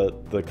like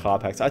the car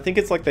packs. I think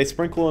it's like they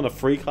sprinkle in a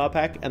free car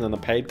pack and then a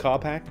paid car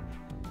pack.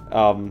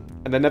 And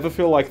they never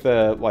feel like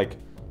they're like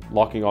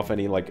locking off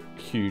any like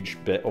huge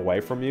bit away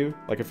from you.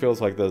 Like it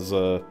feels like there's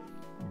a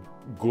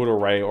good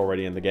array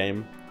already in the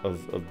game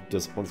of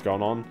disciplines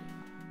going on.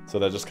 So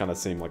they just kind of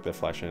seem like they're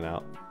flashing it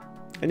out.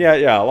 And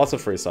yeah, lots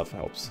of free stuff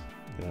helps.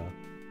 Yeah.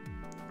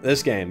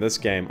 This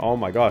game, oh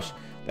my gosh.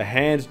 The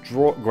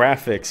hand-drawn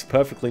graphics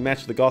perfectly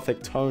match the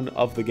gothic tone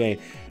of the game.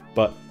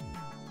 But,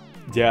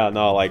 yeah,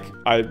 no, like,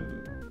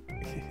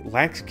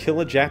 lacks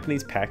killer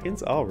Japanese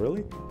pack-ins? Oh,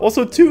 really?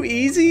 Also, too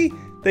easy?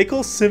 They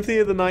call Symphony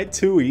of the Night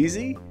too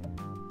easy?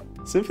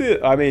 Symphony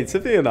of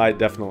the Night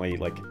definitely,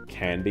 like,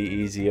 can be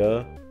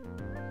easier.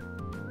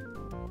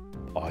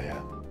 Oh,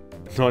 yeah.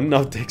 Not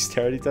enough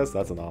dexterity tests?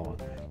 That's another one.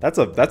 That's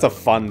a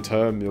fun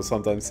term you'll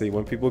sometimes see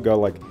when people go,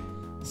 like,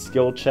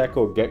 skill check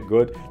or get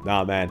good.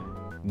 Nah, man.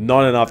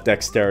 Not enough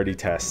dexterity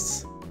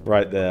tests.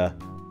 Right there.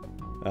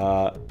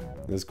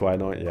 This is quite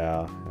annoying.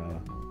 Yeah.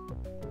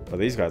 But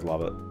these guys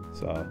love it.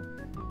 So,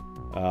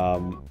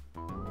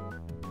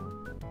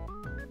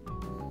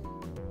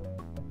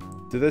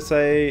 did they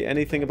say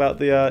anything about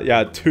the,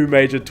 yeah, 2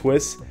 major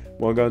twists?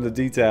 Won't go into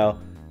detail.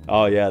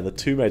 Oh, yeah, the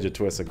 2 major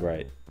twists are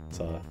great.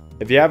 So,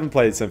 if you haven't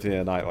played Symphony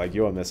of the Night, like,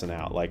 you are missing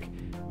out. Like,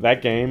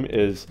 that game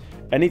is...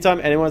 Anytime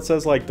anyone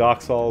says, like,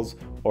 Dark Souls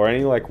or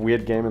any, like,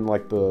 weird game in,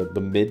 like, the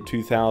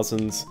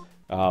mid-2000s,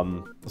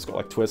 it's got,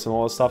 like, twists and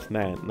all this stuff,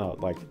 man, no,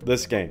 like,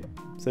 this game,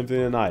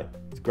 Symphony of the Night,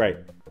 it's great.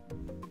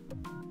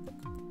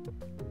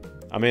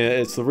 I mean,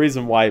 it's the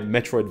reason why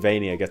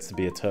Metroidvania gets to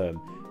be a term.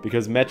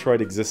 Because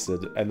Metroid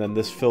existed, and then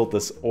this filled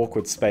this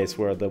awkward space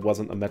where there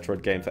wasn't a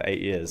Metroid game for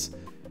 8 years.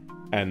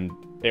 And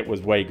it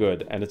was way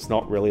good, and it's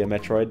not really a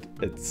Metroid,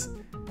 it's...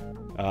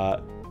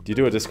 do you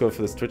do a Discord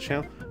for this Twitch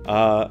channel?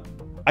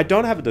 I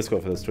don't have a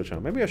Discord for this Twitch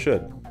channel. Maybe I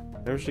should.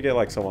 Maybe I should get,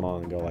 like, someone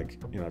on and go, like,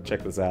 you know,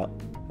 check this out.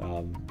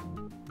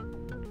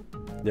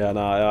 Yeah,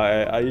 no,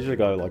 I usually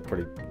go, like,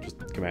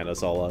 just Commander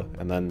solo,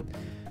 and then,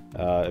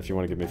 if you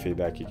want to give me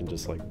feedback, you can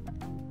just, like,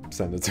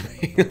 send it to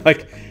me.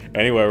 Like,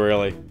 anywhere,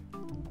 really.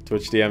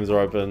 Twitch DMs are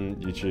open,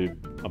 YouTube,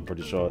 I'm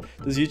pretty sure.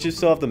 Does YouTube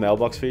still have the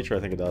mailbox feature? I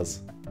think it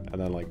does.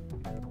 And then, like,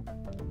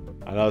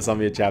 I know some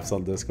of your chaps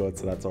on Discord,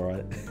 so that's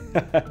alright.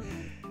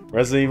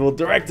 Resident Evil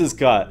Director's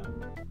Cut.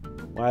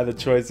 Why are the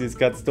choices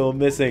cut still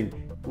missing?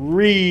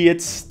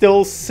 It's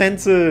still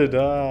censored.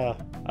 I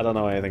don't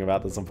know anything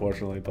about this,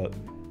 unfortunately, but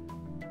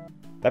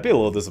that'd be a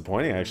little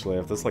disappointing, actually,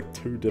 if there's like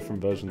 2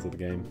 different versions of the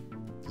game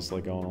just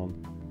like going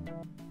on.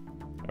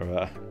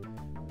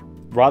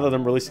 Rather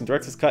than releasing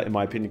Director's Cut, in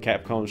my opinion,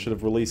 Capcom should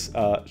have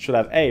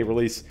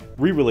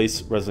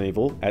re-release Resident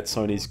Evil at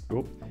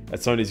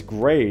Sony's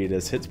grade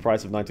as hits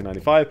price of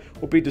 $19.95,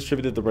 or be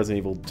distributed the Resident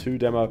Evil 2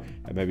 demo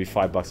at maybe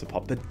 $5 a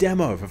pop. The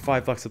demo for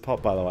 $5 a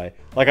pop, by the way.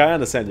 Like, I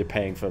understand you're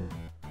paying for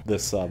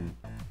this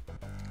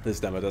this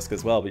demo disc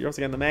as well, but you're also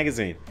getting the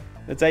magazine.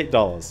 It's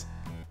 $8.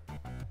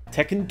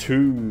 Tekken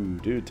 2,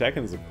 dude,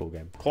 Tekken's a cool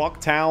game.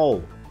 Clock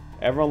Tower,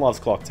 everyone loves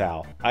Clock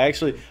Tower. I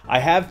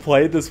have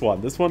played this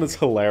one. This one is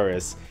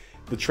hilarious.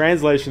 The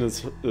translation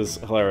is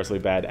hilariously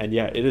bad, and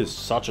yeah, it is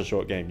such a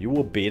short game. You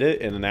will beat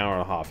it in an hour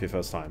and a half your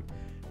first time.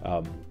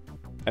 And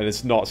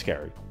it's not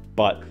scary,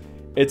 but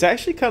it's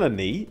actually kind of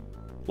neat,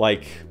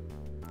 like,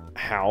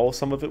 how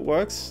some of it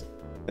works.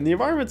 And the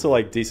environments are,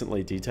 like,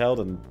 decently detailed,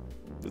 and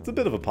it's a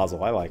bit of a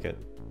puzzle. I like it.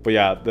 But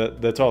yeah,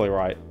 they're totally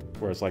right,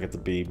 where it's like it's a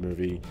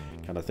B-movie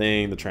kind of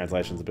thing. The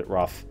translation's a bit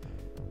rough.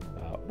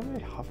 What am I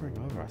hovering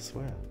over? I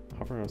swear.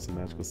 Hovering over some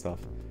magical stuff.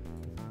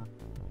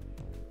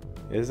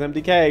 Here's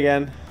MDK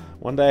again.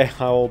 One day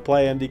I will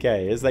play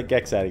MDK. Here's that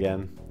Gex ad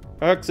again.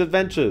 Herc's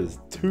Adventures.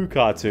 Too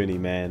cartoony,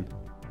 man.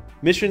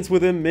 Missions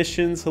within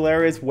missions,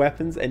 hilarious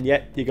weapons, and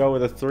yet you go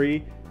with a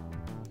 3.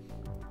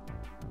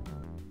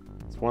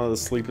 It's one of the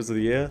sleepers of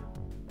the year.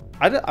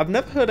 I've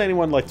never heard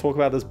anyone like talk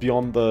about this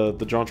beyond the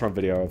JonTron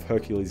video of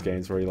Hercules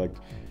games, where he like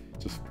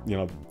just, you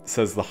know,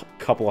 says the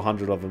couple of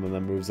hundred of them and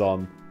then moves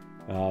on.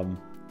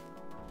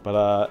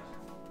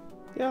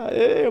 Yeah,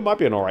 it might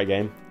be an alright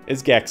game.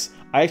 It's Gex.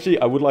 I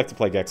would like to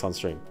play Gex on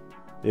stream.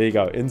 There you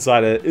go,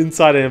 insider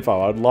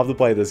info. I'd love to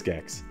play this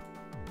Gex.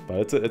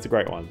 But it's a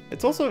great one.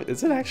 It's also,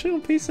 is it actually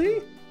on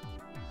PC?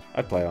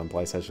 I'd play it on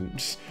PlayStation.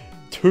 Just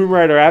Tomb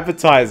Raider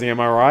advertising, am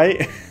I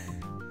right?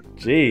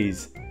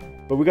 Jeez.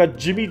 But we got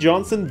Jimmy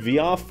Johnson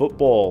VR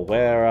Football,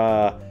 where,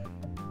 I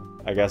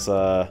guess,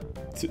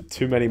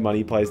 too many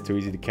money plays, too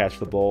easy to catch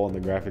the ball, and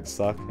the graphics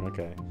suck.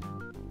 Okay.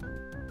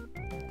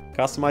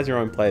 Customize your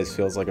own players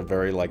feels like a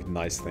very, like,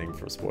 nice thing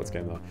for a sports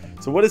game, though.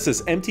 So what is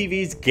this?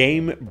 MTV's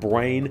Game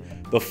Brain,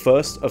 the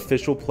first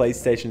official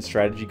PlayStation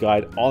strategy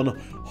guide on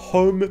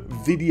home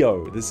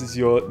video. This is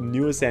your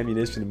newest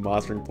ammunition in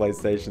mastering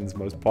PlayStation's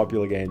most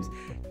popular games.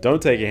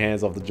 Don't take your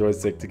hands off the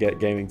joystick to get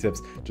gaming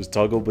tips. Just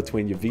toggle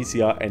between your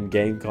VCR and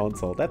game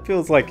console. That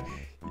feels like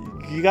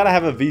you gotta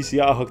have a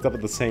VCR hooked up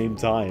at the same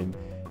time.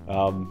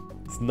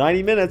 It's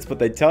 90 minutes, but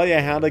they tell you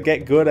how to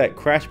get good at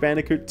Crash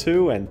Bandicoot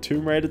 2 and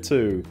Tomb Raider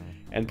 2.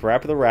 And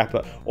Parappa the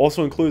Rapper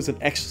also includes an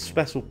extra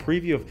special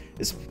preview of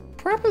this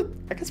Parappa,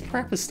 I guess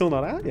Parappa's still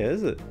not out yet,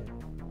 is it?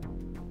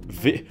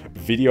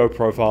 Video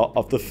profile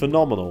of the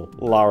phenomenal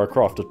Lara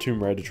Croft of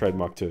Tomb Raider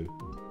Trademark 2.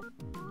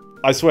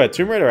 I swear,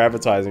 Tomb Raider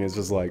advertising is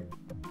just like,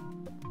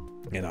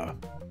 you know,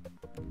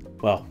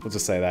 well, we'll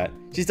just say that.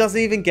 She doesn't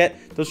even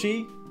get, does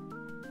she?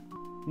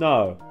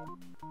 No.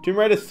 Tomb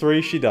Raider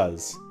 3 she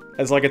does.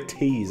 As like a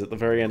tease at the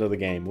very end of the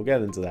game. We'll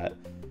get into that.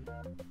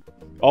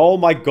 Oh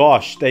my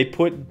gosh, they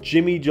put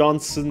Jimmy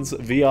Johnson's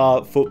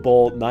VR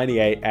Football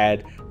 98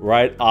 ad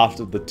right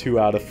after the 2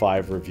 out of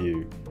 5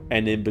 review.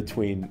 And in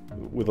between,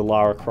 with a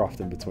Lara Croft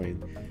in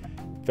between.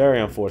 Very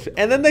unfortunate.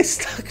 And then they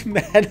stuck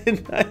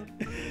Madden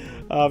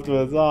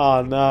afterwards.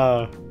 Oh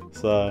no.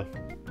 So,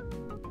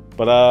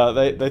 but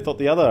they thought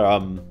the other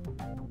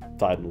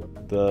title,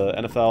 the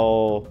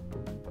NFL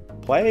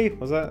Play,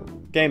 was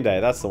that? Game Day,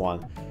 that's the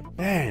one.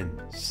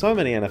 Man, so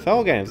many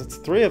NFL games. That's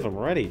 3 of them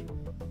already.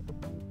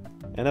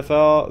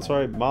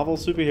 Marvel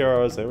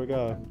Superheroes, there we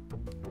go.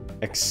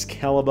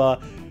 Excalibur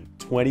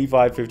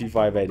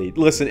 2555 AD.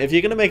 Listen, if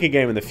you're gonna make a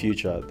game in the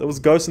future, there was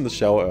Ghost in the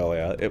Shell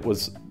earlier. It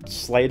was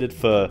slated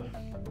for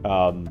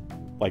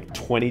like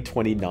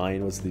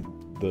 2029 was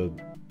the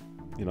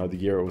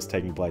year it was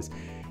taking place.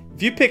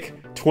 If you pick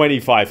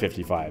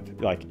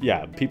 2555, like,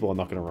 yeah, people are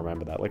not gonna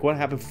remember that. Like, what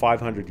happened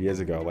 500 years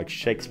ago? Like,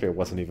 Shakespeare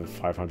wasn't even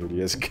 500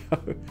 years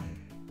ago.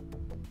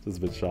 Just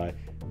a bit shy.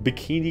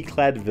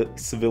 Bikini-clad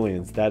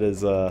civilians. That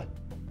is a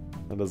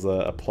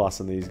plus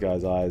in these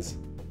guys' eyes.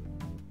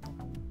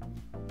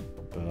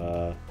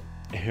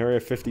 Area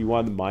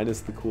 51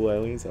 minus the cool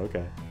aliens.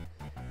 Okay.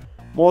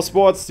 More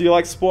sports. Do you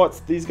like sports?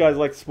 These guys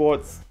like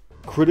sports.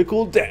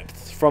 Critical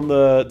Depth from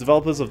the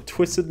developers of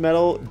Twisted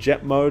Metal,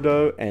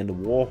 Jetmoto, and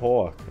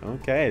Warhawk.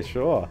 Okay,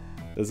 sure.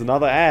 There's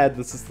another ad.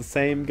 This is the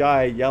same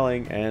guy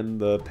yelling, and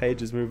the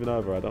page is moving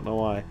over. I don't know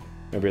why.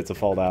 Maybe it's a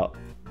fold out.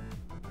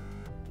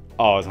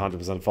 Oh, it's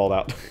 100% fold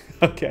out.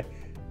 Okay.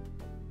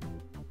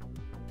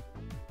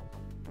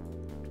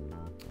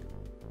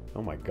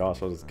 Oh my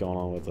gosh, what is going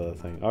on with the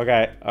thing?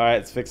 Okay, alright,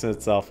 it's fixing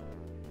itself.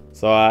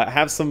 So,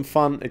 have some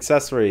fun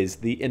accessories.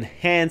 The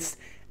enhanced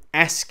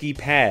ASCII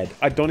pad.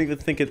 I don't even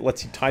think it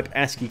lets you type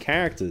ASCII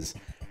characters.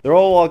 They're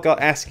all got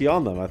ASCII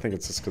on them. I think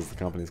it's just because the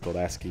company's called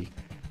ASCII.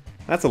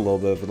 That's a little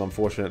bit of an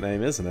unfortunate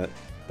name, isn't it?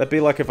 That'd be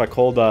like if I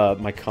called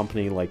my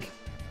company, like,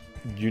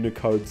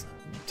 Unicode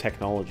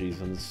Technologies,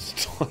 and it's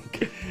just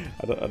like,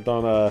 I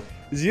don't,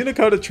 is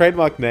Unicode a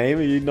trademark name?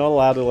 Are you not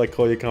allowed to, like,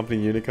 call your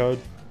company Unicode?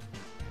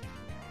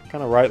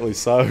 Kind of rightly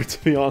so,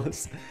 to be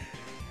honest.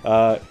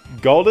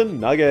 Golden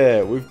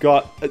Nugget. We've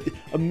got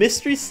a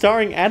mystery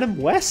starring Adam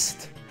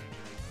West.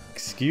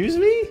 Excuse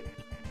me?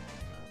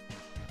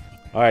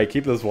 Alright,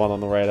 keep this one on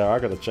the radar. I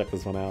gotta check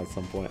this one out at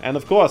some point. And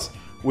of course,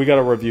 we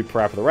gotta review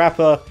Parappa the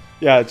Rapper.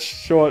 Yeah, it's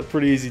short,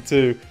 pretty easy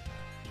too.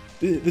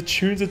 The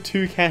tunes are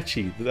too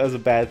catchy. That's a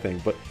bad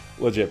thing, but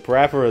legit,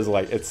 Parappa is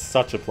like, it's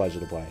such a pleasure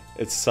to play.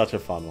 It's such a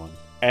fun one.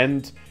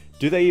 And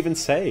do they even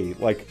say,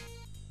 like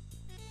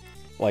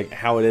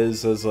how it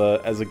is as a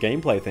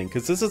gameplay thing?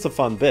 Because this is a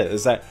fun bit,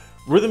 is that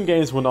rhythm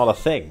games were not a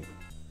thing.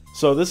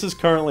 So this is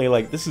currently,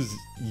 like, this is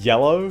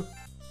yellow.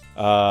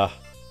 I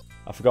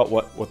forgot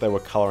what they were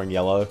coloring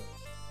yellow.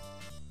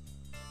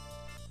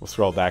 We'll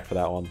scroll back for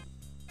that one.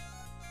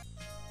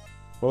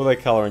 What were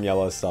they coloring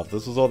yellow stuff?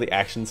 This was all the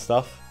action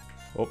stuff.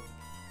 Oh.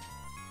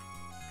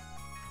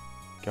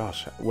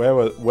 Gosh, where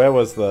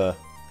was the...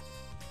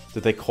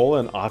 Did they call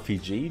it an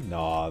RPG?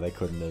 No, they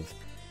couldn't have.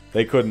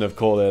 They couldn't have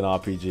called it an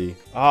RPG.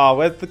 Ah,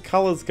 where'd the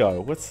colors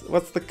go? What's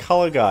the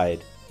color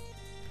guide?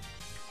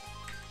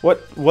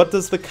 What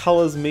does the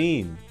colors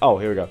mean? Oh,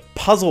 here we go.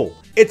 Puzzle.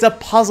 It's a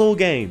puzzle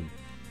game.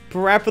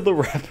 Parappa the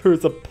Rapper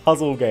is a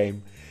puzzle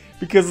game.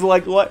 Because,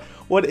 like,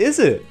 what is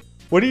it?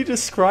 What do you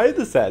describe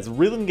this as?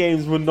 Rhythm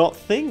games were not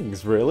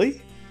things,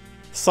 really.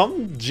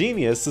 Some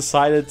genius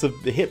decided to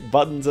hit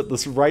buttons at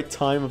the right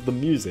time of the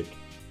music.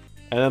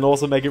 And then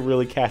also make it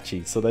really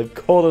catchy. So they've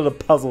called it a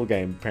puzzle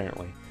game,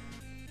 apparently.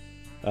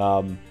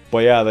 But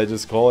yeah, they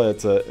just call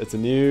it, it's a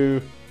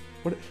new...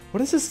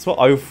 What is this?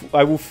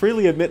 I will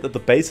freely admit that the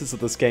basis of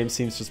this game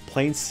seems just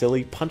plain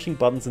silly. Punching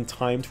buttons in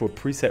time to a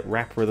preset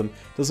rap rhythm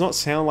does not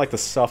sound like the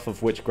stuff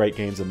of which great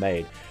games are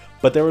made.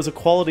 But there is a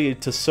quality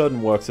to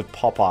certain works of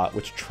pop art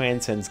which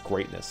transcends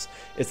greatness.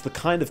 It's the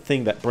kind of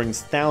thing that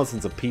brings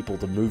thousands of people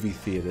to movie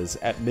theaters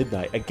at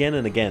midnight again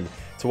and again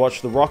to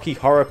watch the Rocky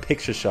Horror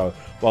Picture Show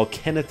while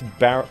Kenneth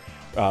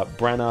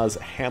Branagh's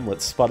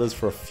Hamlet sputters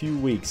for a few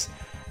weeks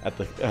at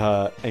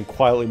the and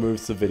quietly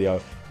moves to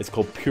video. It's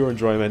called pure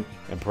enjoyment,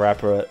 and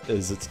Parappa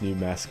is its new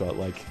mascot.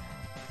 Like,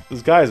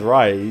 this guy's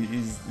right.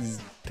 He's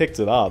picked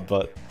it up,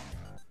 but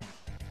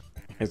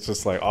it's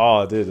just like,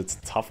 oh, dude, it's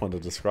a tough one to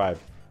describe.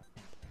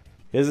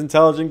 Here's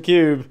Intelligent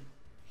Cube.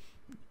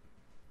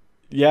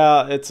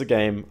 Yeah, it's a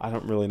game. I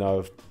don't really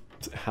know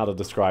how to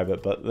describe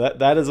it, but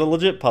that is a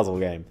legit puzzle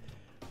game.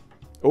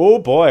 Oh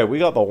boy, we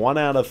got the 1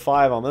 out of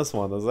 5 on this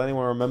one. Does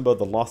anyone remember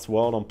The Lost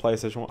World on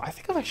PlayStation 1? I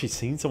think I've actually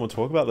seen someone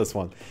talk about this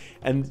one.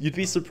 And you'd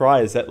be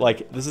surprised that,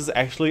 like, this is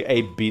actually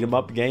a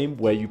beat-em-up game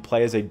where you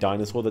play as a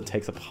dinosaur that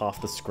takes up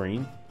half the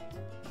screen.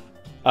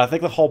 I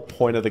think the whole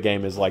point of the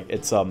game is like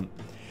it's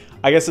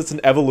I guess it's an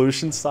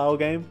evolution style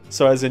game.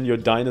 So as in your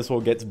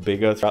dinosaur gets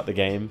bigger throughout the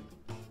game.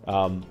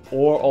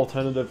 Or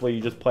alternatively,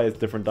 you just play as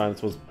different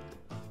dinosaurs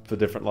for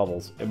different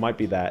levels. It might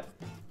be that.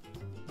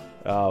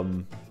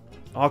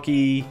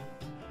 Hockey.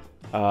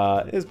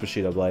 Here's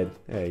Bushido Blade.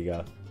 There you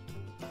go.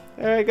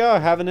 There you go.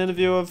 Have an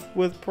interview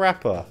with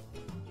Parappa.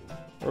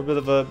 Or a bit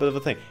of a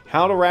thing.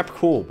 How to rap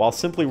cool while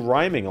simply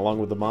rhyming along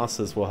with the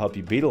masters will help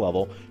you beat a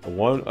level and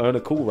won't earn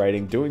a cool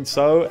rating. Doing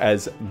so,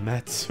 as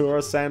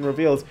Matsura-san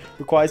reveals,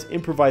 requires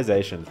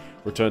improvisation.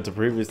 Return to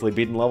previously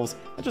beaten levels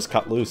and just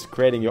cut loose,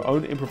 creating your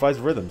own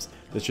improvised rhythms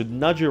that should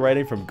nudge your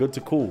rating from good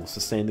to cool.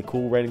 Sustain the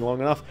cool rating long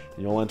enough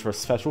and you'll enter a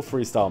special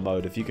freestyle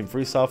mode. If you can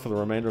freestyle for the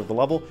remainder of the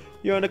level,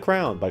 you earn a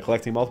crown. By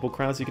collecting multiple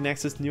crowns, you can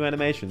access new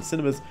animations,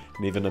 cinemas,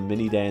 and even a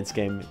mini dance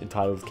game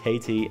entitled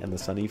KT and the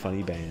Sunny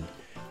Funny Band.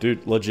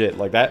 Dude, legit,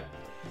 like that.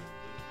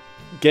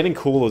 Getting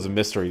cool is a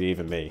mystery to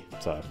even me,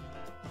 so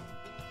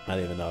I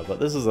don't even know. But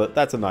this is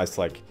that's a nice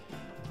like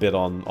bit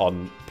on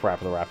Parappa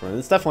the Rapper, and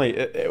it's definitely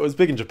it was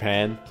big in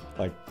Japan,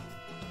 like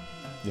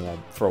you know,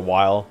 for a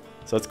while.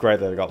 So it's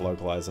great that it got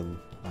localized and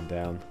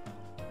down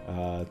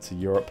to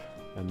Europe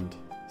and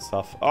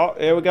stuff. Oh,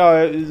 here we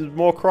go.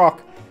 More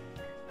Croc.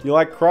 You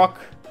like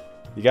Croc?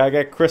 You gotta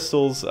get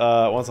crystals.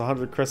 Once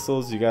 100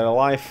 crystals, you get a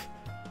life.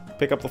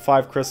 Pick up the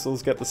 5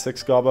 crystals, get the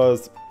 6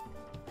 gobos.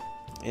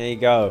 There you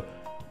go.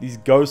 These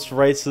ghost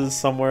races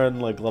somewhere in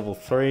like level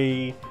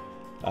 3.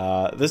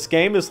 This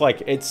game is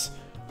like it's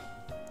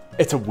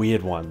a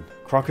weird one.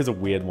 Croc is a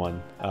weird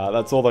one.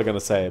 That's all they're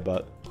gonna say,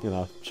 but you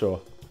know, sure.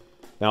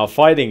 Now a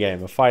fighting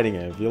game.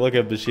 If you look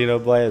at Bushido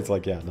Blade, it's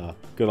like, yeah, no,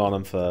 good on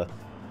him for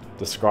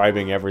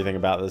describing everything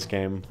about this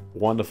game.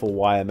 Wonderful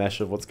wire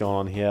mesh of what's going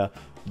on here.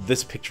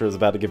 This picture is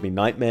about to give me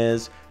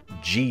nightmares.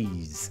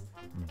 Jeez.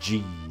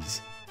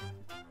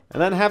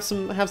 And then have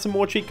some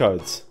more cheat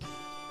codes.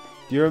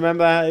 Do you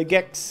remember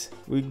Gex?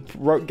 We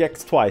wrote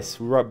Gex twice.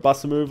 We wrote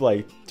Buster Move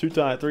like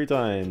 3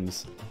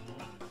 times.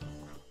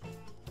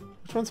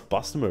 Which one's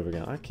Buster Move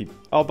again?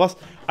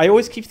 I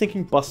always keep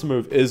thinking Buster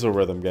Move is a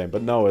rhythm game,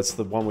 but no, it's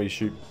the one where you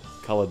shoot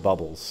colored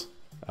bubbles.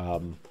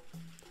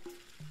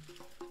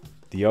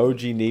 The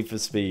OG Need for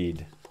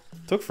Speed.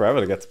 Took forever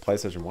to get to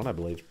PlayStation 1, I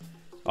believe.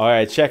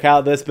 Alright, check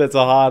out this bit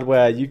of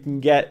hardware. You can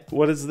get...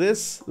 What is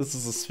this? This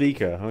is a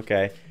speaker.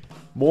 Okay.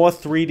 More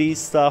 3D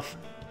stuff.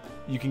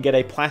 You can get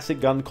a plastic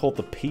gun called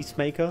the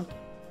Peacemaker.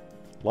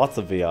 Lots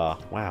of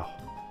VR. Wow.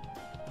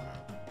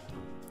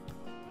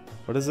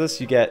 What is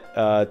this? You get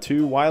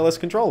 2 wireless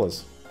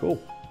controllers.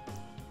 Cool.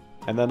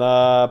 And then,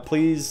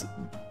 please...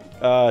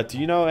 do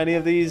you know any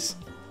of these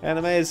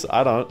animes?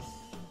 I don't.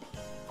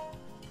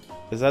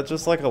 Is that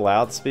just like a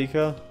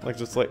loudspeaker? Like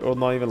just like... Or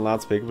not even a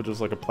loudspeaker, but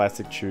just like a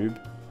plastic tube?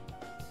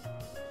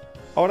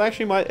 Oh, it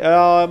actually might...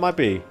 it might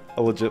be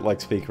a legit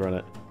like speaker in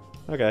it.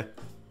 Okay.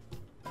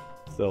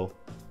 Still...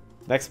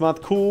 Next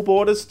month, Cool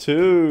Borders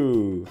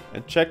 2.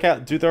 And check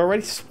out... Dude, they're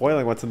already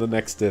spoiling what's in the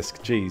next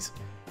disc. Jeez.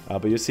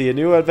 But you'll see a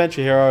new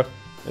adventure hero.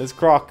 Is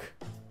Croc.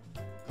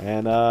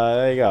 And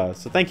there you go.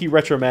 So thank you,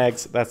 Retro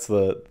Mags. That's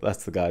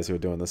the guys who are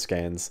doing the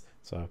scans.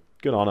 So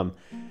good on them.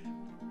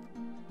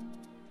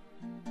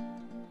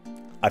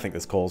 I think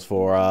this calls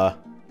for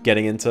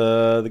getting into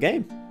the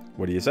game.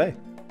 What do you say?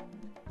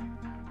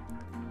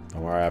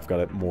 Don't worry, I've got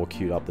it more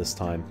queued up this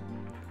time.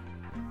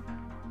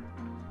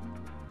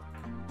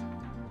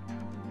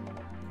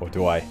 Or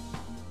do I?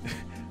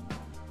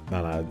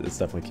 No, it's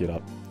definitely queued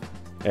up.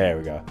 There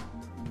we go.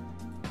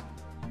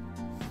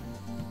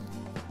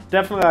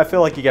 Definitely, I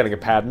feel like you're getting a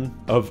pattern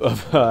of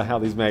how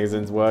these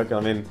magazines work. I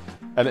mean,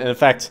 and in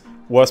fact,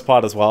 worst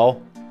part as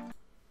well,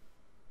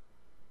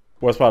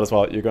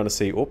 you're going to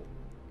see... Oop.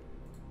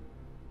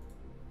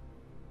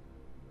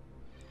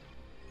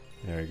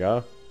 There we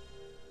go.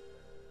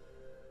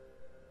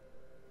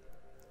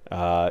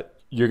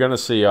 You're going to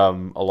see a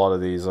lot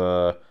of these...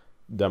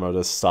 demo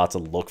just start to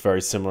look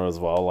very similar as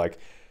well. Like,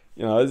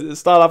 you know,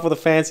 start off with a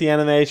fancy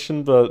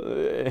animation, but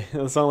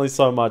there's only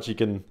so much you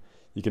can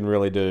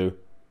really do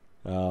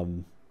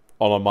on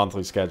a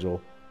monthly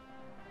schedule.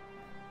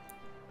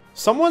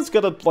 Someone's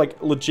got to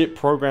like legit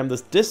program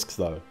this disc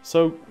though.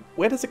 So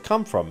where does it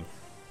come from?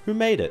 Who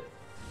made it?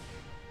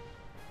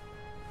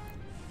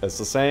 It's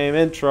the same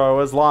intro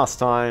as last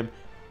time,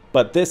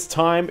 but this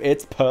time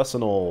it's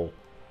personal.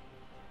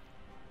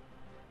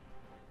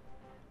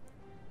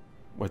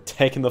 We're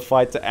taking the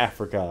fight to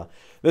Africa.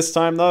 This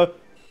time, though,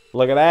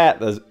 look at that.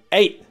 There's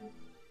 8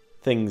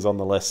 things on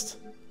the list.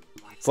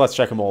 So let's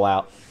check them all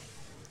out.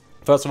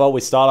 First of all, we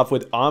start off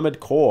with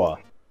Armored Core.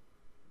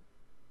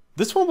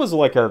 This one was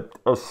like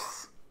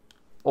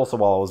also,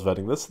 while I was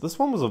vetting this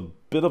one was a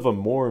bit of a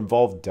more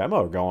involved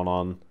demo going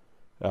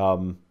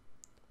on.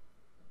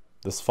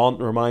 Does font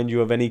remind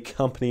you of any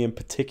company in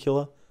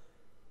particular?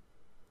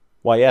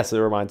 Why, yes, it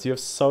reminds you of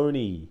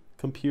Sony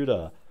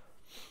Computer.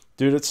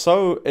 Dude,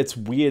 it's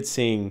weird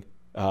seeing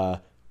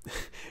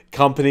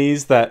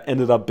companies that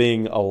ended up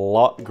being a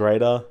lot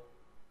greater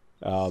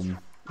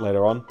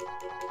later on.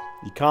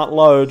 You can't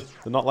load.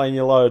 They're not letting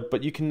you load,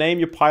 but you can name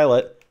your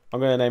pilot. I'm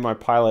going to name my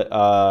pilot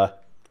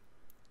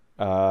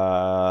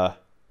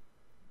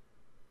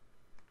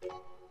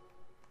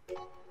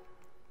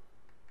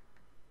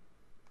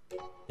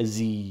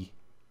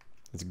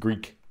It's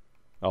Greek.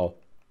 Oh.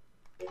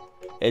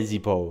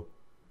 Ezipo.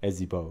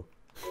 Ezipo.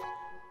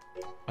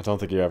 I don't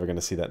think you're ever going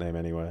to see that name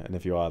anywhere. And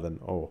if you are, then...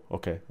 Oh,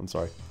 okay. I'm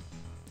sorry.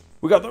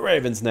 We got the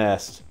Raven's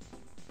Nest.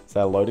 Is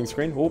that a loading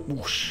screen? Oh,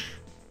 whoosh.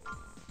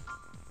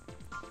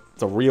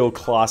 It's a real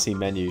classy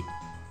menu.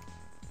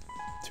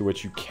 To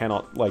which you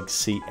cannot, like,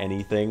 see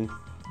anything.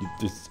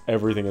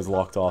 Everything is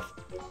locked off.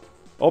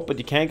 Oh, but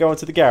you can go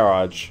into the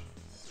garage.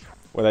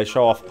 Where they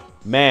show off...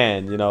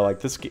 Man, you know, like,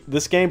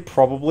 this game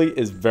probably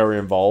is very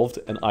involved.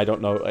 And I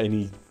don't know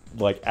any,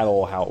 like, at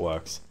all how it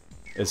works.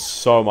 There's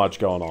so much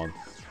going on.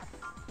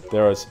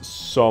 There is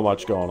so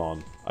much going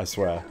on, I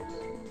swear.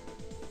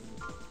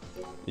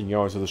 You can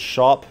go into the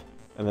shop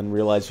and then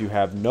realize you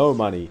have no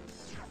money.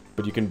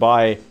 But you can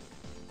buy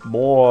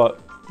more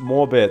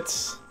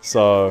bits.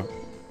 So,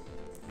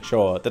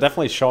 sure. They're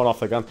definitely showing off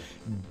their guns.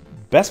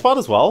 Best part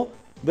as well,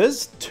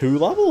 there's 2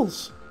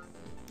 levels.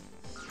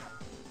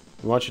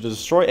 We want you to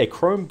destroy a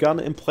chrome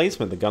gun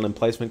emplacement. The gun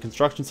emplacement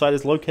construction site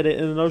is located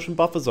in an ocean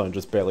buffer zone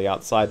just barely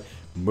outside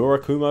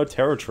Murakumo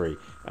territory.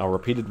 Our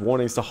repeated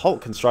warnings to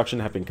halt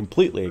construction have been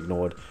completely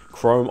ignored.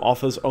 Chrome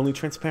offers only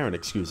transparent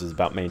excuses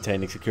about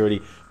maintaining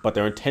security, but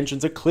their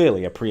intentions are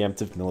clearly a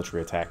preemptive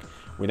military attack.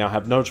 We now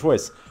have no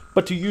choice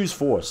but to use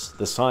force.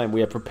 This time we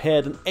have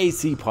prepared an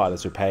AC pod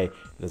as repay.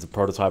 It is a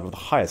prototype of the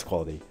highest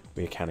quality.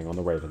 We are counting on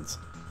the Ravens.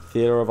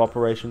 Theater of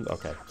operations?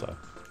 Okay, so...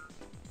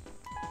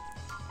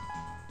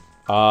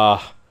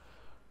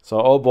 So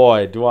oh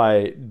boy, do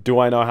I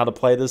know how to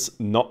play this?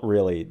 Not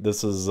really.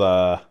 This is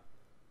a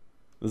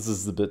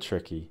bit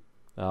tricky.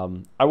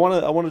 I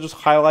wanna just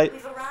highlight.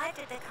 We've arrived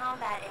at the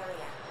combat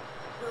area.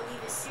 We'll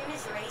leave as soon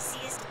as your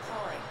AC is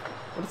deployed.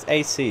 What is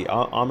AC?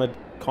 Armored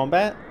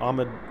combat?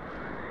 Armored.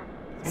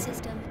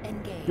 System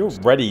engaged. You're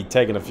already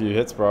taking a few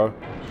hits, bro.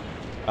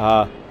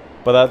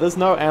 But there's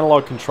no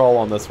analog control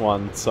on this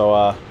one,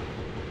 so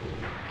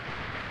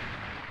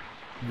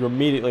you're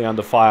immediately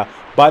under fire.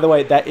 By the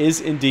way, that is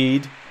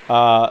indeed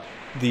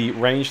the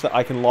range that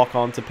I can lock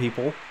on to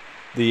people.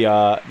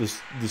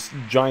 This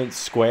giant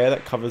square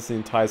that covers the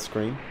entire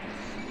screen.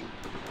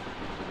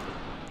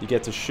 You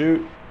get to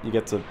shoot. You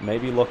get to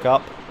maybe look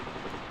up.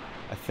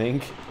 I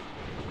think.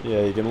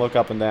 Yeah, you can look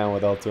up and down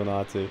with L2 and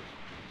R2.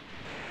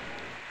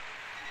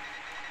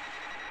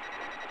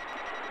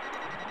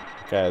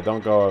 Okay,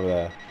 don't go over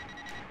there.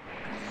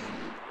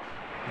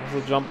 What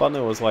was the jump button?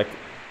 It was like...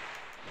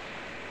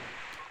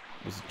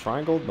 Was it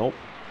triangle? Nope.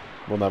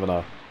 We'll never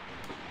know.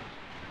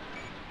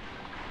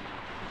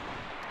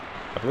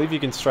 I believe you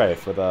can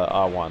strafe with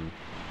R1.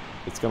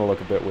 It's gonna look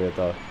a bit weird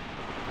though.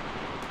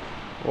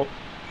 Whoop.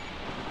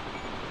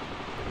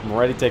 I'm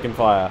already taking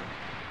fire.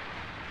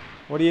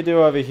 What do you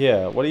do over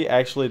here? What do you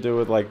actually do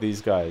with like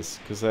these guys?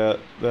 Because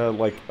they're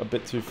like a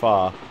bit too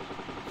far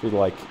to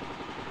like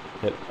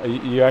hit.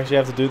 You actually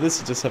have to do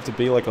this? You just have to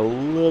be like a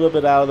little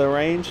bit out of their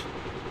range?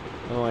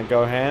 And like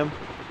go ham?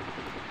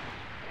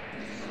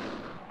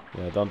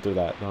 Yeah, don't do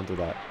that. Don't do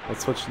that.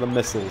 Let's switch to the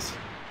missiles.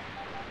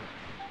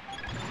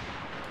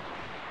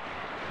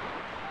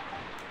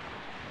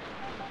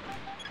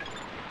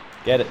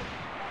 Get it.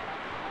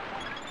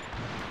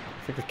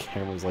 I think the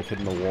camera's like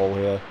hitting the wall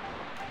here.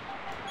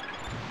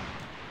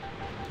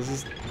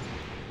 This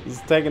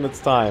is taking its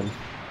time.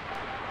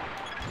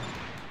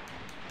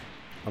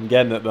 I'm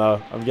getting it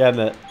though. I'm getting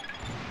it.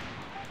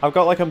 I've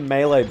got like a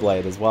melee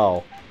blade as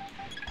well.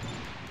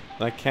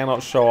 And I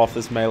cannot show off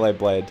this melee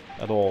blade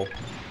at all.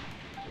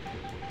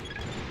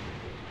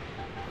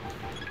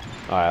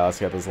 Alright, let's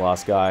get this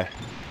last guy.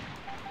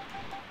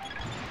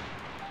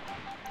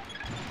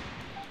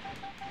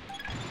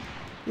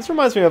 This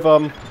reminds me of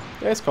the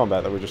Ace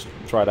Combat that we just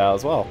tried out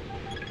as well.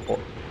 Or,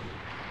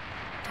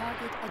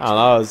 I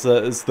don't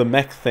know, it's the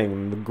mech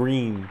thing, the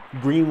green.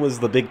 Green was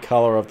the big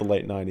color of the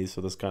late 90s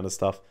for this kind of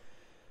stuff.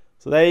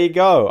 So there you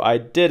go, I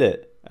did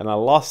it. And I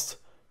lost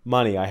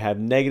money. I have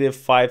negative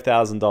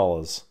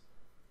 $5,000.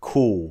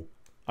 Cool.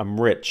 I'm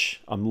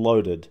rich. I'm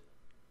loaded.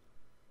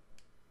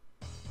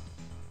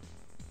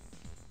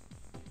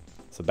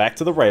 So back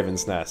to the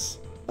Raven's Nest.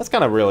 That's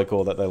kind of really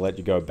cool that they let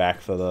you go back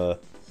for the,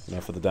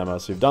 for the demo.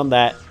 So you've done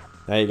that.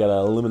 Now you gotta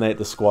eliminate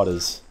the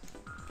squatters.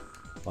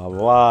 Blah, blah,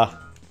 blah.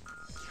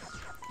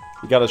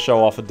 You gotta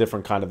show off a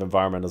different kind of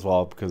environment as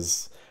well,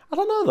 because, I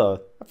don't know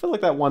though. I feel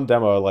like that one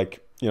demo,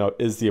 like,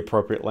 is the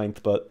appropriate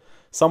length, but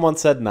someone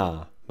said,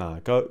 nah,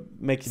 go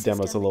make your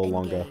demos a little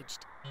longer.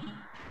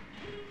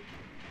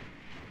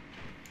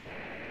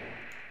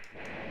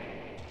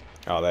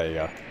 Oh, there you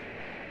go.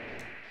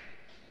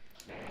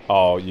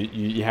 Oh,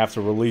 you have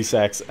to release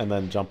X and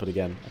then jump it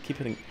again. I keep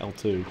hitting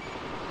L2.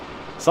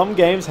 Some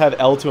games have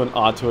L2 and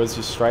R2 as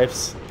your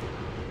strafes.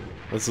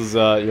 This is,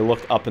 you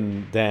look up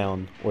and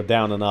down, or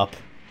down and up.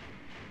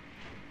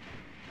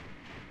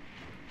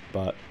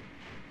 But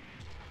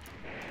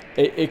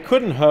it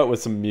couldn't hurt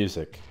with some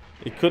music.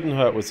 It couldn't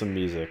hurt with some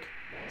music.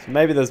 So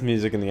maybe there's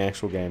music in the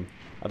actual game.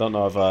 I don't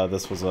know if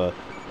this was a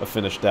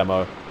finished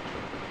demo.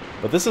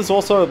 But this is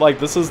also, like,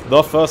 this is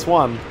the first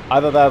one.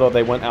 Either that or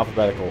they went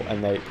alphabetical,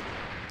 and they...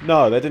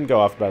 No, they didn't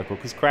go alphabetical,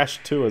 because Crash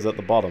 2 is at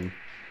the bottom.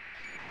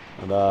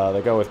 And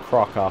they go with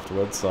Croc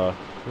afterwards, so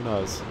who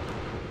knows.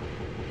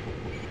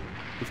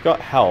 We've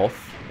got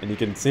health, and you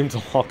can seem to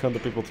lock onto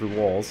people through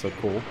walls, so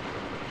cool.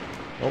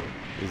 Oh,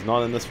 he's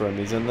not in this room,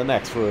 he's in the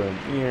next room.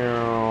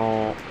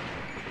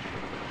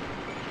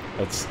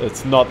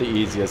 It's not the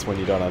easiest when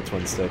you don't have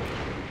twin stick.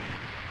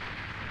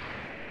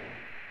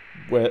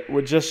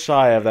 We're just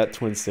shy of that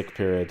twin stick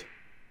period.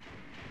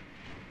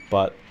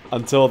 But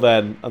until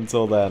then,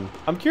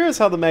 I'm curious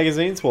how the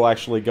magazines will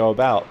actually go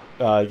about,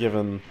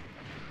 given,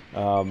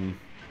 you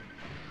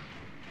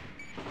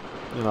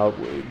know,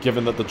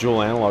 given that the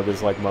dual analog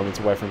is like moments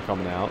away from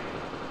coming out.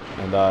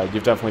 And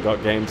you've definitely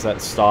got games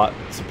that start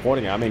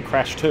supporting it. I mean,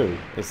 Crash 2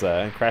 is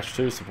there, and Crash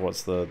 2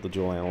 supports the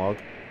dual analog.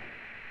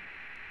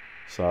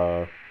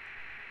 So,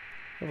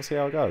 we'll see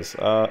how it goes.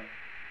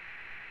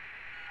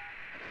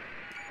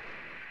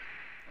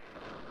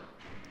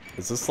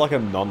 Is this like a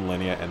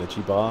non-linear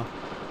energy bar?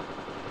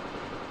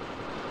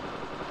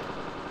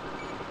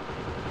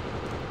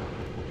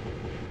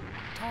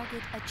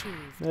 Target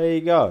achieved. There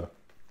you go.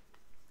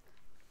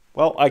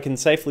 Well, I can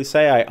safely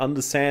say I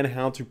understand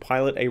how to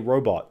pilot a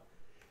robot.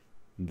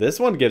 This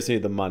one gives me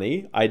the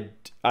money.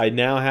 I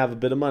now have a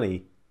bit of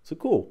money. So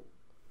cool.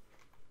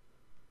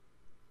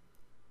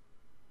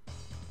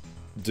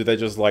 Do they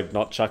just like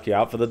not chuck you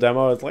out for the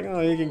demo? It's like,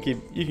 oh, you can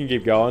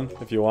keep going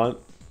if you want.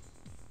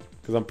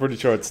 Because I'm pretty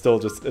sure it's still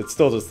just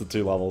the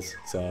 2 levels.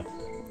 So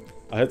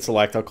I hit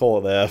select. I'll call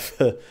it there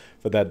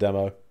for that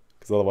demo.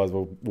 Because otherwise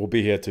we'll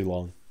be here too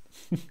long.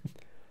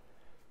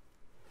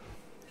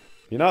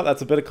 You know,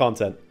 that's a bit of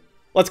content.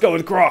 Let's go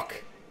with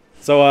Croc.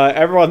 So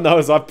everyone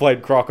knows I've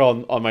played Croc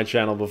on my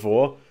channel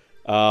before.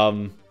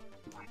 Croc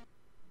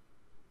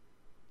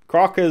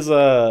is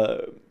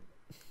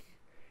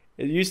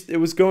it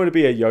was going to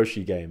be a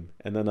Yoshi game,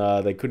 and then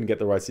they couldn't get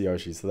the rights to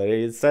Yoshi, so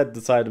they instead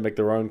decided to make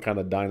their own kind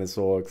of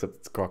dinosaur, except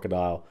it's a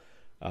crocodile.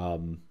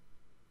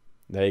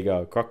 There you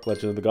go, Croc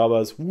Legend of the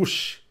Gobbos.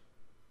 Whoosh.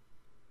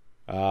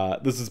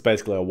 This is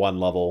basically a one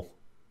level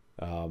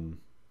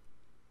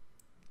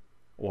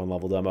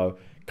demo.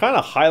 Kind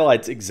of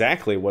highlights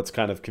exactly what's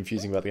kind of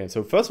confusing about the game.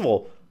 So first of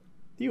all,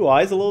 the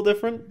UI is a little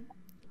different.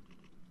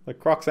 Like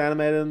Croc's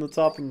animated in the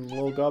top and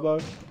little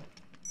Gobbo.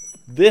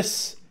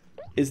 This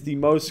is the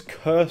most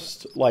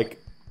cursed,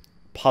 like,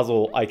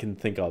 puzzle I can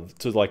think of.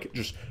 To, like,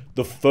 just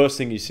the first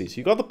thing you see. So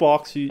you got the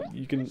box. You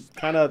can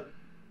kind of,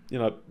 you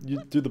know,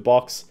 you do the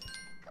box.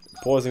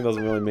 Pausing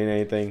doesn't really mean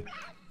anything.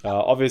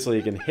 Obviously,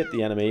 you can hit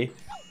the enemy.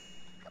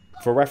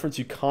 For reference,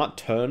 you can't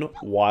turn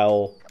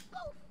while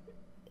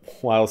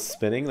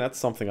spinning. That's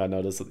something I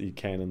noticed that you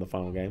can in the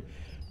final game.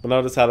 But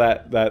notice how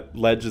that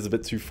ledge is a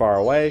bit too far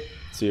away.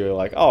 So you're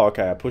like, oh,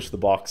 okay, I push the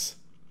box.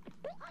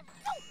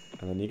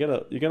 And then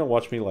you're gonna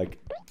watch me like,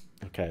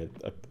 okay,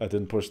 I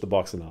didn't push the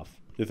box enough.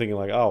 You're thinking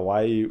like, oh,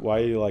 why are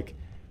you like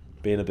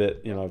being a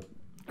bit, you know,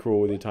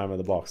 cruel with your time in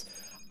the box?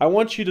 I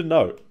want you to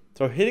note,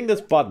 so hitting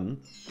this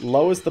button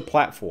lowers the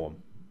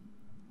platform.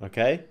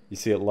 Okay? You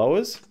see it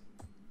lowers?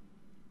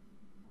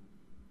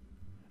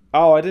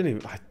 Oh, I didn't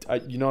even...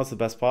 you know what's the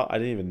best part? I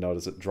didn't even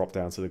notice it dropped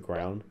down to the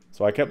ground.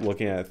 So I kept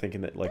looking at it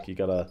thinking that, like, you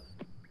gotta...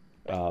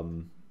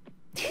 you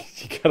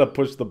gotta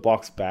push the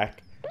box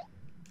back.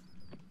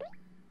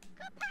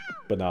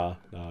 But nah,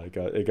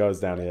 it goes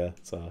down here,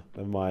 so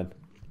never mind.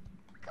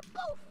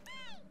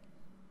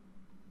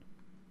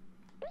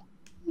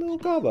 Little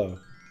Gobbo.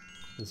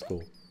 That's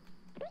cool.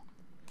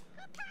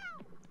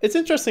 It's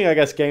interesting, I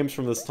guess, games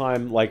from this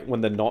time, like,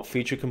 when they're not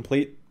feature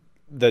complete,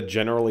 they're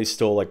generally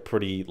still, like,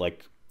 pretty,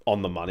 like,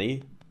 on the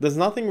money. There's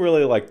nothing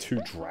really, like, too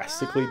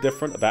drastically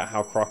different about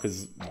how Croc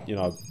is, you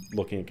know,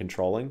 looking and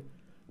controlling.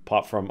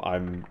 Apart from,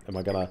 am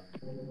I gonna...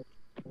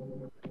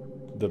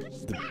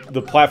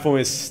 The platform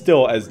is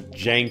still as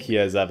janky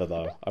as ever,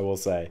 though, I will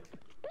say.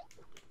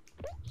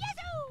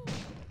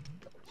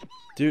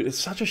 Dude, it's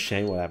such a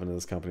shame what happened to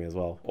this company as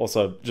well.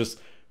 Also,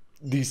 just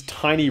these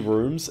tiny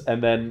rooms,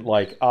 and then,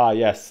 like,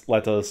 yes,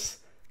 let us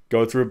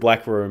go through a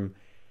black room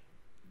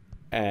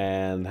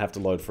and have to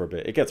load for a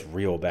bit. It gets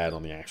real bad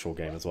on the actual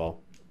game as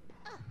well.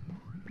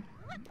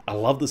 I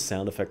love the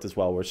sound effect as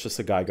well, where it's just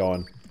a guy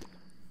going,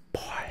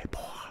 boy, boy,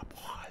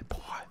 boy,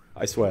 boy.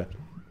 I swear.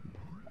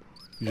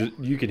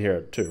 You can hear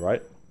it too,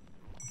 right?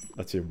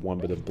 That's your one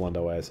bit of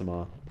Blendo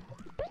ASMR.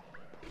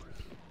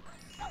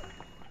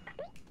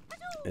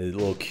 A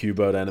little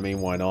Q-boat enemy,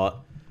 why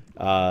not?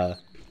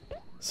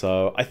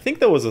 So I think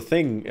there was a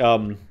thing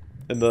in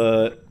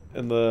the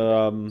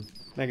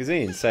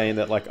magazine saying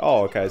that, like,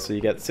 oh, okay, so you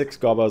get 6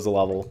 Gobbos a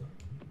level,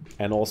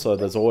 and also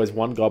there's always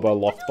one Gobbo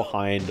locked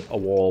behind a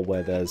wall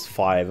where there's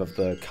 5 of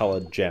the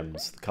colored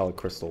gems, the colored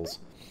crystals.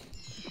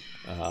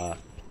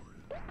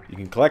 You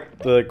can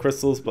collect the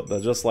crystals, but they're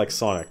just like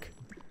Sonic,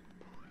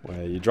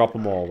 where you drop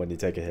them all when you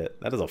take a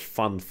hit. That is a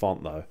fun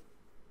font, though.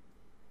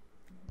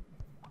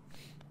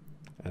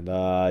 And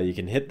you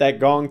can hit that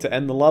gong to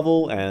end the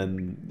level,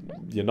 and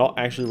you're not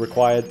actually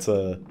required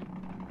to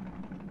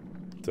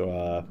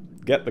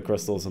get the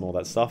crystals and all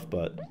that stuff,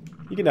 but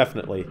you can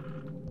definitely,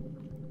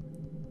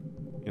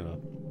 you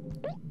know,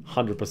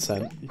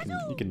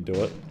 100%. You can do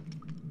it.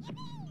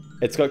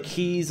 It's got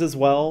keys as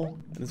well,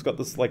 and it's got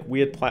this like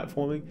weird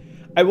platforming.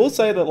 I will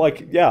say that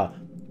like, yeah,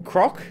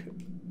 Croc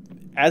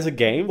as a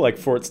game, like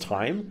for its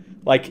time,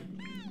 like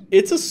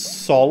it's a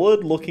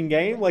solid looking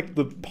game. Like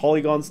the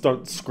polygons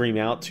don't scream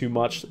out too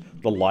much.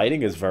 The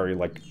lighting is very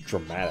like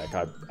dramatic.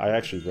 I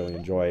actually really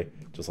enjoy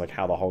just like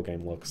how the whole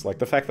game looks. Like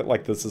the fact that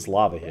like this is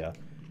lava here,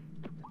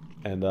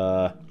 and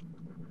I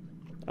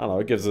don't know,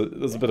 it gives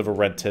there's a bit of a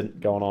red tint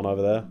going on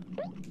over there.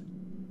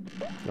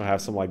 You'll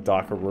have some like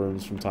darker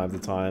rooms from time to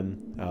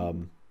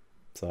time.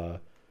 So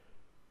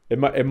it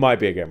might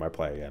be a game I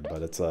play again,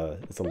 but it's a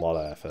lot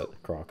of effort,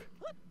 Croc.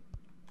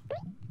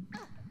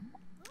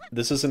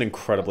 This is an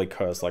incredibly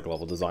cursed like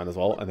level design as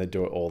well, and they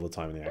do it all the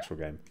time in the actual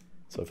game.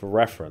 So for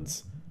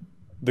reference,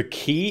 the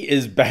key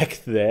is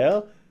back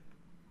there.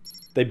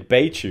 They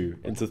bait you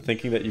into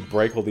thinking that you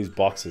break all these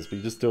boxes, but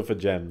you just do it for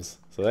gems.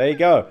 So there you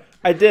go.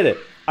 I did it.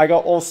 I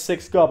got all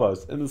 6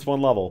 gobos in this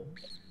one level.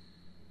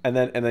 And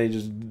then he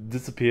just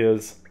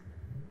disappears.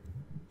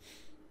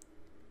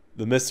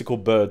 The mystical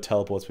bird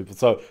teleports people.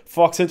 So,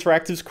 Fox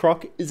Interactive's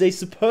Croc is a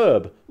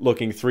superb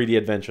looking 3D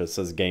adventure,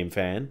 says Game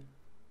Fan.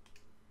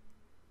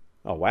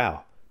 Oh,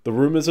 wow. The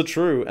rumors are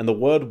true, and the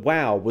word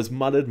wow was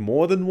muttered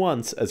more than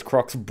once as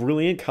Croc's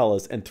brilliant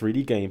colors and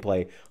 3D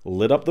gameplay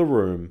lit up the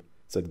room,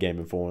 said Game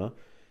Informer.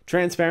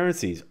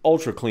 Transparencies,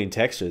 ultra-clean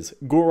textures,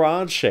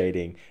 garage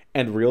shading,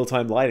 and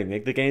real-time lighting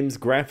make the game's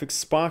graphics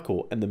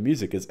sparkle, and the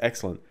music is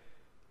excellent.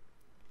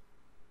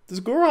 Does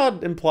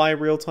garage imply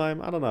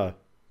real-time? I don't know.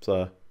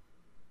 So,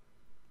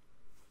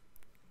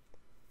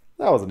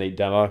 that was a neat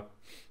demo.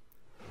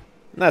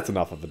 And that's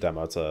enough of a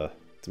demo to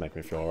make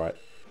me feel alright.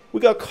 We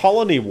got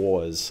Colony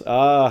Wars.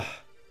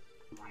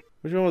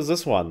 Which one was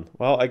this one?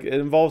 Well, it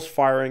involves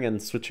firing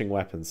and switching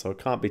weapons, so it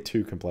can't be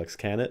too complex,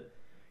 can it?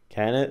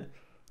 Can it?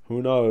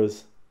 Who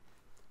knows?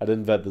 I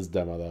didn't vet this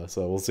demo though,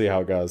 so we'll see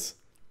how it goes.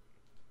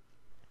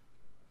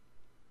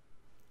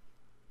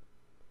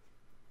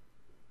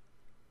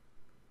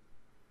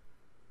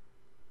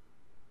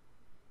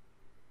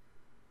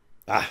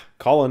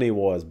 Colony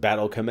Wars.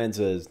 Battle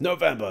commences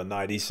November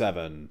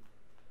 97.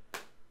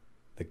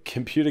 The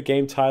computer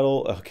game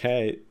title.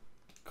 Okay.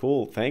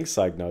 Cool. Thanks,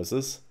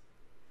 Psygnosis.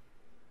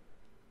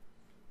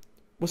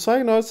 Was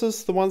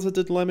Psygnosis the ones that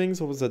did Lemmings,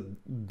 or was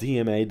it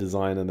DMA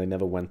design and they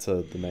never went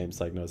to the name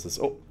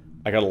Psygnosis? Oh,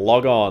 I gotta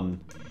log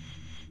on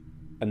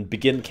and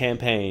begin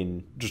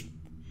campaign. Just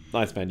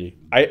nice menu.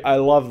 I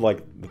love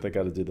like that they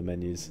gotta do the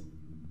menus.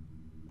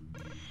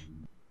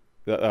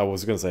 I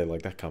was gonna say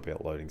like that can't be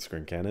a loading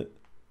screen, can it?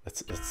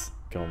 It's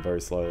going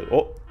very slowly.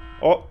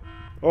 Oh!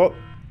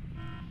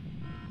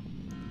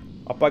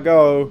 Up I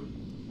go.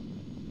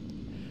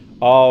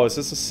 Oh, is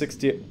this a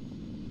 60?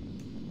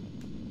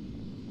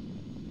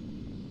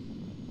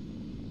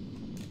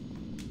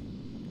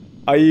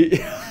 Are you?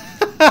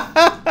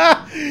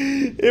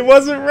 It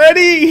wasn't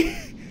ready.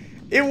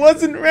 It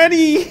wasn't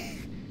ready.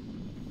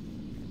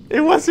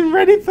 It wasn't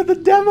ready for the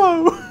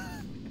demo.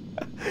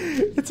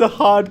 It's a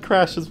hard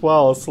crash as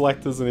well.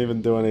 Select doesn't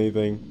even do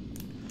anything.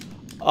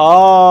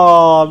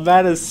 Oh,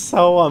 that is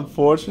so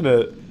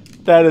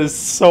unfortunate. That is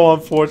so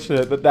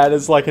unfortunate that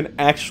is like an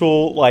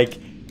actual, like,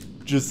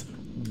 just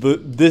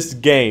this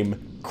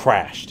game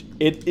crashed.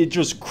 It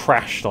just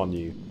crashed on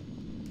you.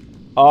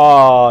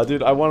 Oh,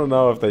 dude, I want to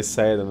know if they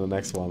say it in the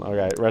next one.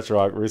 Okay,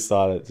 RetroArch,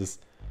 restart it.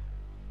 Just,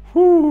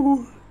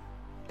 whoo.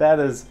 That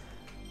is,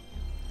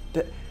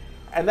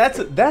 and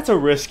that's a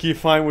risk you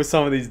find with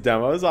some of these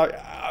demos.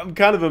 I'm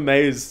kind of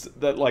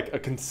amazed that like a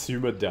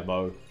consumer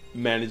demo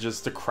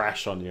manages to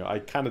crash on you. I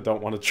kind of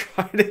don't want to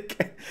try it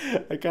again.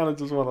 I kind of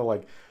just want to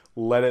like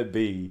let it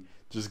be.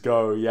 Just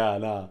go, yeah,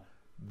 nah.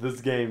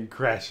 This game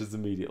crashes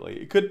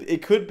immediately.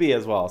 It could be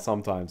as well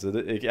sometimes.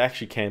 It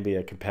actually can be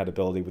a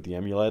compatibility with the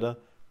emulator.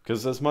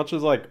 Because as much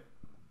as like,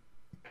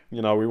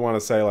 you know, we want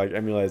to say like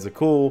emulators are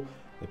cool,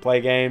 they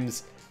play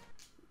games,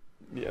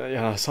 you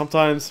know,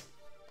 sometimes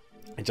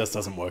it just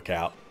doesn't work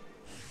out.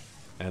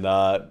 And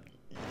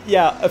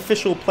yeah,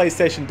 official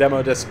PlayStation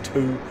Demo Disc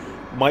 2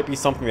 might be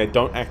something they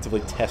don't actively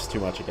test too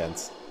much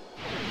against.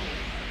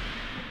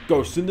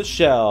 Ghost in the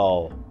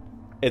Shell.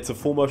 It's a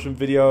full motion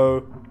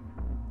video,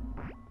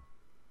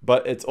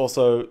 but it's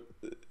a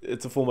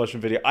full motion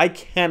video. I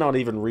cannot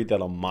even read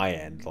that on my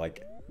end.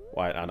 Like,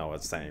 well, I know what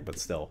it's saying, but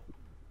still.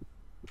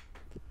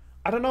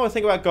 I don't know a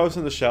thing about Ghost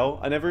in the Shell.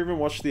 I never even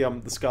watched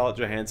the Scarlett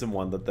Johansson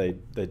one that they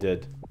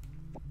did.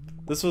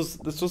 This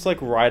was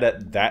like right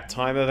at that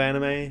time of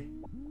anime.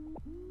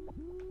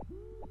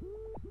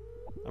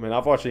 I mean,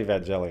 I've watched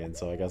Evangelion,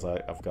 so I guess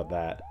I've got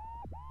that.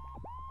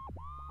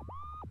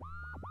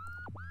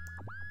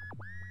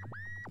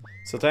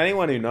 So to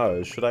anyone who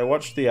knows, should I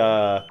watch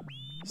the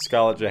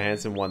Scarlett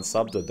Johansson one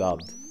subbed or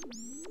dubbed?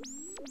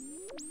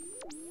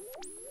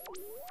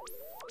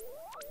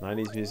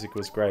 90s music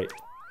was great.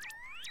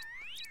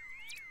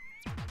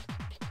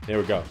 Here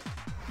we go.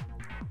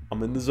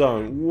 I'm in the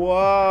zone.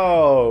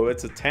 Whoa!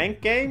 It's a tank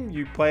game?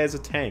 You play as a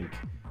tank.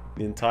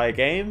 the entire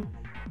game.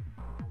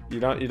 You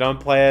don't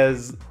play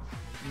as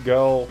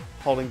girl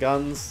holding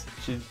guns.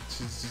 She's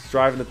just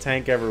driving the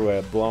tank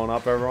everywhere, blowing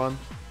up everyone.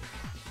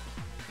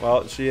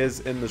 Well, she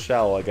is in the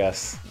shell, I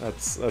guess.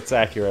 That's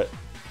accurate.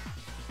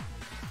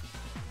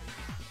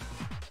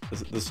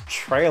 This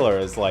trailer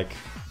is like,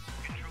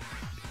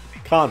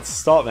 can't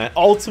stop, man.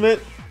 Ultimate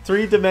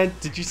 3-dimension.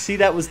 Did you see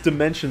that was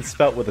dimension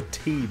spelt with a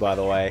T, by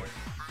the way?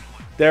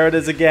 There it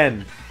is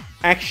again.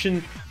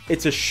 Action.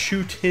 It's a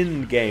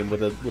shoot-in game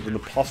with an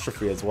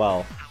apostrophe as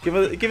well. Give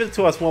it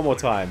to us one more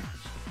time.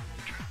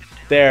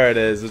 There it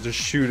is. It's a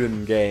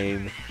shoot-in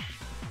game.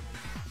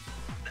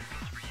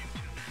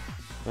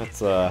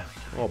 That's oh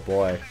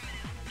boy.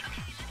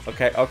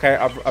 Okay.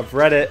 I've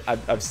read it.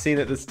 I've seen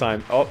it this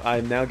time. Oh,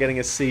 I'm now getting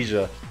a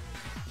seizure.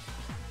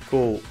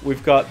 Cool.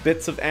 We've got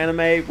bits of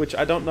anime, which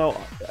I don't know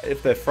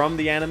if they're from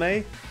the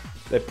anime.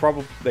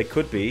 They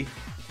could be.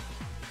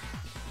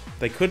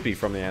 They could be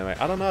from the anime.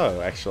 I don't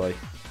know, actually.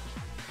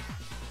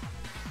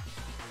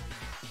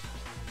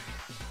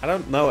 I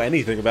don't know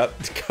anything about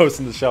Ghost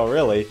in the Shell,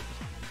 really.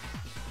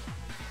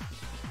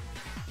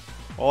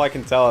 All I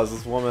can tell is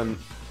this woman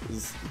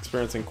is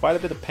experiencing quite a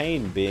bit of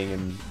pain being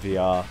in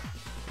VR.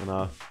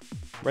 And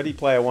Ready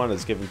Player One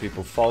has given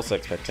people false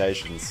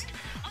expectations.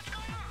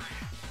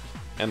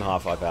 And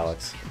Half-Life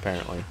Alyx,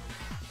 apparently.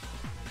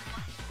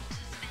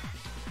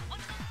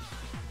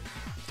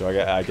 Do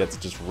I get to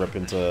just rip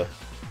into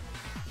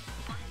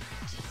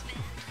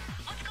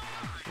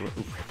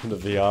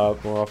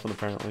VR more often,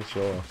 apparently?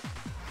 Sure.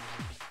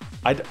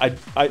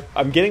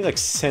 I'm getting like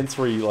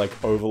sensory like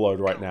overload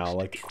right now.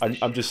 Like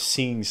I'm just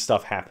seeing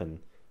stuff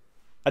happen.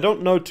 I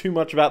don't know too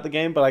much about the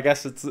game, but I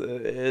guess it's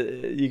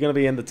you're gonna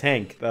be in the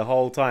tank the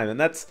whole time, and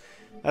that's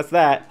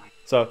that.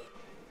 So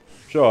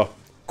sure.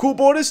 Cool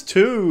Borders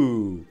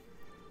 2.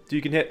 So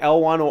you can hit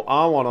L1 or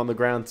R1 on the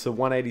ground to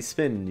 180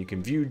 spin. You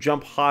can view,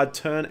 jump, hard,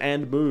 turn,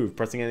 and move.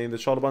 Pressing any of the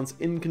shoulder buttons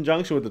in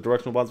conjunction with the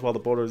directional buttons while the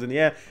border is in the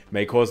air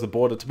may cause the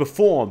border to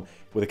perform,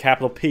 with a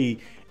capital P,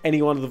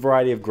 any one of the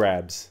variety of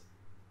grabs.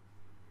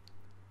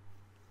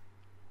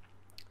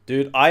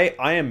 Dude, I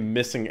am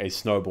missing a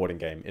snowboarding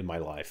game in my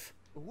life.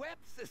 Web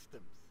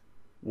systems.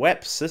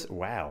 Web system.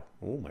 Wow.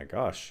 Oh my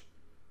gosh.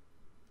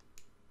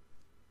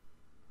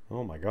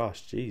 Oh my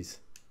gosh. Jeez.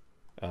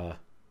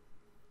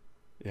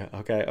 Yeah.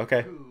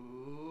 Okay.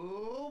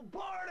 Cool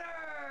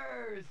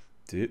Borders.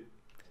 Dude,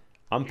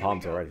 I'm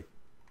pumped already.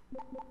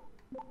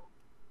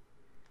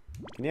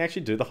 Can you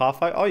actually do the half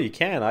pipe? Oh, you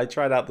can. I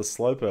tried out the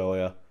slope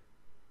earlier.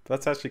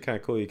 That's actually kind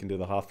of cool. You can do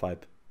the half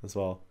pipe as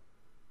well.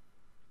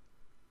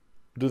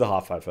 Do the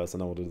half pipe first, and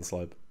then we'll do the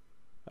slope.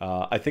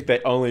 I think they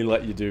only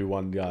let you do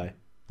one guy.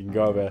 You can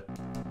go over,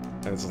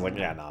 and it's just like,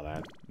 yeah, nah,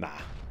 man, nah.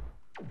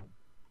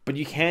 But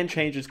you can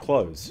change his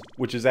clothes,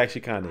 which is actually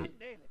kind of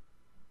neat.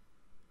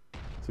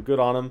 So good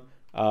on him.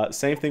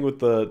 Same thing with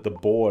the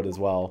board as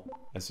well.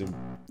 I assume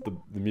the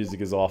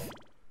music is off.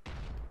 The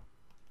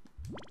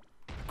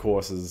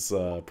course is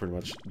pretty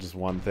much just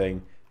one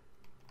thing.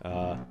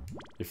 You're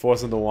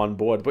forced into one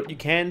board, but you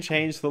can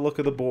change the look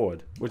of the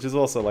board, which is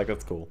also like,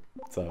 that's cool.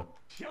 So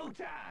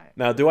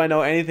now, do I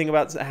know anything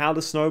about how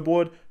to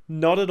snowboard?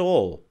 Not at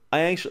all.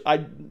 Not at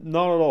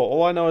all.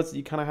 All I know is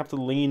you kind of have to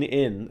lean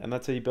in, and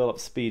that's how you build up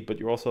speed, but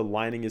you're also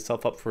lining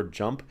yourself up for a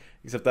jump,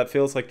 except that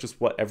feels like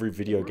just what every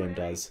video game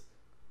does.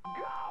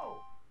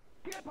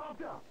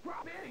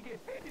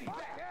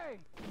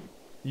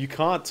 You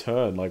can't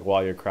turn like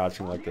while you're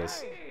crouching like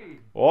this.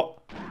 Oh.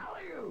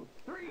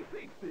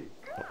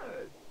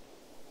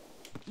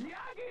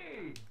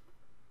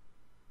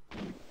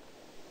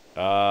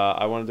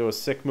 I want to do a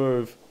sick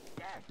move.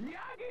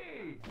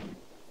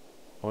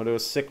 I want to do a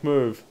sick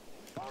move.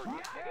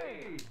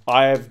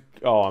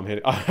 I'm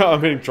hitting.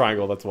 I'm hitting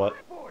triangle. That's what.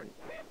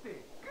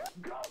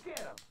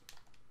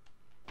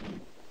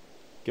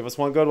 Give us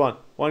one good one.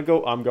 One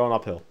go. I'm going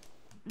uphill.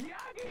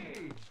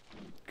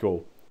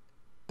 Cool.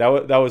 That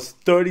was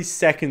 30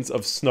 seconds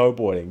of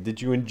snowboarding.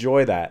 Did you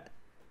enjoy that?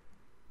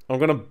 I'm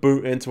gonna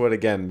boot into it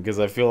again because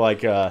I feel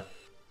like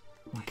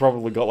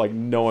probably got like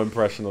no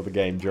impression of the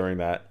game during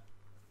that.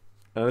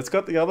 And it's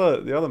got the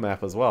other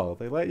map as well.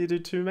 They let you do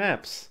 2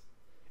 maps.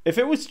 If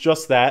it was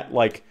just that,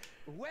 like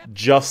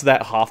just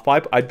that half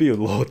pipe, I'd be a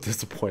little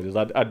disappointed.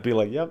 I'd be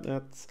like, yep,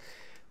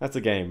 that's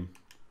a game.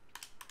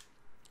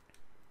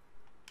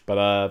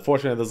 But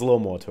fortunately, there's a little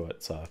more to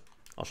it, so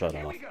I'll show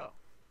that off.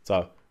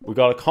 So we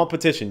got a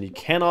competition. You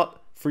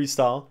cannot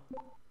freestyle,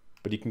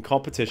 but you can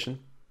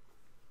competition.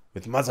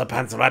 With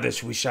Mazapan's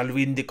radish, we shall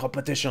win the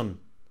competition.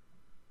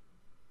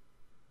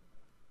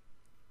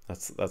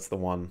 That's the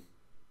one.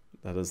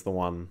 That is the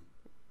one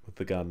with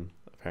the gun,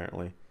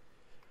 apparently.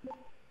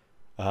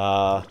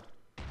 So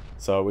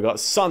we got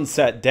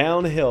Sunset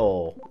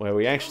Downhill, where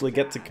we actually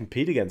get to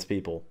compete against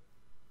people.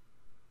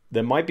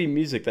 There might be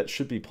music that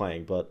should be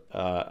playing, but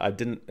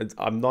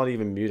I'm not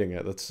even muting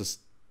it. That's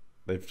just,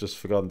 they've just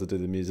forgotten to do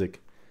the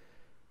music.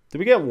 Did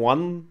we get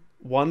one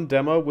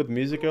demo with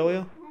music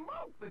earlier?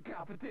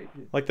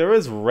 Like there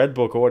is Red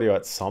Book audio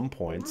at some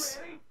points.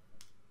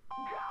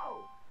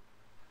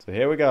 So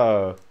here we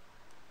go.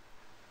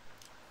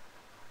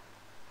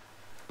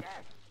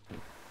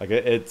 Like,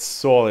 it's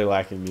sorely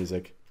lacking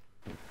music.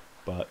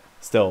 But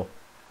still,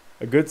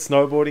 a good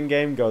snowboarding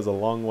game goes a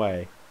long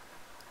way.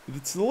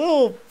 It's a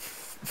little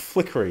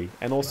flickery,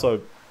 and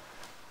also,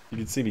 you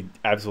can see me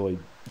absolutely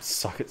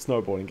suck at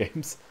snowboarding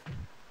games.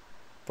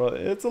 But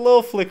it's a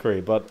little flickery,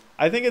 but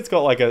I think it's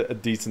got like a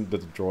decent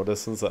bit of draw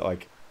distance that,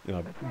 like, you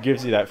know,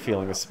 gives you that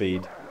feeling of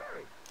speed.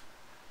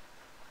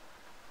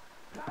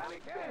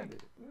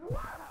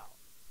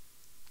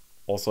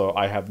 Also,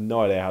 I have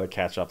no idea how to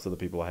catch up to the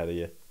people ahead of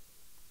you.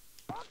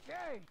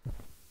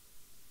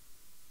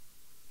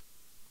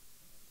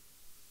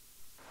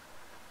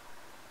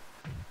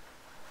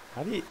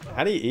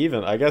 How do you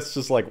even? I guess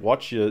just like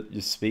watch your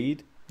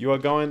speed. You are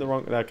going the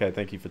wrong... Okay,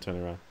 thank you for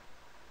turning around.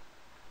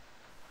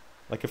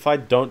 Like, if I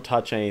don't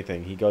touch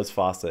anything, he goes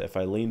faster. If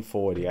I lean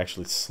forward, he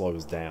actually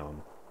slows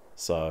down.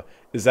 So,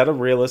 is that a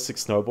realistic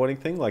snowboarding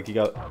thing? Like, you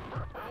got...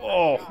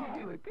 Oh!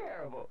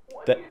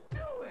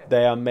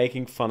 They are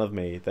making fun of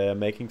me. They are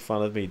making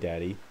fun of me,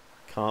 Daddy.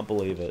 Can't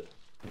believe it.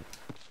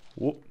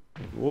 Whoop.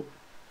 Whoop.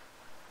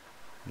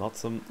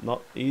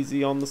 Not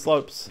easy on the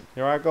slopes.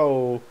 Here I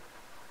go.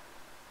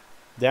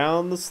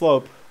 Down the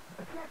slope.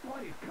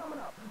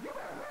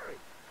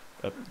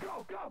 That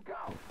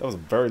was a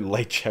very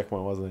late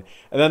checkpoint, wasn't it?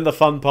 And then the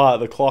fun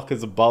part, the clock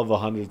is above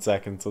 100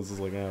 seconds, so it's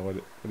just like,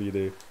 what do you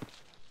do?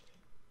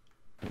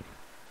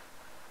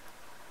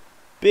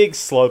 Big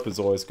slope is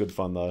always good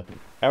fun, though.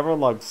 Everyone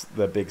loves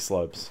their big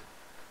slopes.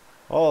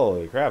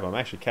 Holy crap, I'm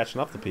actually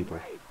catching up to people.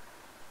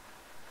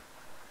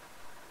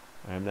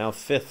 I am now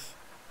 5th.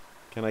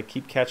 Can I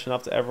keep catching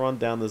up to everyone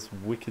down this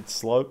wicked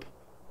slope?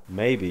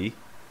 Maybe.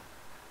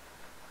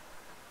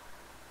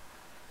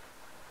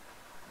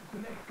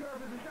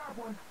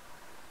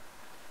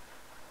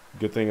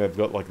 Good thing I've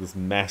got like this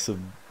massive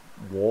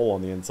wall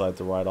on the inside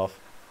to ride off.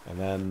 And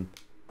then...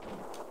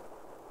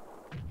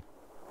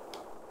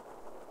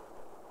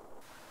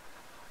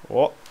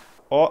 Oh!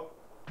 Oh!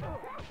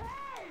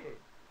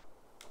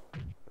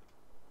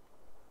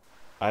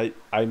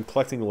 I'm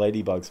collecting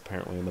ladybugs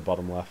apparently in the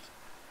bottom left.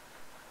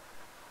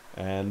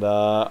 And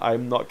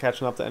I'm not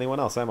catching up to anyone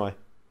else, am I?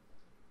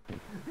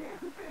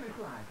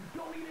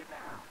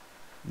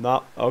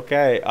 Nah,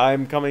 okay.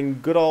 I'm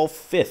coming good old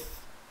 5th.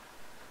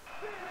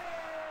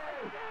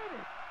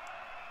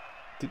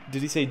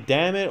 Did he say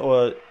damn it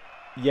or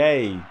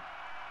yay?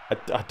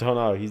 I don't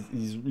know.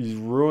 He's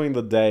ruining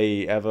the day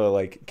he ever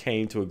like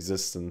came to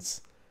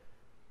existence.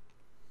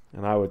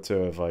 And I would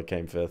too if I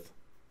came 5th.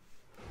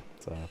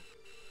 So,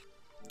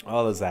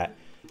 oh, there's that.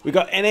 We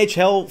got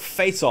NHL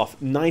Face Off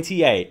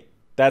 98.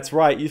 That's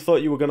right. You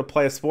thought you were gonna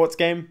play a sports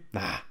game?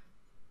 Nah.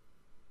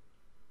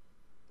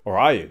 Or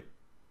are you?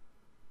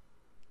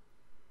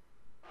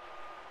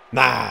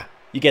 Nah.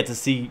 You get to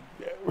see.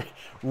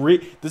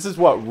 This is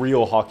what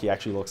real hockey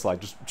actually looks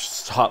like. Just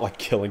start like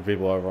killing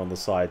people over on the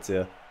sides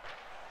here.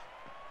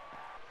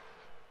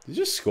 Did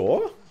you just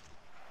score?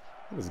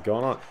 What is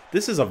going on?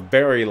 This is a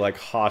very like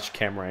harsh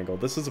camera angle.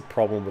 This is a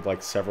problem with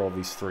like several of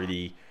these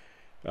 3D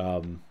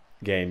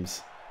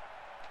games.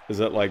 Is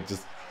it like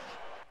just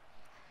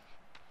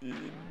you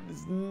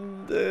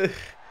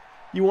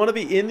want to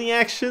be in the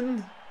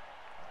action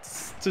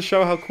to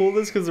show how cool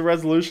it is because the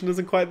resolution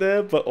isn't quite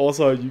there, but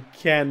also you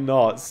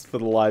cannot for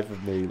the life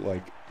of me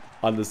like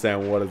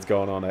understand what is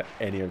going on at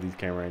any of these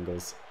camera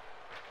angles.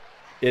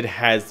 It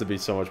has to be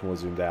so much more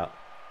zoomed out.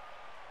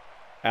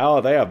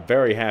 Oh, they are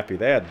very happy.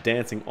 They are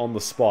dancing on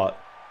the spot.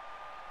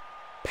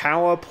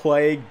 Power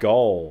play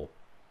goal.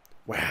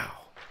 Wow.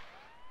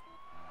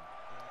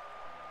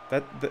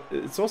 That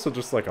it's also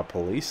just like a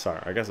police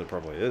siren. I guess it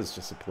probably is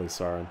just a police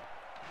siren.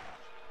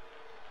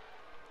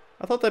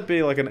 I thought that'd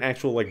be like an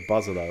actual like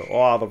buzzer though.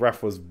 Oh, the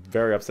ref was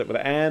very upset with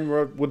it. And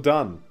we're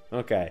done.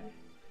 Okay.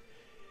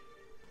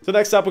 So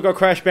next up we got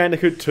Crash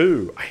Bandicoot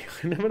 2. I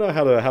never know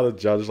how to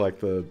judge like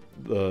the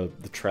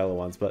trailer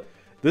ones, but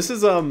this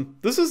is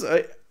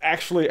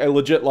actually a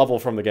legit level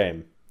from the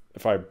game,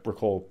 if I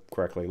recall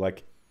correctly.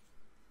 Like,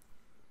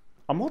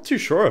 I'm not too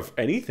sure if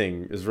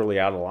anything is really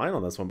out of line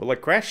on this one, but like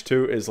Crash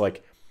 2 is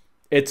like,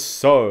 it's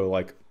so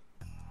like,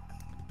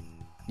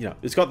 you know,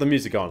 it's got the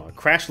music going on.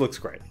 Crash looks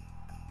great.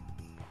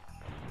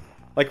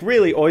 Like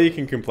really, all you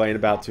can complain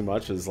about too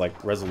much is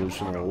like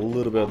resolution and a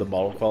little bit of the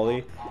model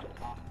quality.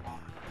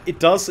 It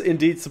does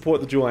indeed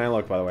support the dual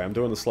analog, by the way. I'm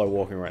doing the slow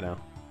walking right now.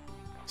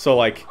 So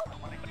like,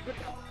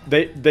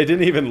 they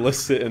didn't even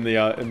list it in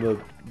the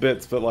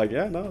bits, but like,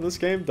 yeah, no, this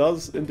game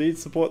does indeed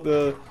support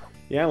the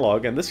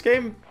analog, and this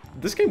game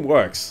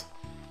works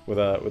with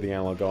the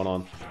analog going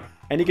on,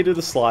 and you can do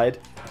the slide.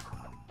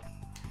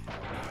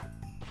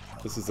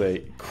 This is a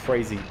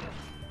crazy.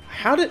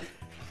 How did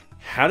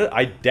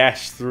I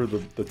dash through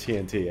the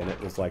TNT and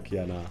it was like,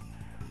 yeah, nah,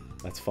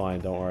 that's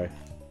fine, don't worry.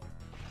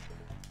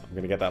 I'm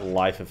gonna get that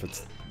life if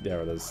it's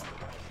there. It is.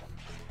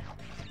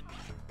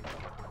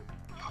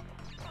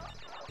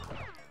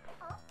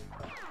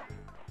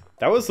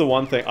 That was the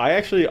one thing.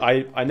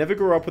 I never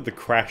grew up with the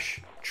Crash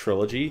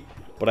trilogy,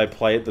 but I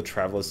played the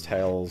Traveler's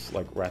Tales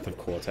like Wrath of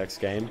Cortex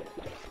game,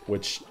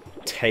 which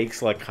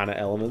takes like kind of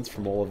elements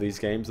from all of these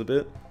games a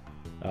bit.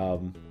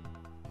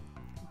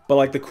 But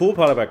like the cool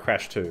part about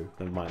Crash 2,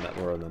 never mind that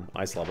we're on an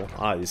ice level.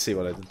 Ah, you see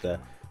what I did there.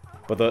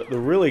 But the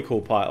really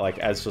cool part, like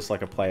as just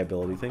like a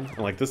playability thing, and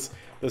like this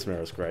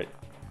mirror is great.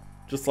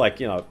 Just like,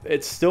 you know,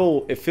 it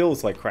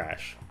feels like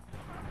Crash.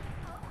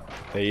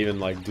 They even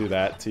like do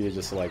that to you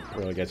just to like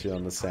really get you to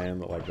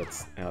understand that like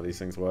that's how these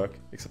things work.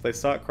 Except they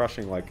start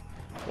crushing like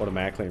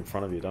automatically in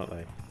front of you, don't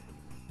they?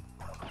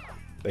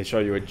 They show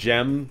you a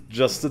gem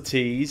just to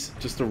tease,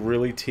 just to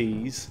really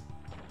tease.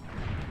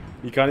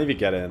 You can't even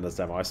get it in this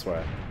demo, I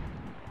swear.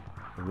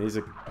 And these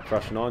are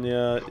crushing on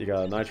you. You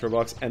got a nitro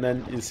box, and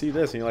then you see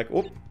this, and you're like,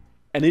 "Oop!"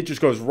 And it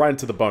just goes right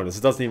into the bonus.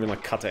 It doesn't even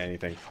like cut to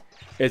anything.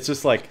 It's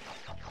just like,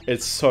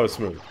 it's so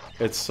smooth.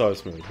 It's so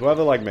smooth.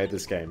 Whoever like made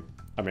this game,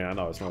 I mean, I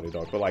know it's Naughty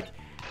Dog, but like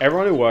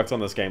everyone who worked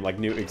on this game like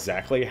knew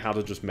exactly how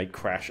to just make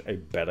Crash a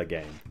better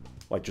game.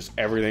 Like just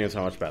everything is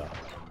so much better.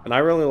 And I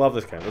really love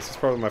this game. This is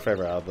probably my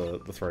favorite out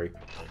of the three.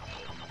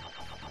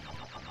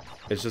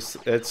 It's just,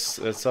 it's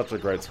such a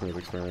great smooth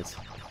experience.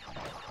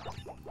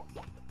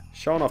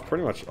 Showing off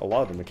pretty much a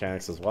lot of the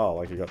mechanics as well.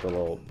 Like you got the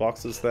little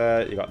boxes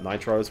there, you got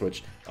nitros,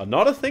 which are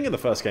not a thing in the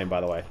first game,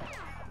 by the way.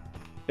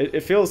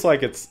 It feels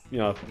like it's, you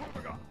know,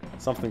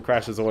 something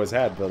Crash has always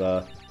had,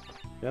 but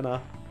yeah,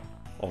 no.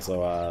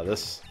 Also,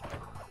 this.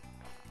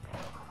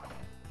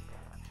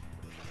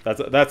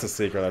 That's a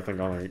secret. I think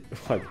only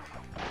like,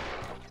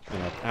 you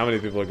know, how many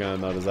people are gonna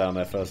notice that on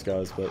their first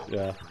goes, but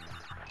yeah.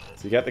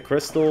 So you get the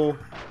crystal,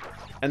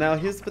 and now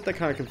here's the bit that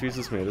kind of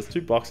confuses me. There's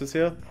two boxes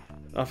here.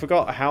 I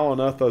forgot how on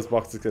earth those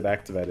boxes get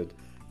activated.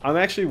 I'm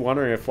actually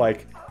wondering if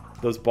like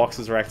those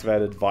boxes are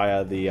activated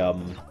via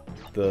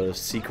the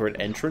secret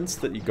entrance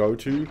that you go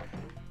to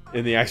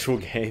in the actual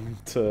game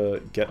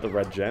to get the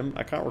red gem.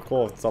 I can't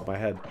recall off the top of my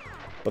head,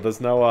 but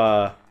there's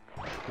no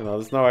you know,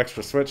 there's no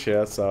extra switch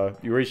here. So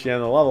you reach the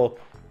end of the level,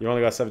 you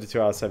only got 72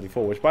 out of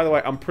 74. Which, by the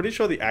way, I'm pretty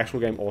sure the actual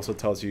game also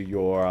tells you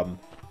your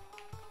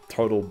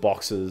total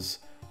boxes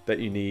that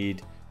you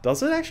need.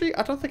 Does it actually?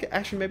 I don't think it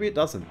actually. Maybe it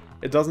doesn't.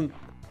 It doesn't.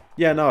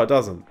 Yeah, no, it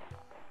doesn't.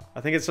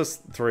 I think it's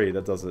just 3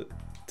 that does it.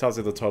 Tells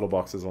you the total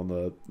boxes on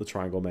the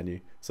triangle menu.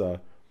 So,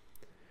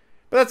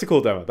 but that's a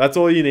cool demo. That's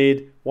all you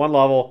need. One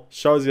level,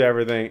 shows you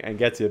everything, and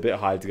gets you a bit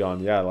hyped going.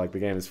 Yeah, like the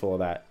game is full of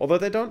that. Although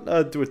they don't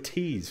do a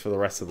tease for the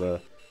rest of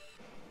the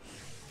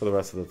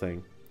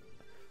thing.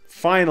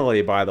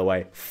 Finally, by the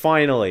way,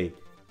 finally,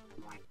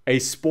 a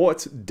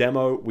sports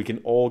demo we can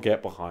all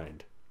get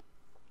behind.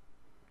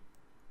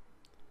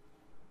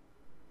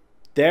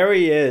 There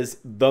he is,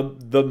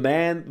 the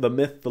man, the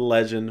myth, the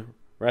legend.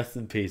 Rest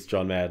in peace,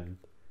 John Madden.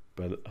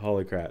 But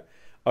holy crap.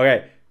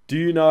 Okay, do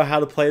you know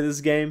how to play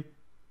this game?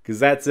 Because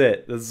that's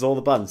it. This is all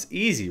the buttons.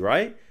 Easy,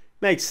 right?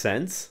 Makes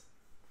sense.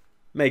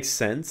 Makes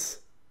sense.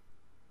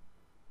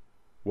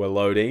 We're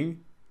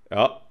loading.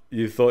 Oh,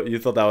 you thought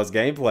that was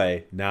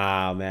gameplay?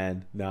 Nah,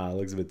 man. Nah, it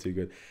looks a bit too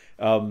good.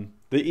 The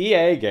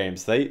EA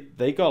games, they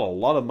got a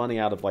lot of money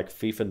out of like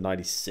FIFA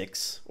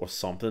 96 or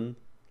something.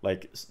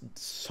 Like,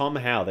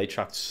 somehow they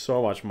chucked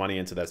so much money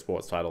into their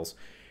sports titles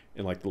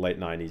in, like, the late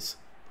 90s.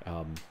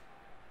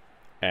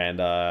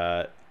 It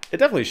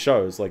definitely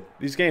shows. Like,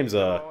 these games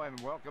are... Hello and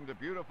welcome to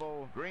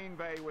beautiful Green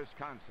Bay,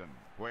 Wisconsin,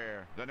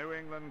 where the New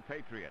England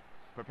Patriots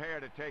prepare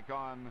to take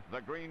on the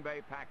Green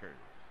Bay Packers.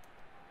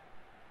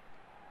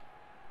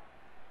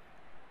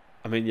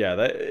 I mean, yeah,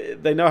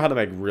 they know how to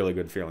make really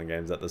good feeling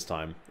games at this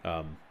time.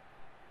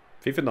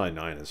 FIFA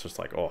 99 is just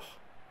like, oh,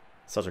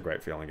 such a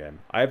great feeling game.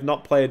 I have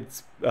not played...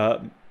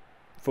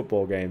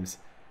 football games.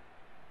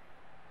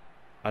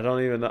 I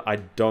don't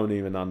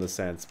even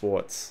understand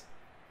sports.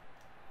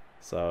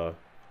 So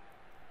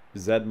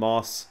Zed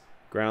Moss,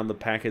 ground the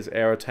Packers,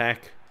 air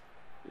attack.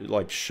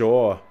 Like,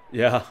 sure,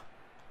 yeah.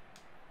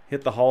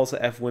 Hit the holes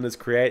that F Winners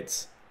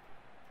creates.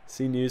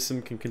 C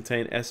Newsom can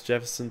contain S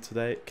Jefferson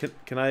today.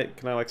 Can I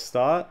like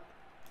start?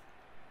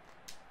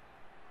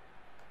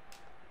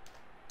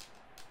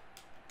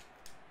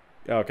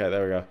 Okay,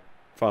 there we go.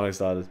 Finally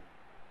started.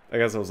 I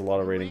guess there was a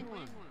lot of reading.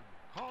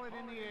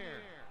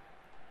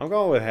 I'm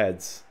going with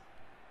heads.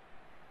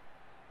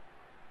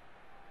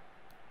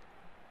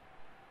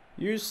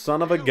 You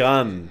son of a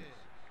gun.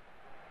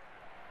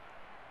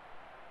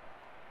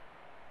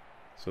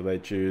 So they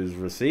choose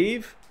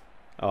receive.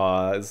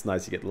 Oh, it's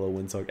nice to get the little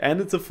windsock. And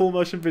it's a full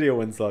motion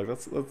video windsock.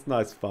 That's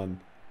nice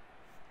fun.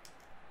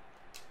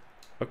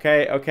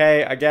 Okay,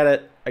 I get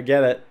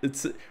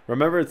it.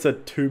 Remember it's a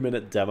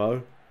 2-minute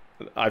demo.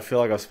 I feel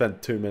like I've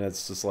spent 2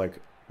 minutes just like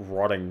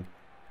rotting,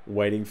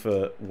 waiting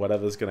for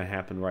whatever's gonna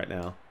happen right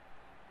now.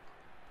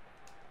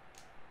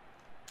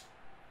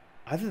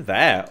 Either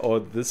that, or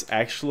this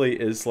actually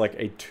is like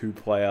a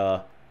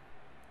 2-player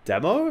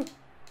demo?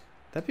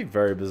 That'd be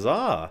very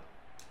bizarre.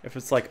 If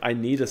it's like, I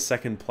need a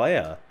second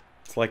player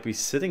to like be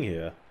sitting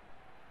here.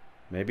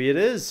 Maybe it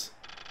is.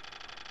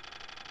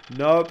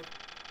 Nope.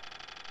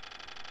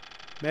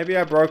 Maybe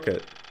I broke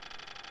it.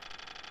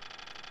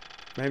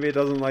 Maybe it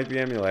doesn't like the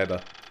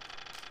emulator.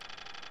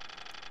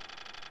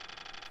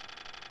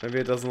 Maybe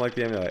it doesn't like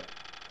the emulator.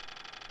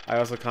 I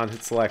also can't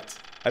hit select.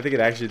 I think it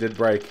actually did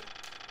break.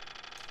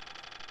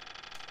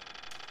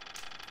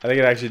 I think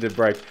it actually did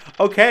break.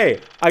 Okay,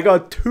 I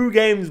got 2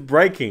 games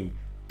breaking.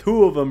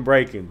 2 of them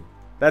breaking.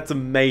 That's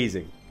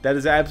amazing. That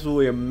is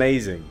absolutely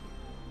amazing.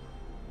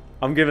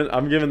 I'm giving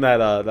that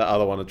that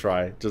other one a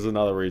try. Just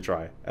another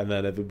retry. And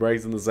then if it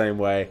breaks in the same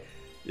way,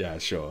 yeah,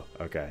 sure.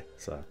 Okay.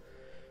 So,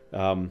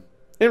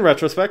 in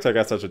retrospect, I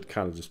guess I should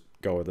kind of just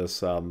go with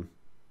this. I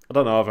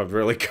don't know if I'd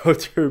really go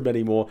through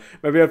many more.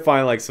 Maybe I'd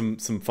find like some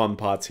fun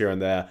parts here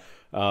and there.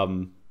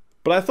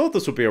 But I thought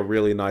this would be a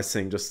really nice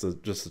thing just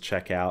to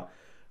check out.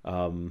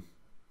 And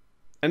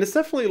it's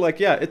definitely like,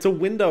 yeah, it's a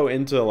window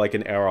into like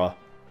an era.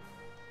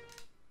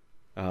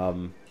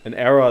 An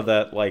era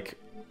that like,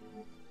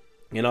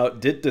 you know,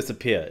 did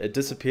disappear. It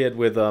disappeared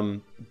with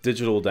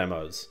digital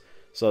demos.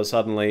 So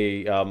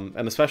suddenly,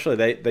 and especially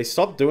they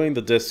stopped doing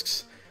the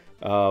discs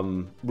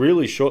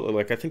really shortly,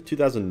 like I think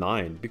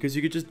 2009, because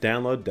you could just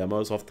download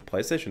demos off the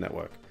PlayStation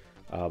Network.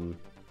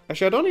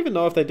 Actually, I don't even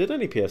know if they did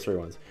any PS3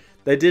 ones.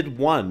 They did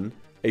one,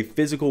 a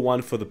physical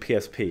one for the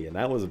PSP, and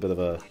that was a bit of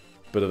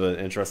an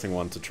interesting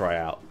one to try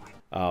out.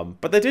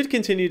 But they did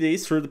continue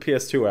these through the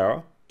PS2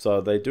 era, so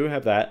they do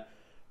have that.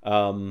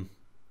 And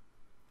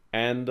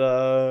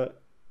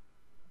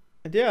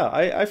yeah,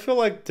 I feel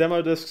like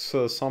demo discs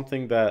are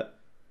something that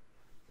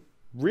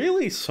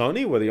really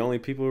Sony were the only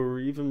people who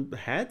even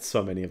had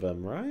so many of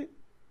them, right?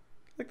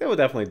 Like there were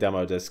definitely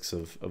demo discs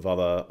of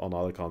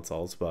other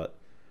consoles, but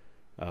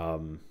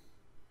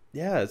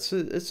yeah, it's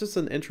just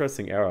an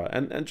interesting era,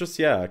 and just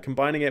yeah,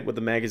 combining it with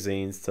the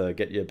magazines to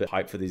get you a bit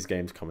hyped for these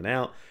games coming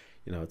out.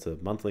 You know, it's a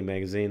monthly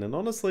magazine, and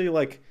honestly,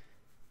 like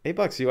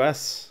 $8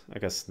 US, I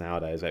guess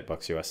nowadays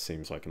 $8 US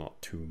seems like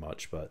not too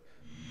much, but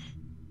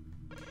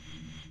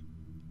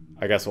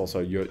I guess also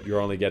you're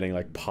only getting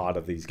like part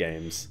of these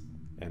games,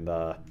 and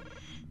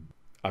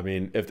I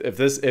mean if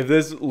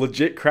this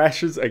legit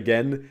crashes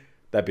again,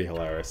 that'd be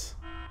hilarious.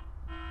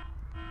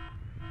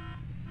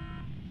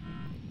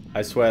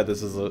 I swear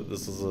this is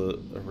a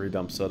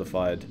redump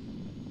certified.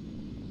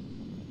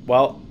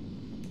 Well,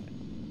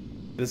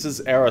 this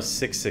is error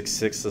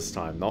 666 this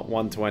time, not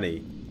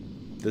 120.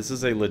 This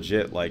is a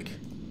legit like.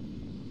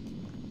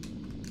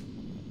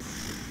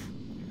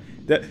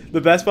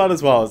 The best part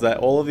as well is that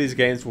all of these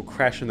games will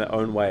crash in their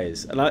own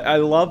ways, and I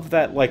love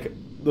that like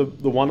the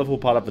wonderful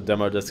part of the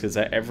demo disc is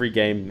that every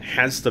game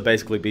has to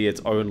basically be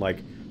its own like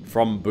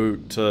from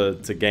boot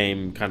to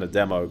game kind of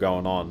demo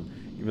going on.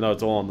 Even though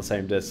it's all on the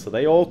same disc, so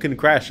they all can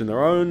crash in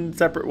their own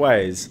separate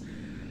ways.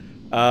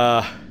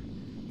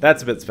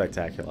 That's a bit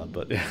spectacular,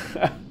 but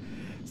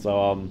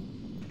so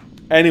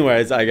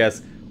anyways, I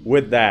guess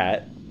with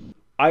that,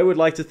 I would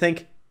like to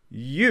thank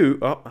you.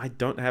 Oh, I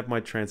don't have my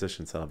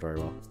transition set up very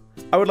well.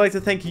 I would like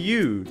to thank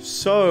you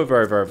so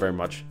very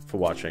much for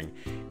watching.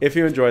 If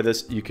you enjoyed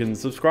this, you can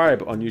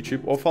subscribe on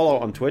YouTube or follow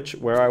on Twitch,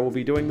 where I will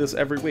be doing this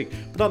every week,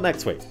 but not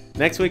next week.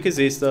 Next week is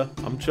Easter.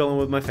 I'm chilling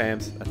with my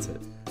fams. That's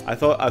it. I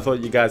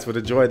thought you guys would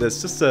enjoy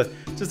this just to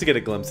get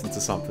a glimpse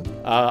into something.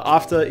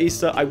 After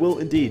Easter, I will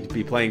indeed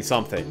be playing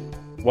something.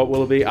 What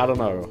will it be? I don't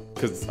know,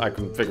 because I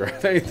couldn't figure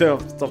out anything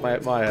off the top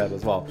of my head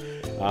as well.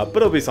 But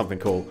it'll be something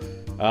cool.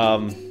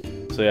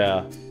 So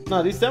yeah,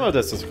 no, these demo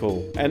discs are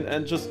cool,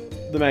 and just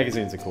the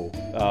magazines are cool.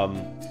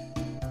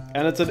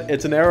 And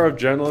it's an era of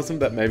journalism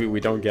that maybe we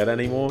don't get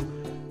anymore.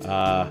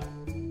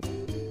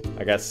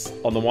 I guess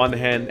on the one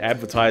hand,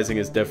 advertising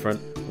is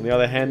different. On the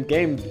other hand,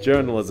 game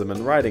journalism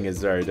and writing is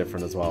very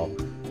different as well.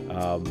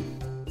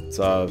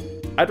 So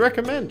I'd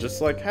recommend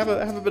just like have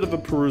a bit of a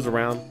peruse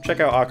around. Check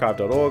out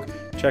archive.org.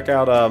 Check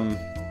out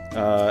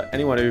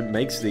anyone who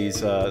makes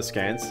these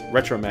scans.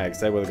 Retro Mags,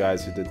 they were the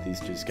guys who did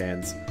these 2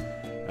 scans.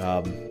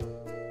 Yeah,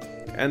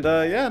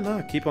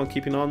 no, keep on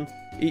keeping on.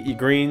 Eat your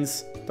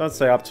greens. Don't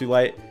stay up too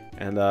late.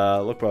 And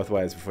look both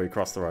ways before you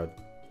cross the road.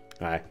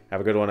 Alright,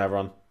 have a good one,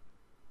 everyone.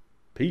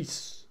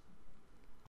 Peace.